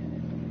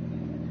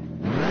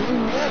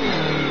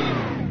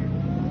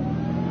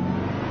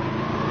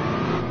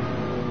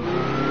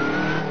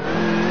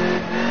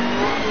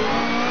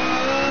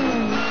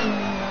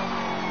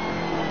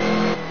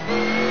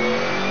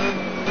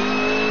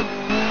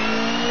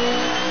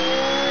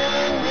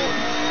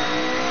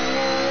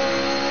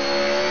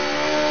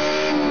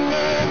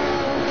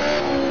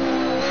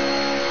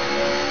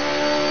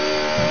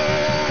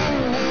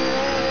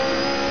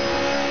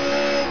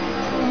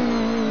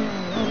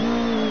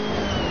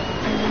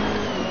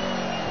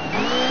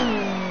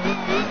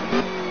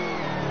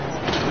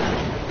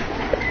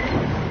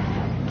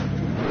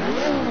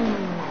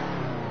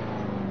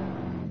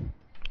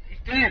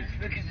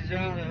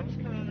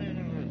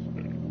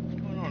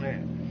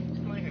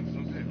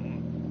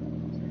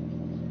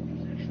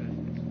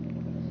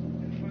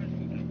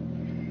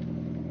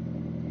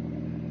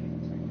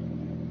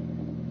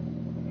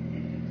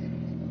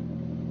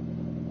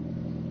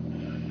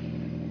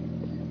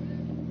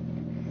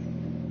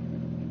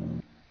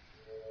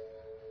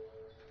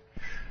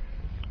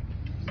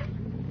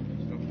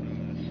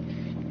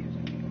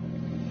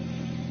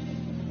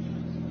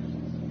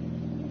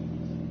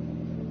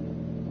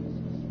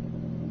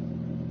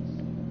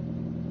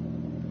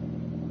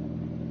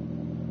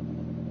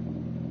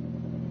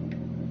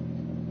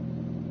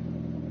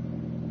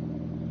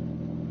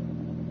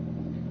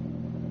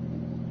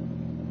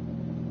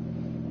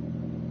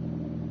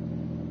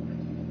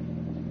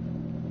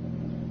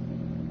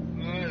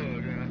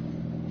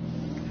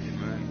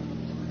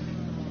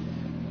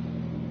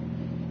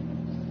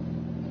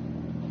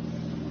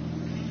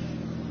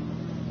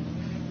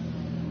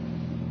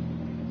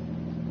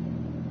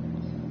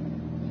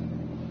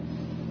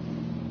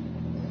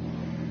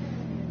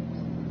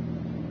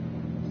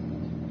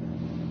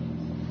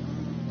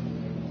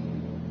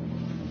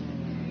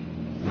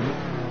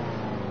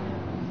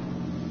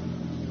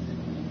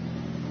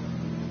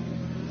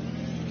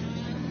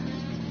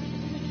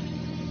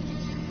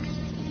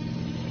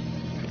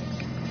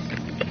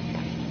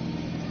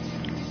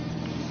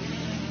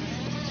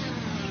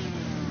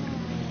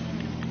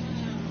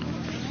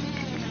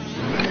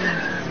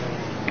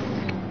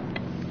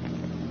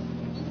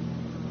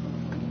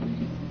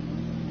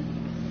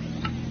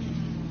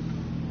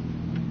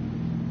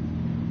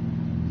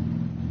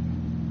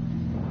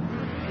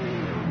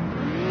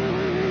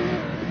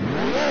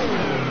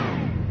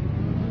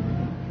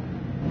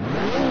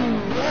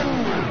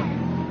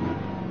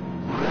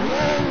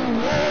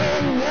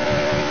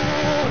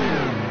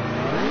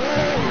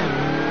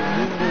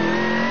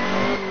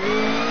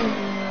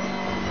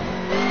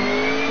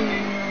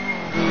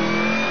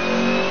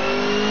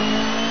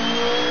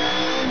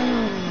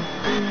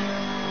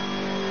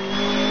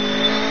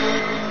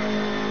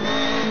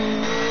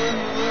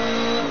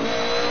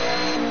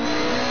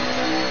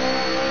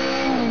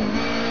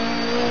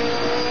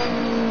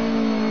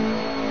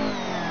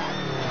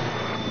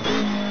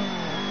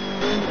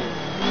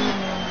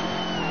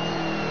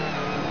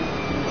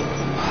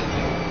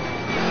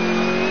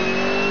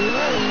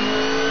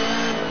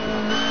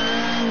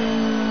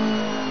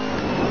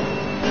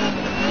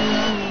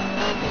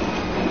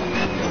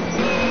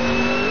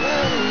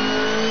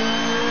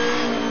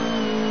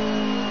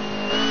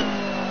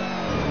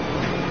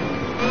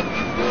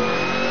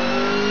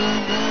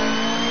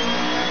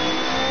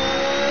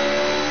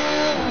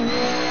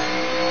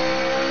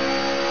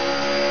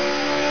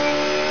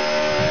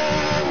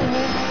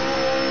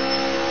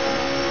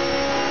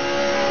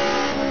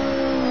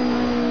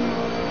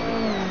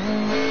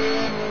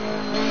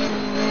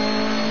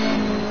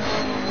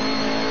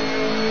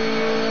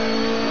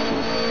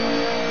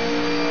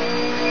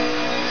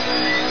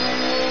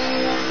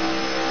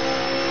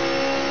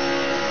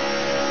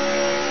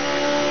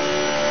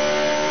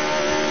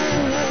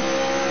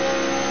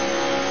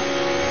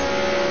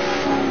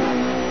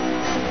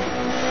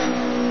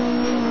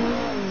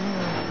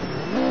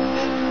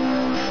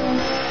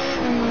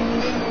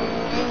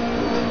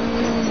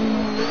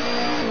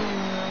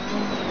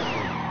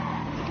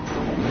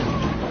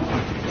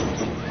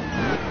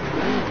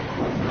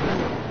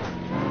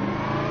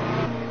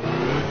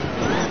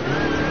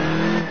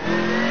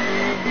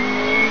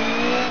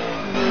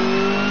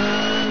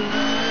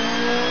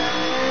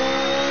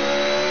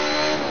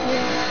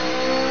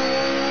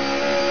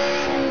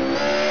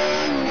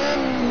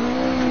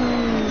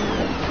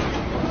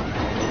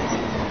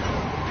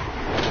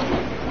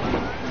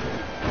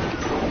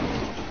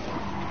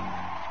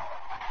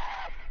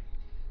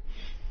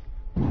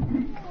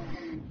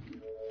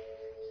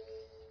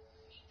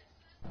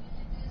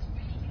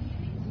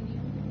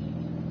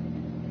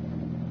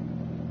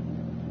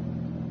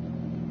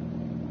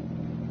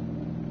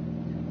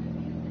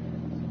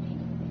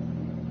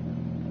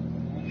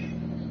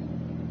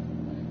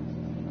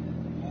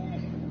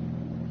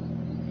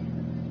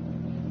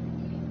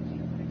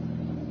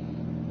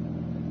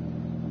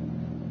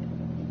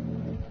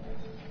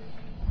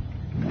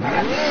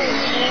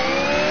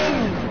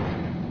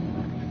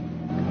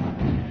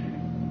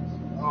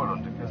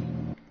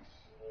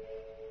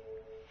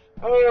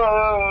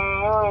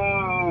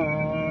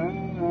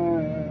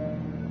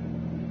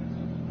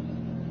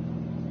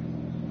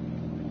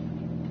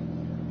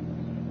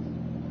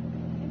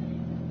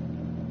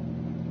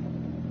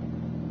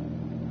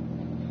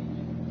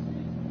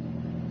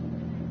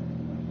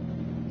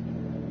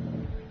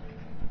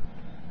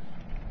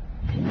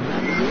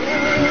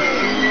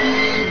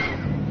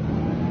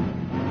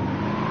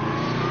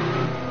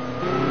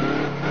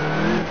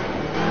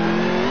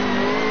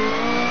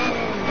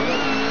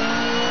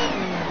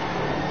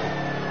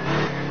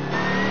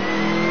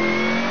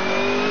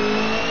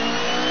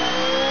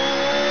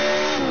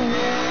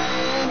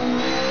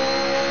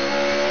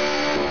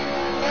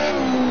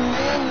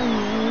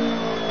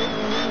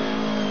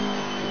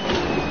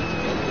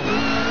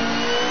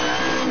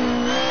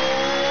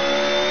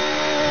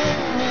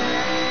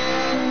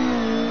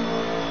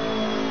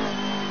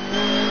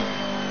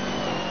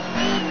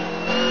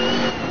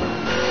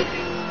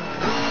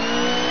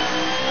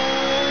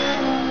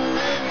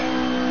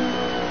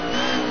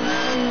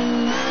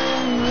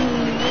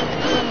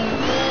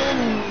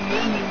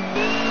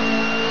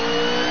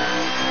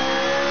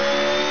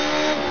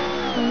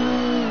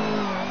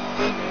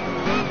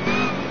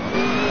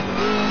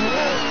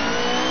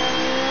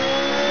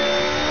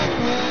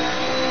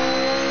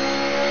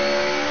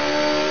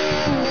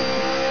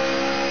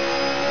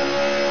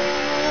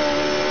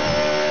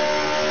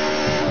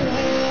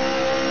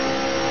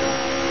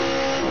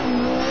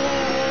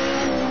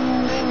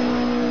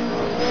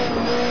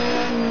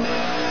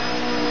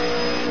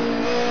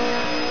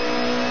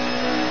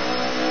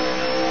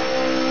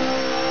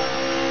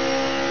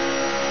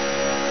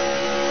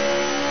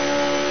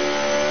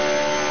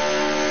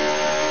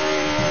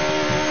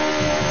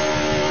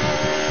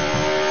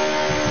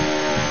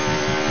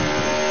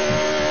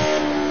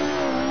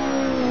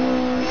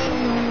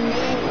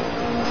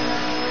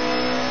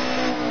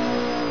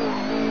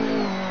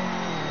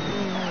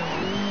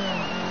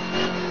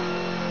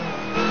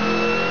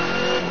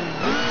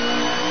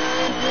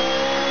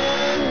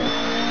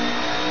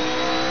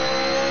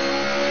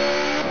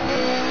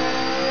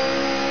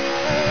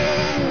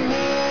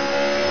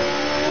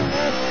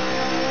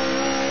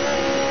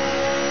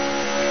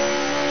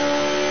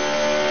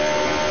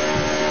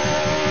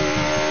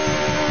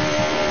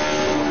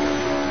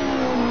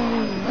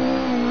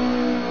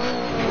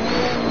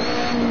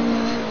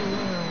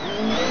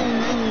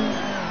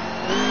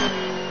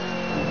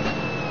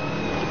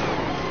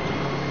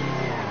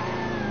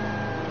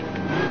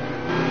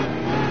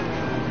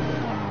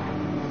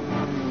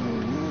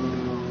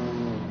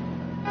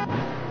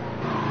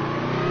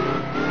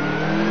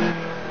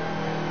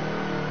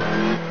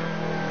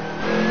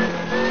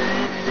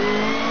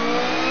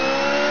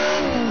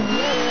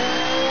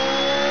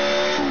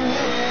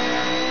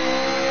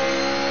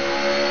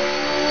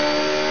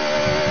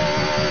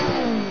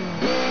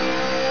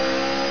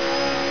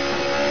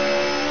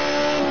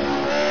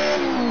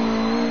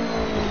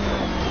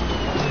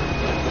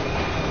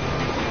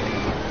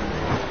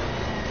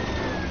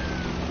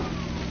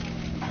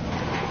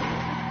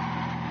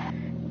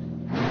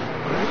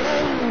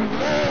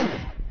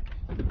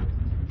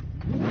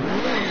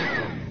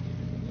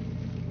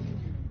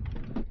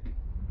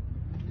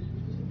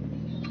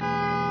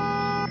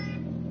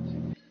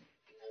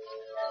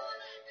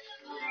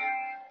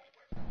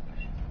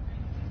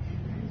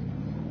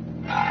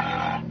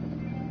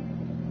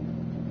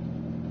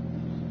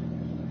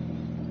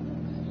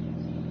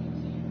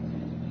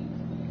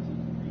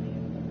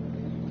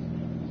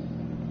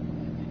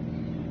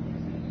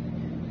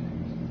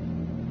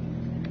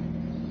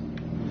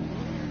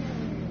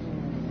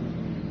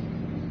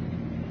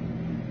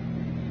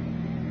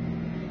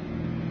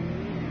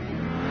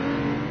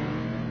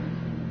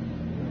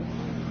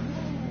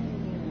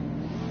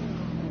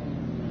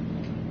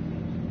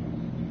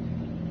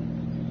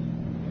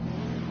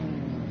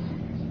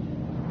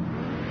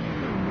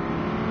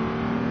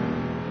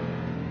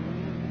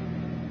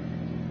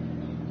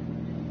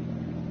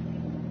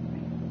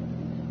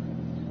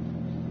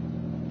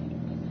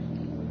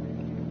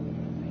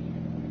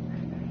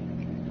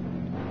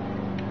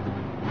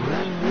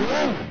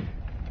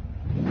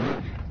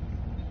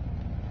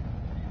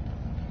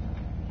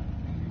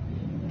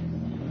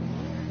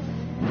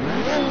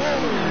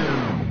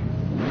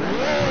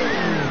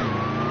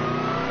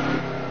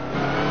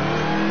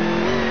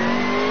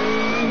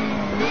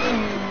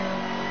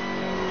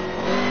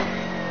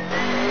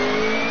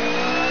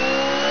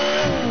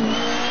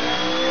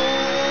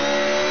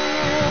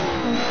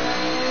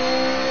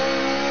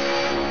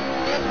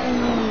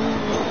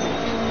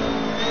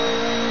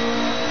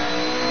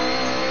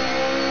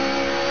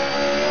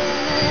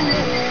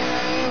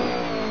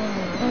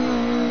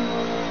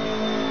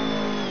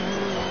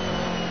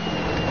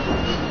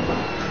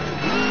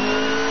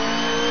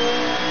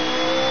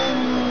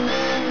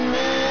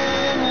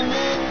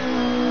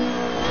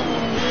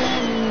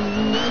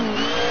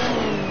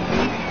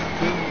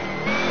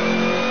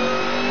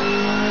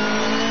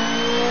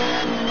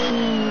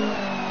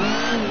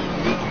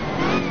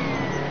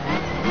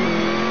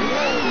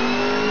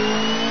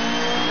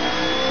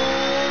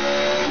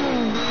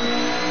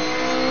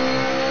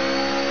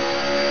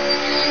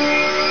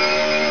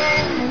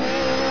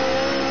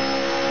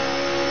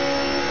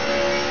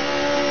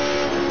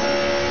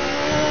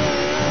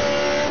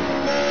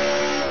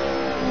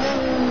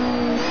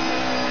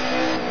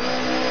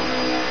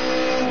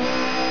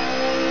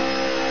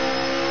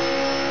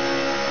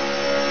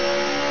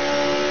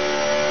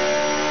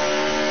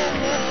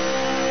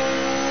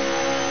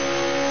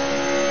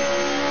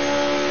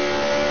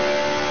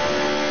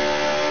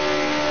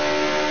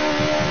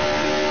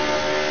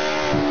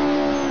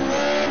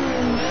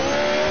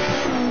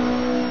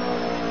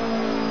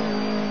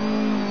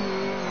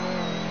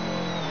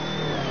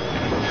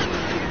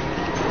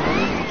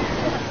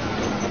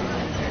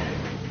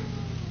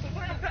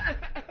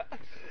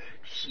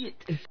 Shit.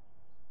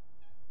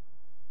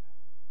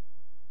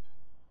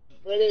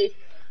 Ready?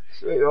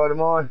 Sweetheart of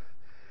mine.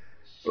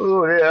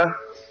 Oh, yeah.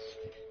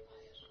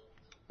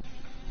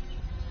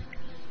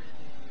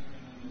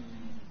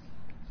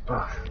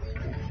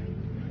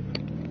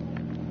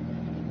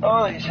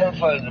 Oh, these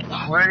headphones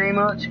are pretty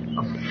much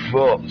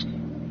fucked.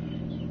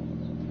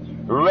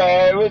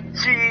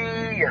 Rarity.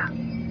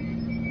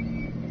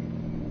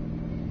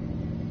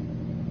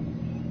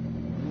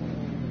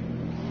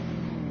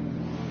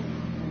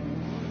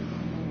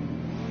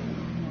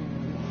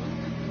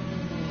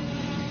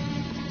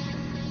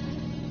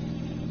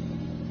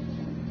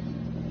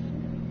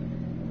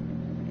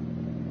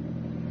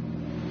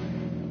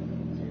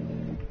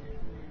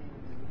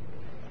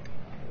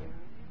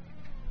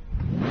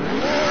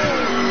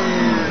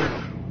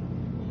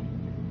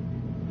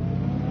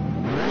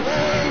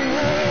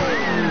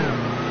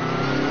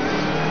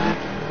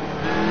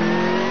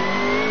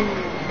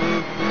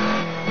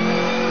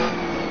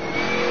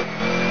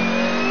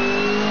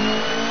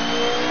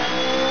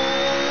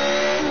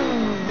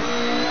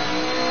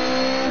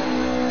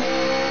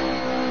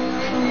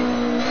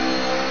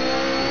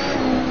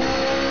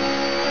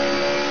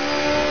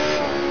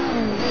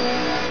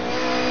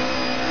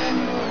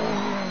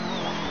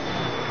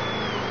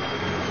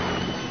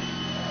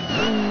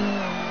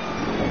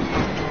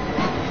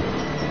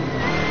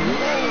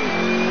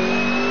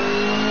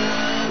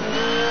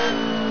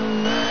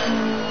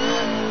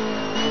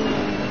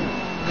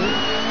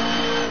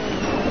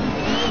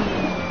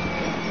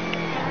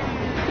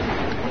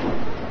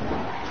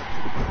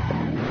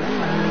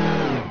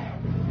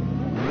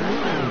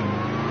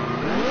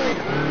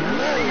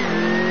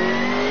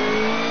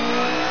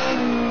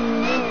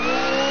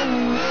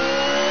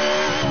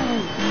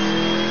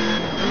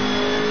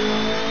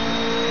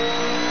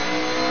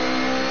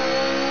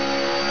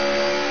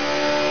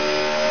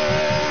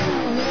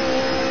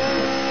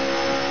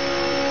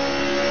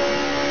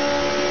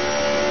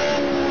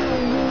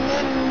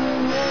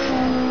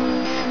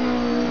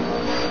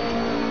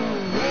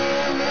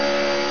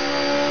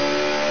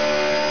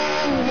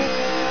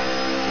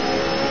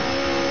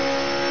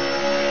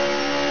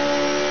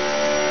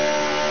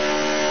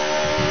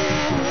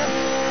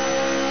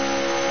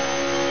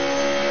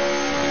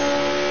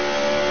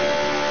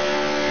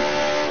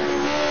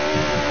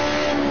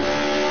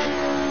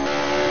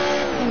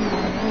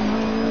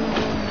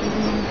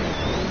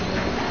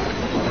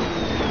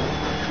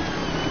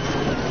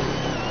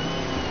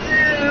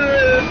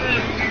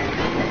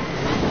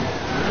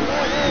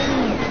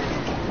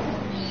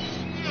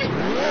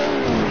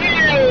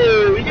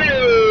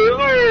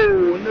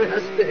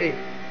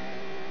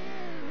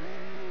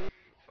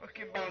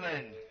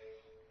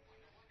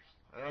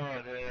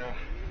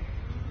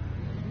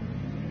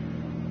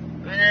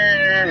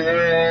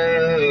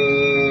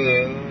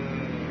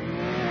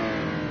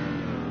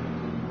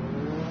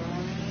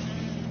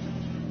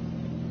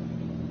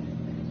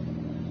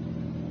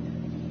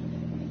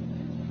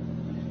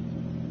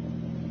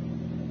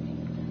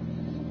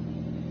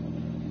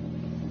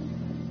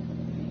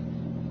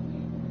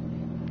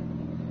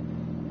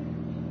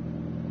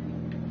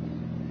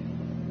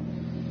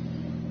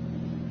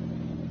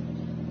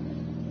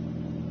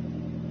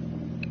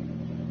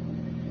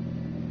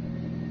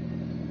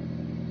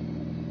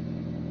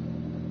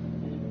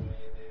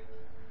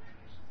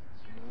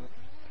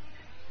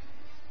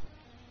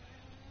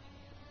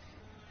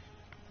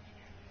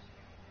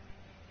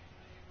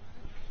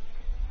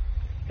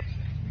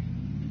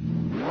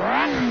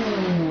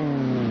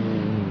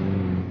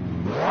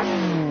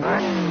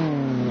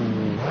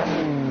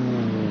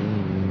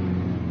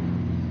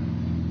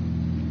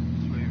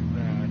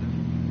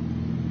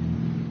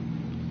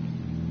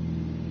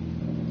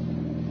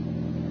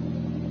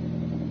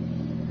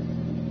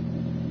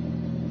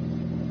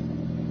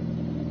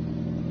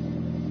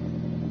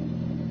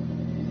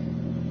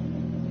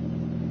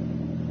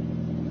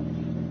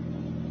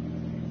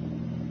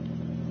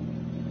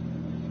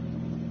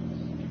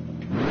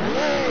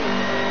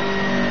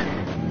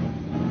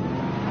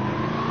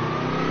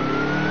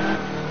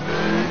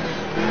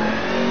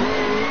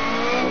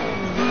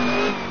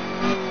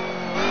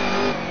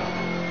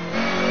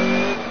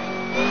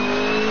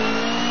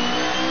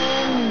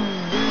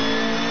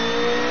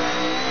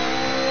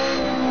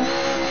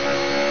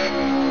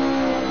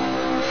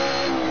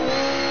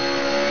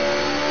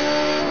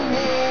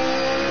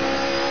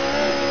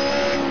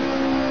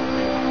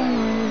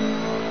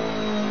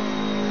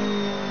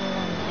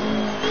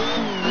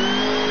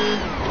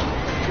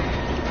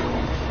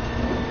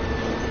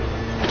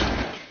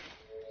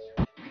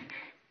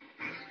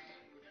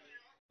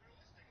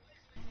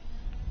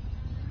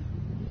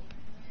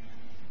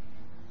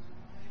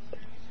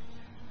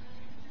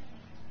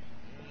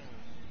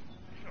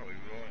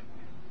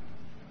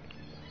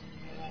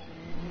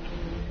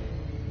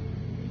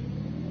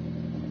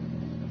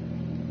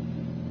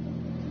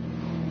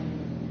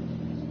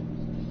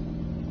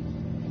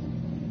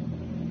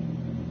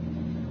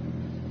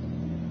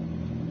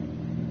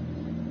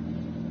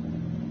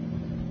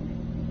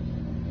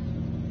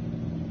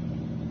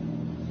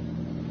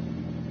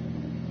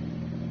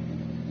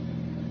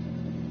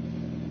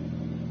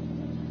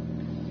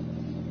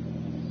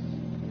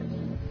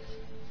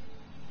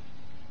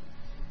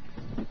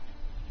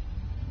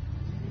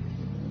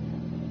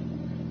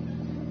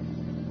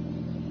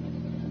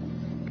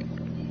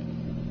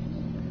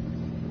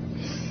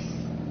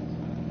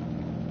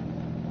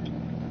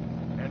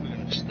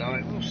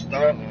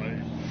 start like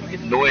it. It's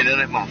fucking annoying, isn't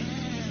it, Mum?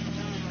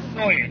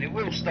 Annoying, it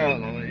will start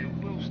like it.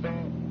 It will start.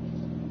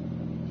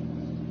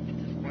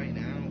 Just wait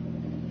now.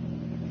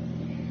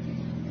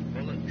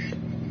 Bollocks.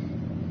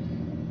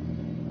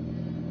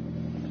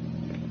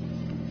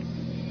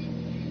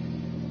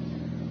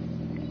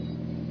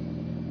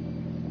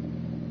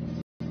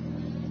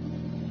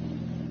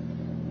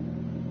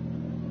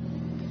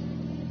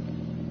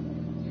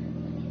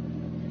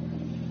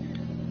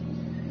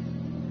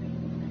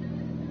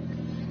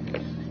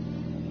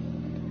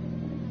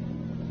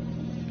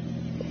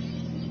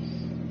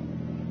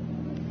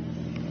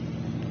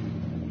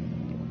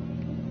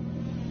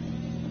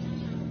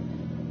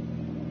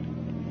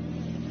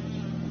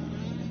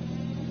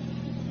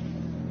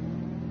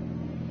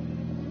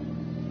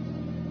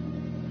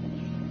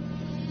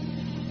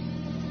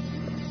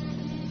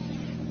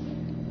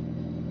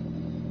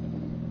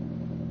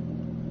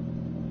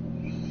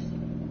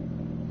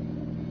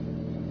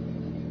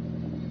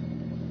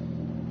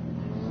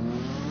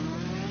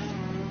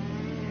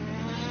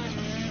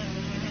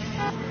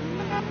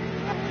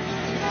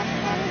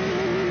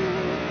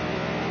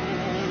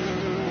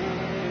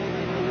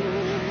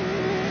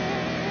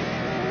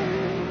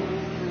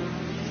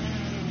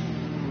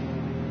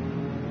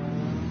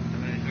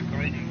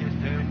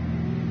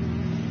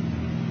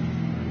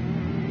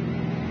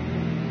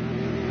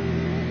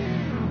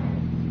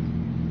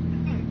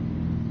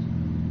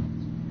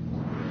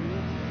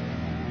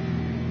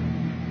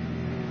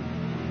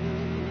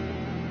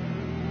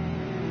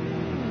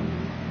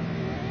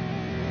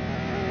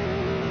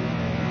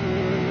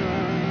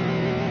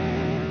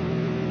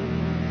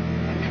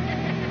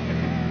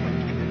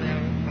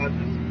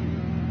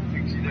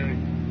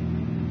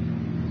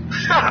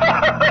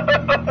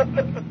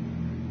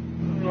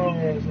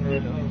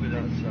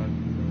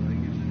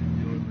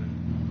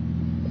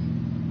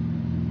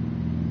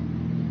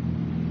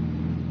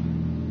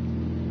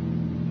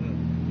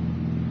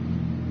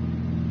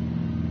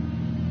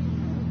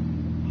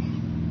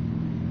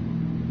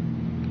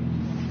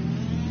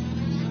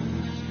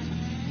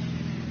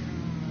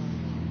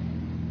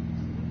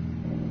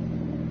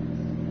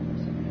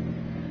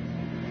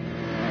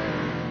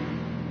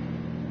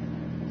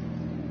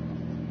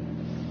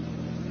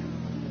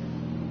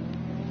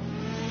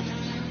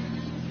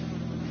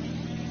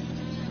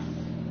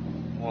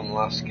 One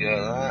last go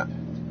at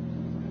that.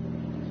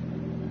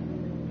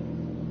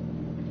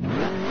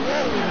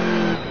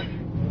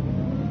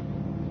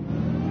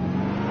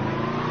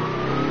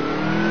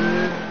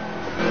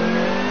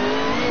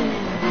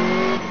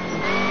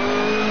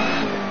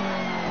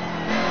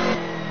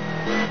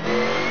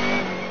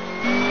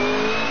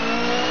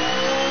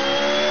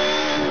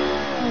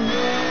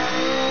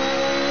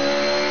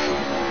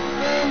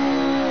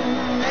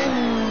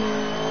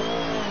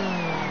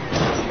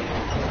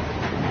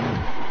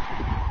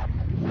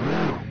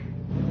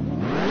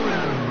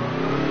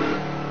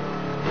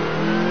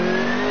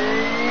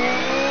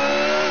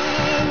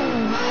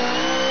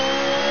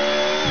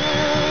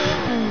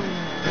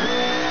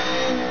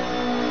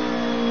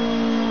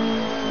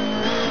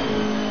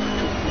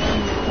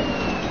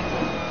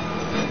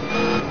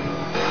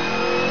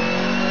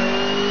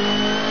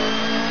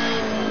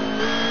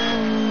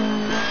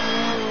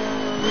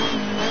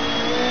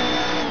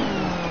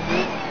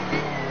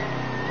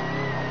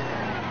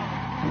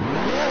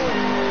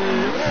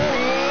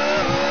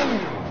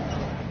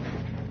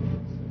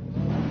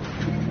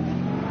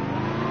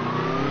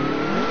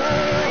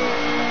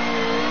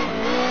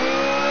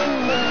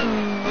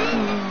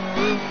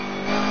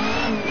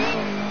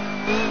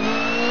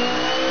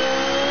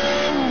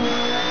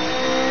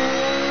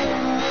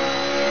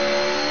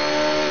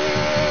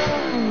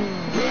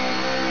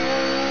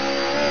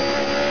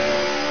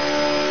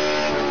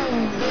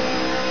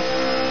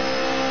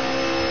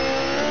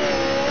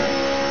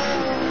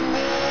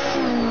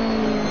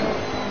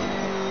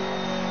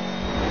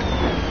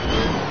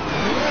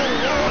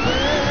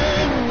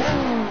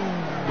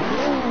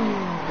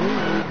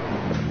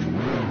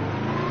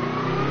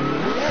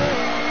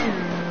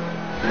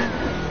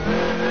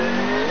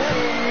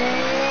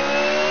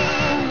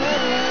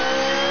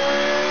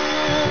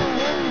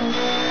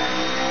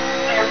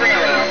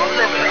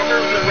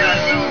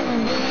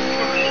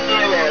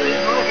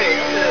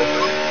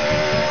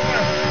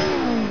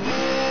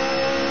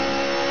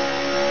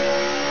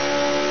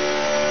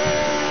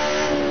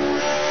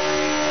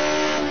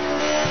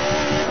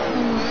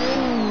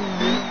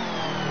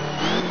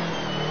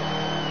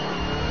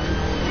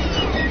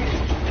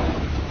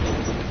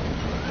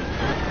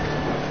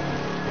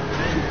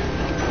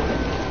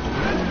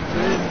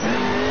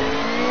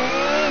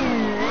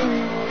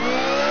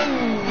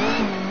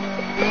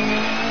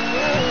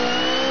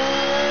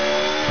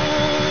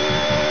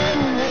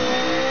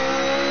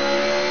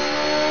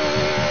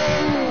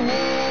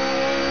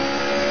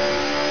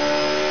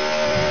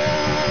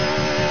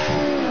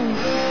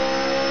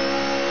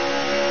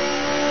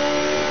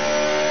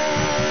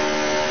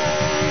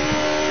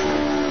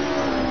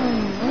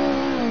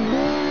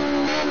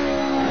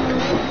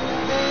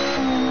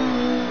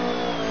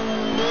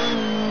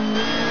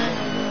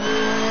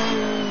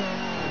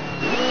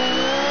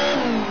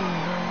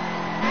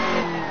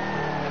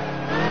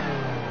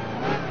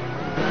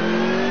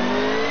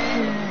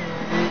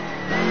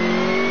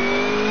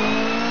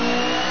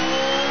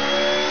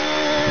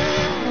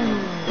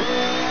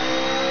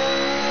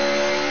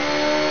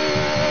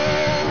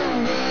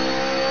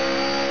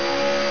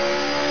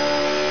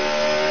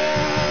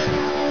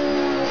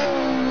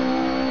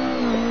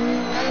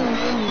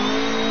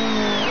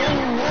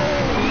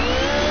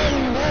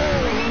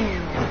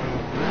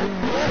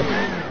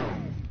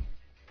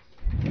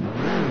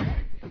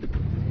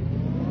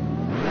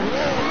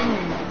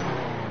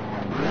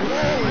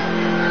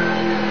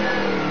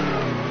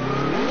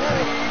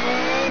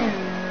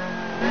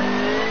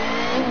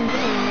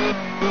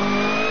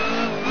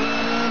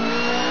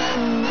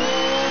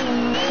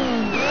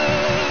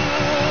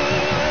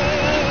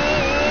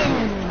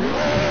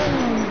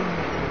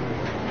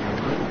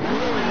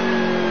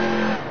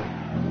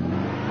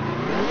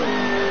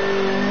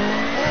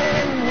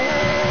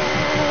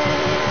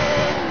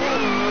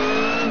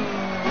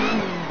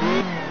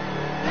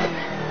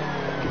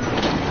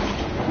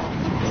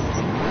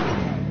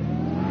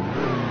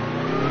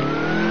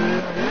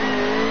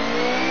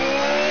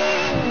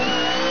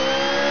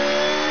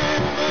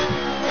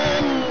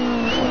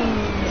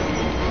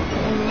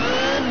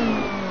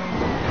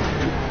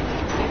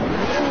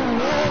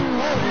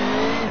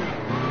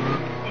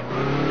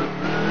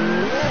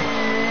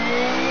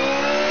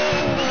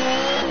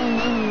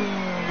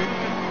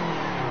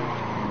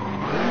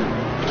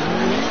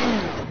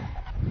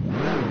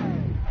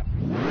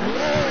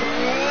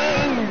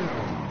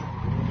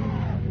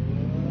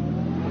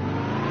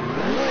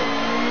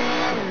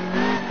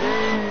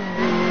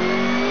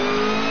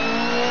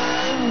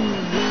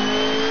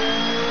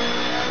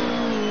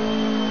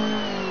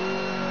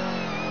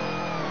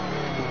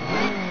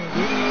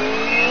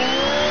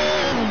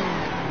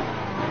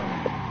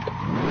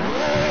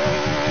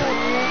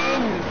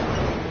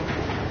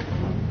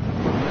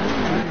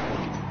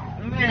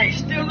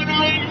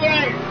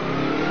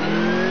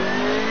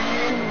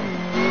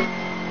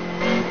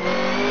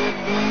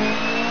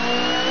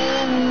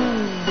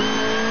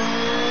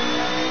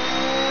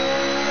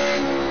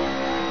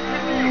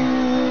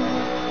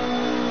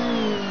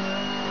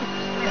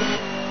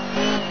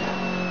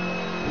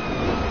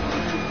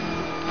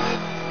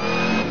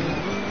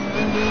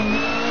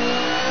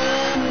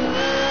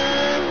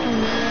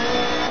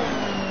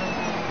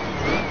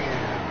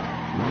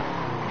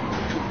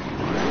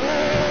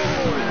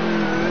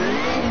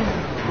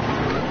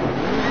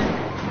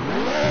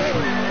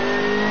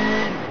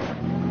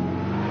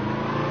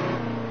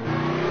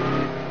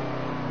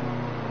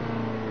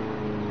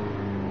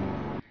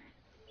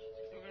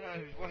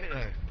 Wait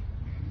there.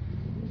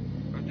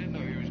 I didn't know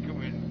he was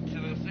coming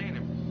till I seen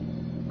him.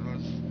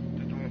 That's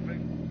the wrong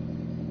thing.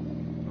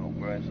 Oh,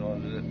 where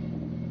inside is it?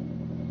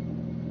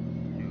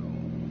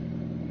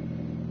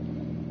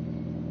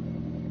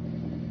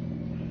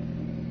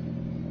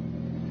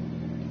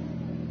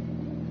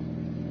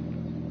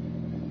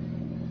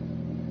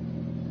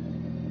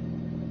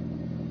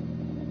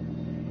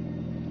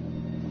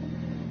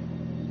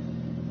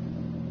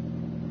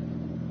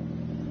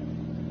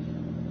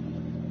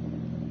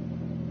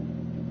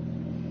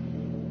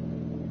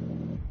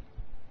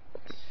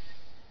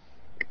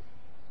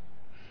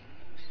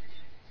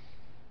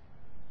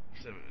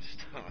 So it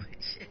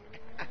starts.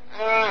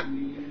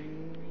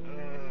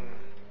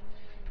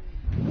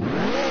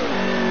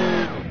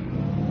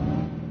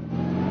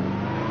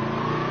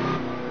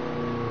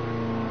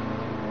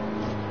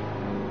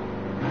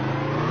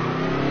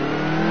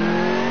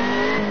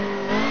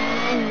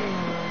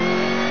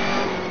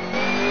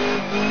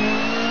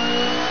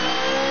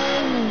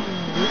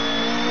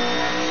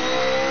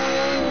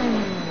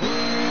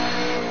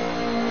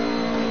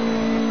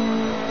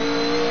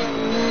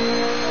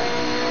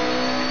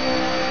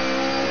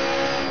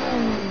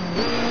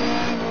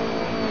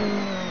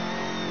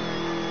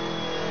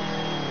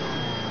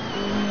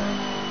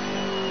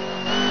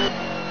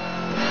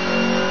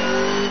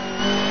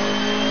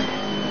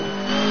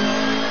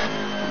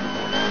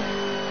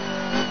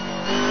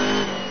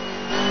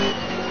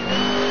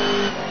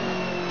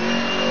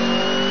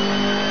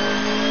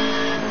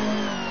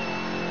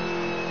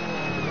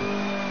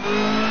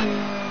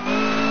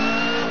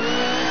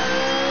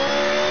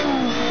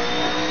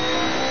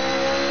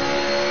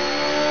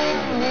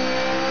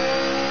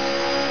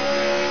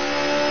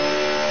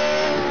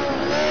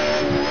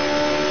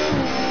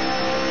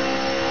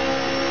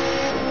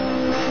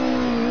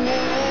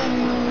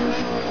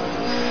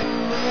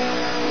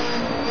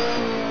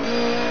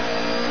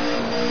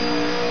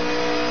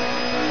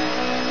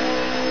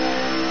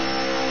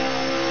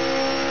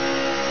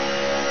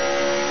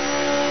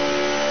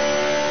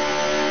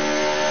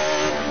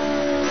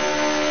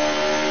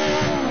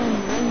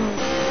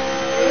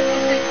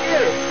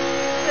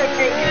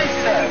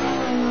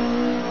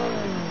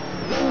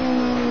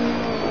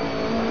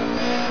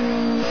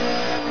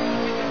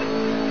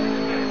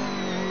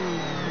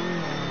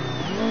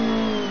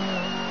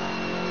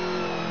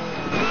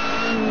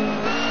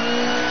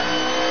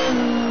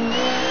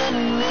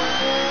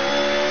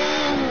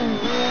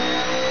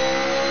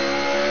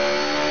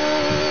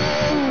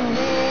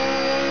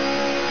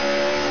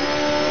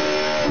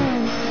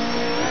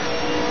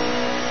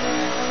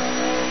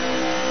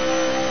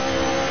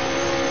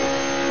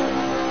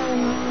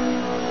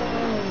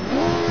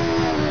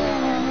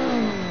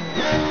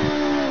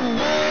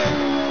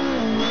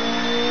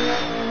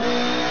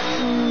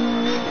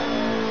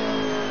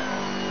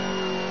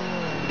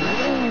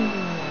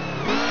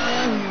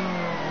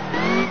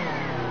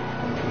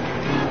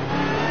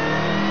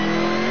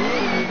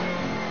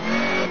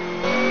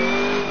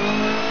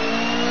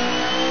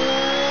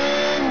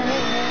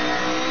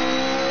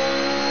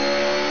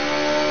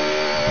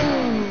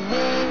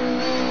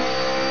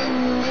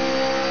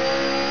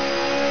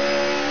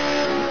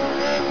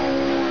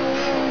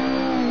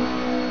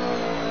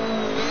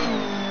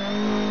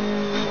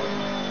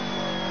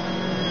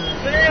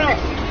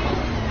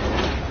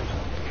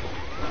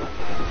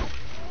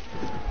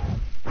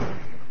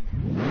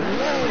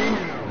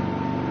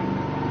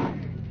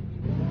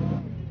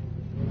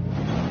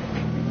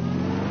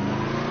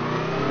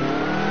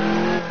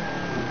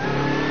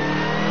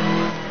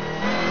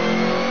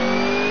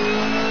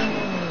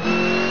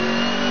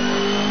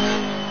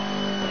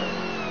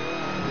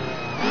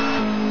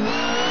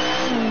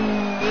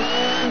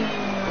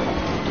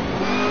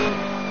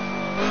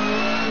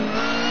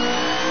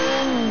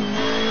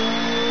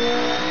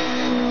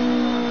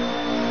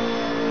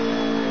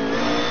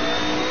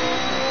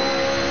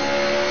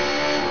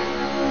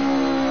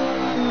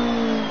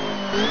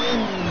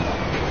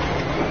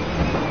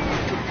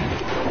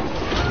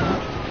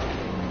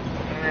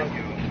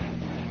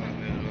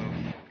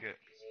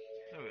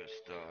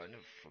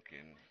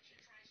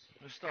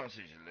 Starts as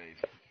you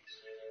leave.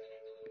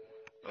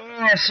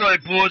 Oh, sorry,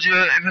 bored you.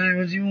 If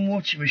anyone's even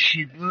watching my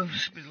shit, bro.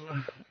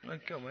 No,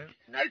 come on.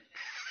 No,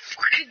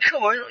 fucking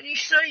come on. What are you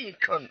saying, you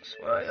cunts?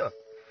 Where are you?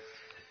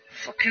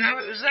 Fucking hell,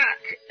 it was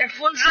Zach.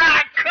 F1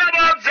 Zach! Come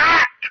on,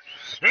 Zach!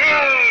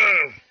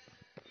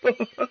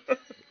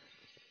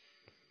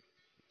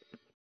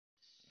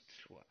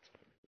 Swat.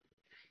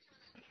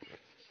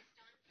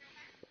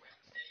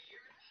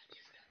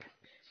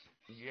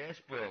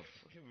 Yes, bro.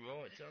 Fucking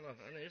right, tell her.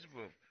 And it is,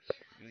 bro.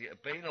 You get a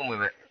bean on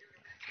with it.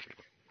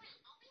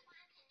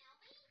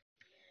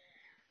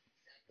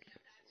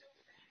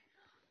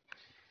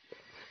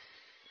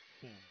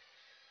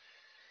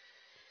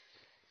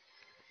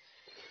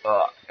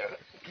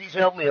 Please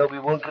help me,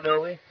 Obi-Wan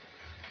Kenobi.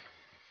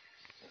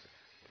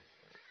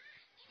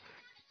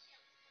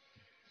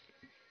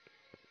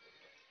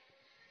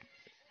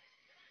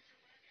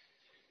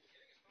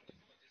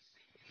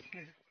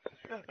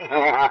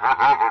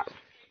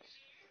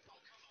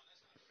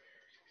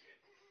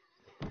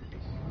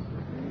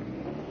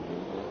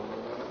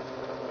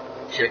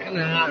 second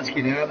and let's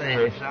get out of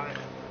here, shall we?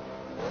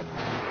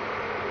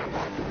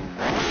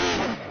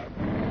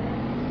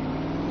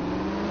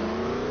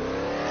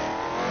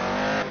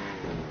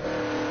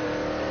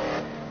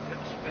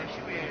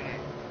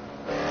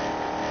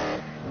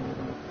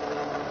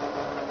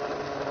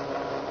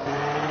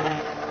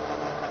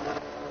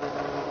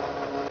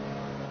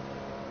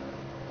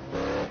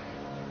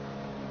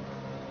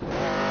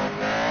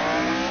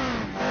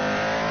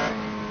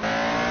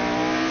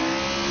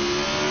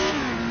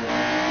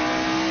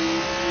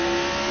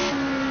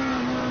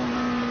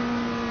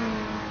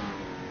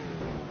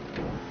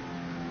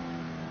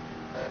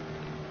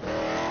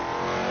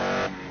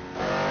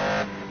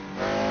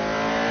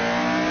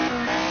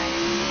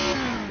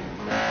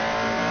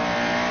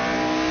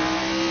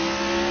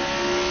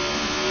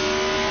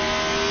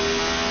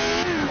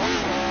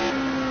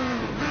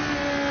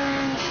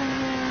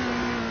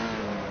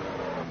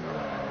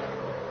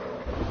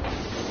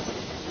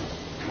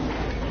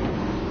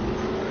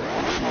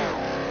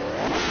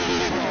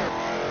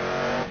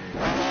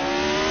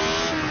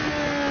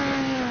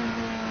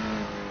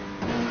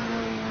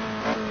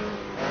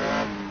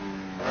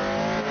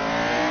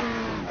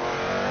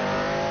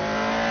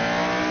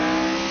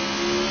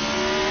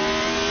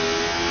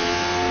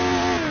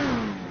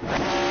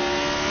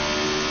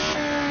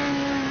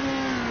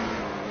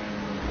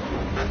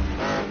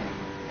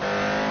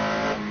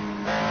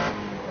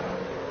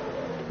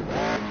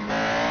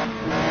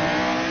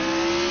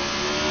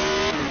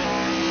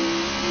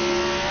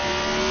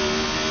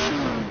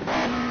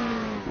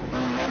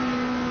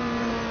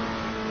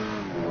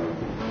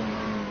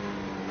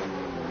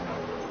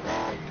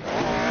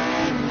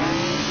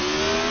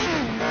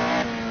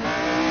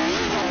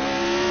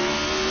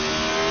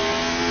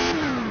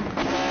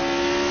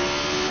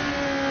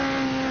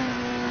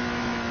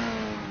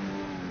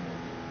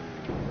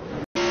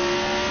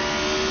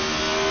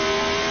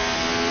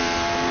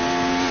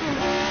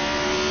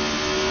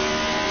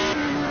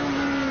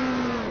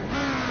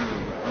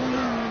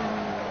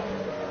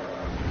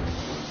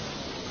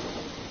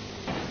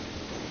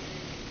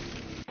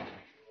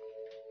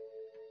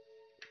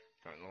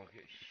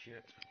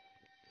 Shit.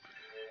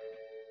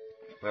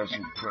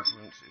 Personal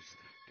preference is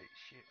bit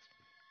shit.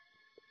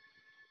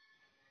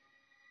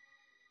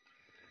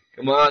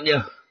 Come on,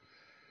 you.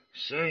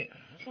 See?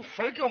 Where's my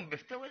fag gone,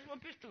 Bifter? Where's my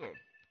Bifter gone?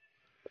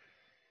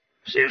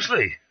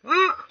 Seriously?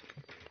 What?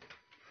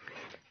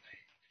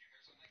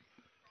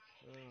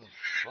 Oh,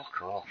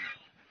 fuck off.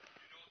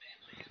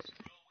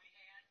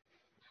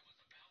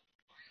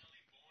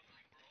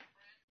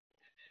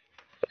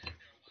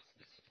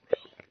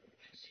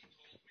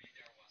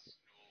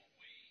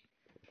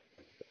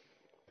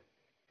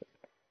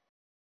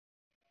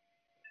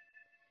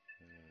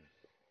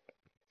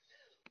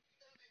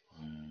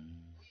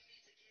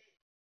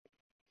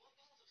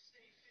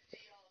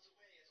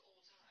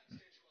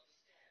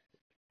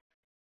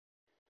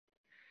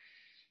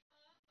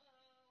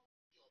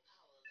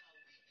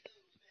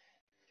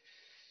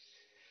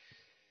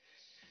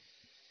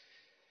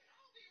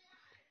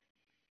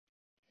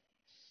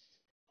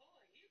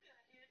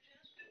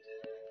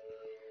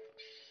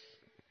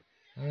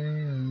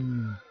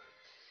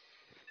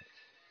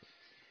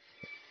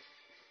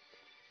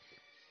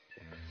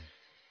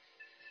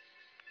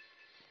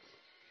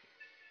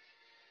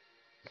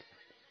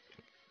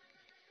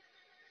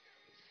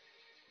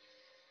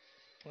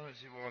 I don't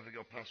see why they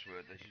got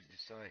password, they should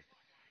just say.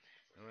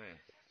 Oh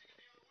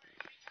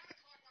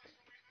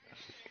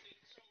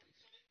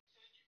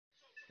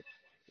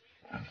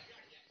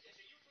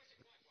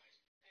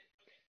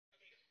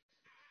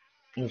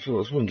yeah. I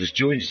thought this one just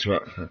joined to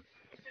it.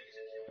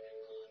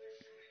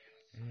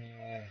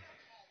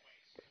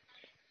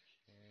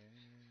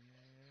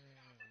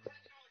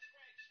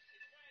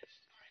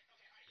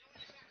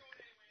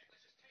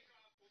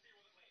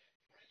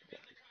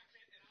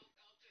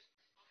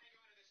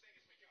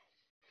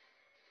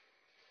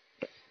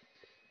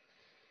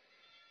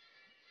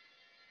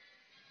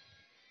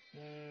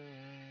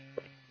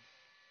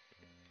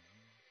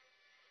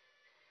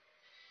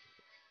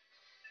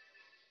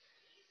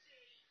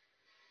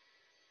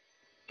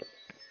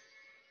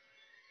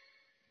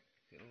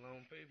 Getting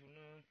alone people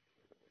now.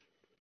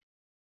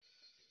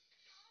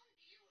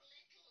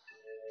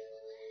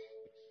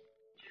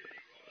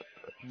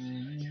 I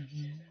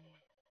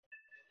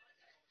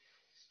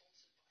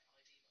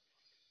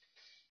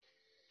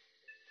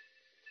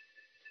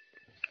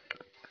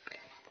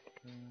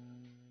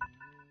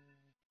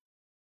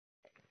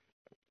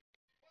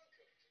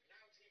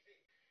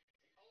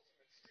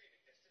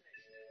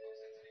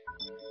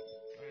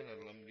ain't had a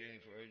Lamborghini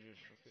for ages,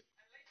 fuck it.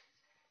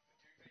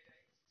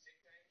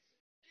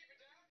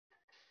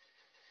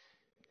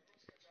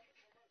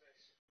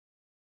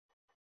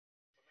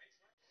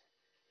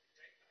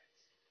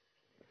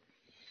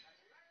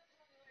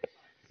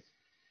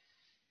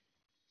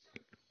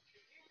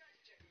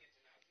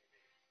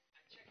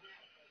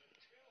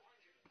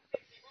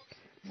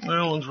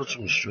 No one's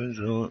watching my streams,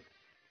 alright.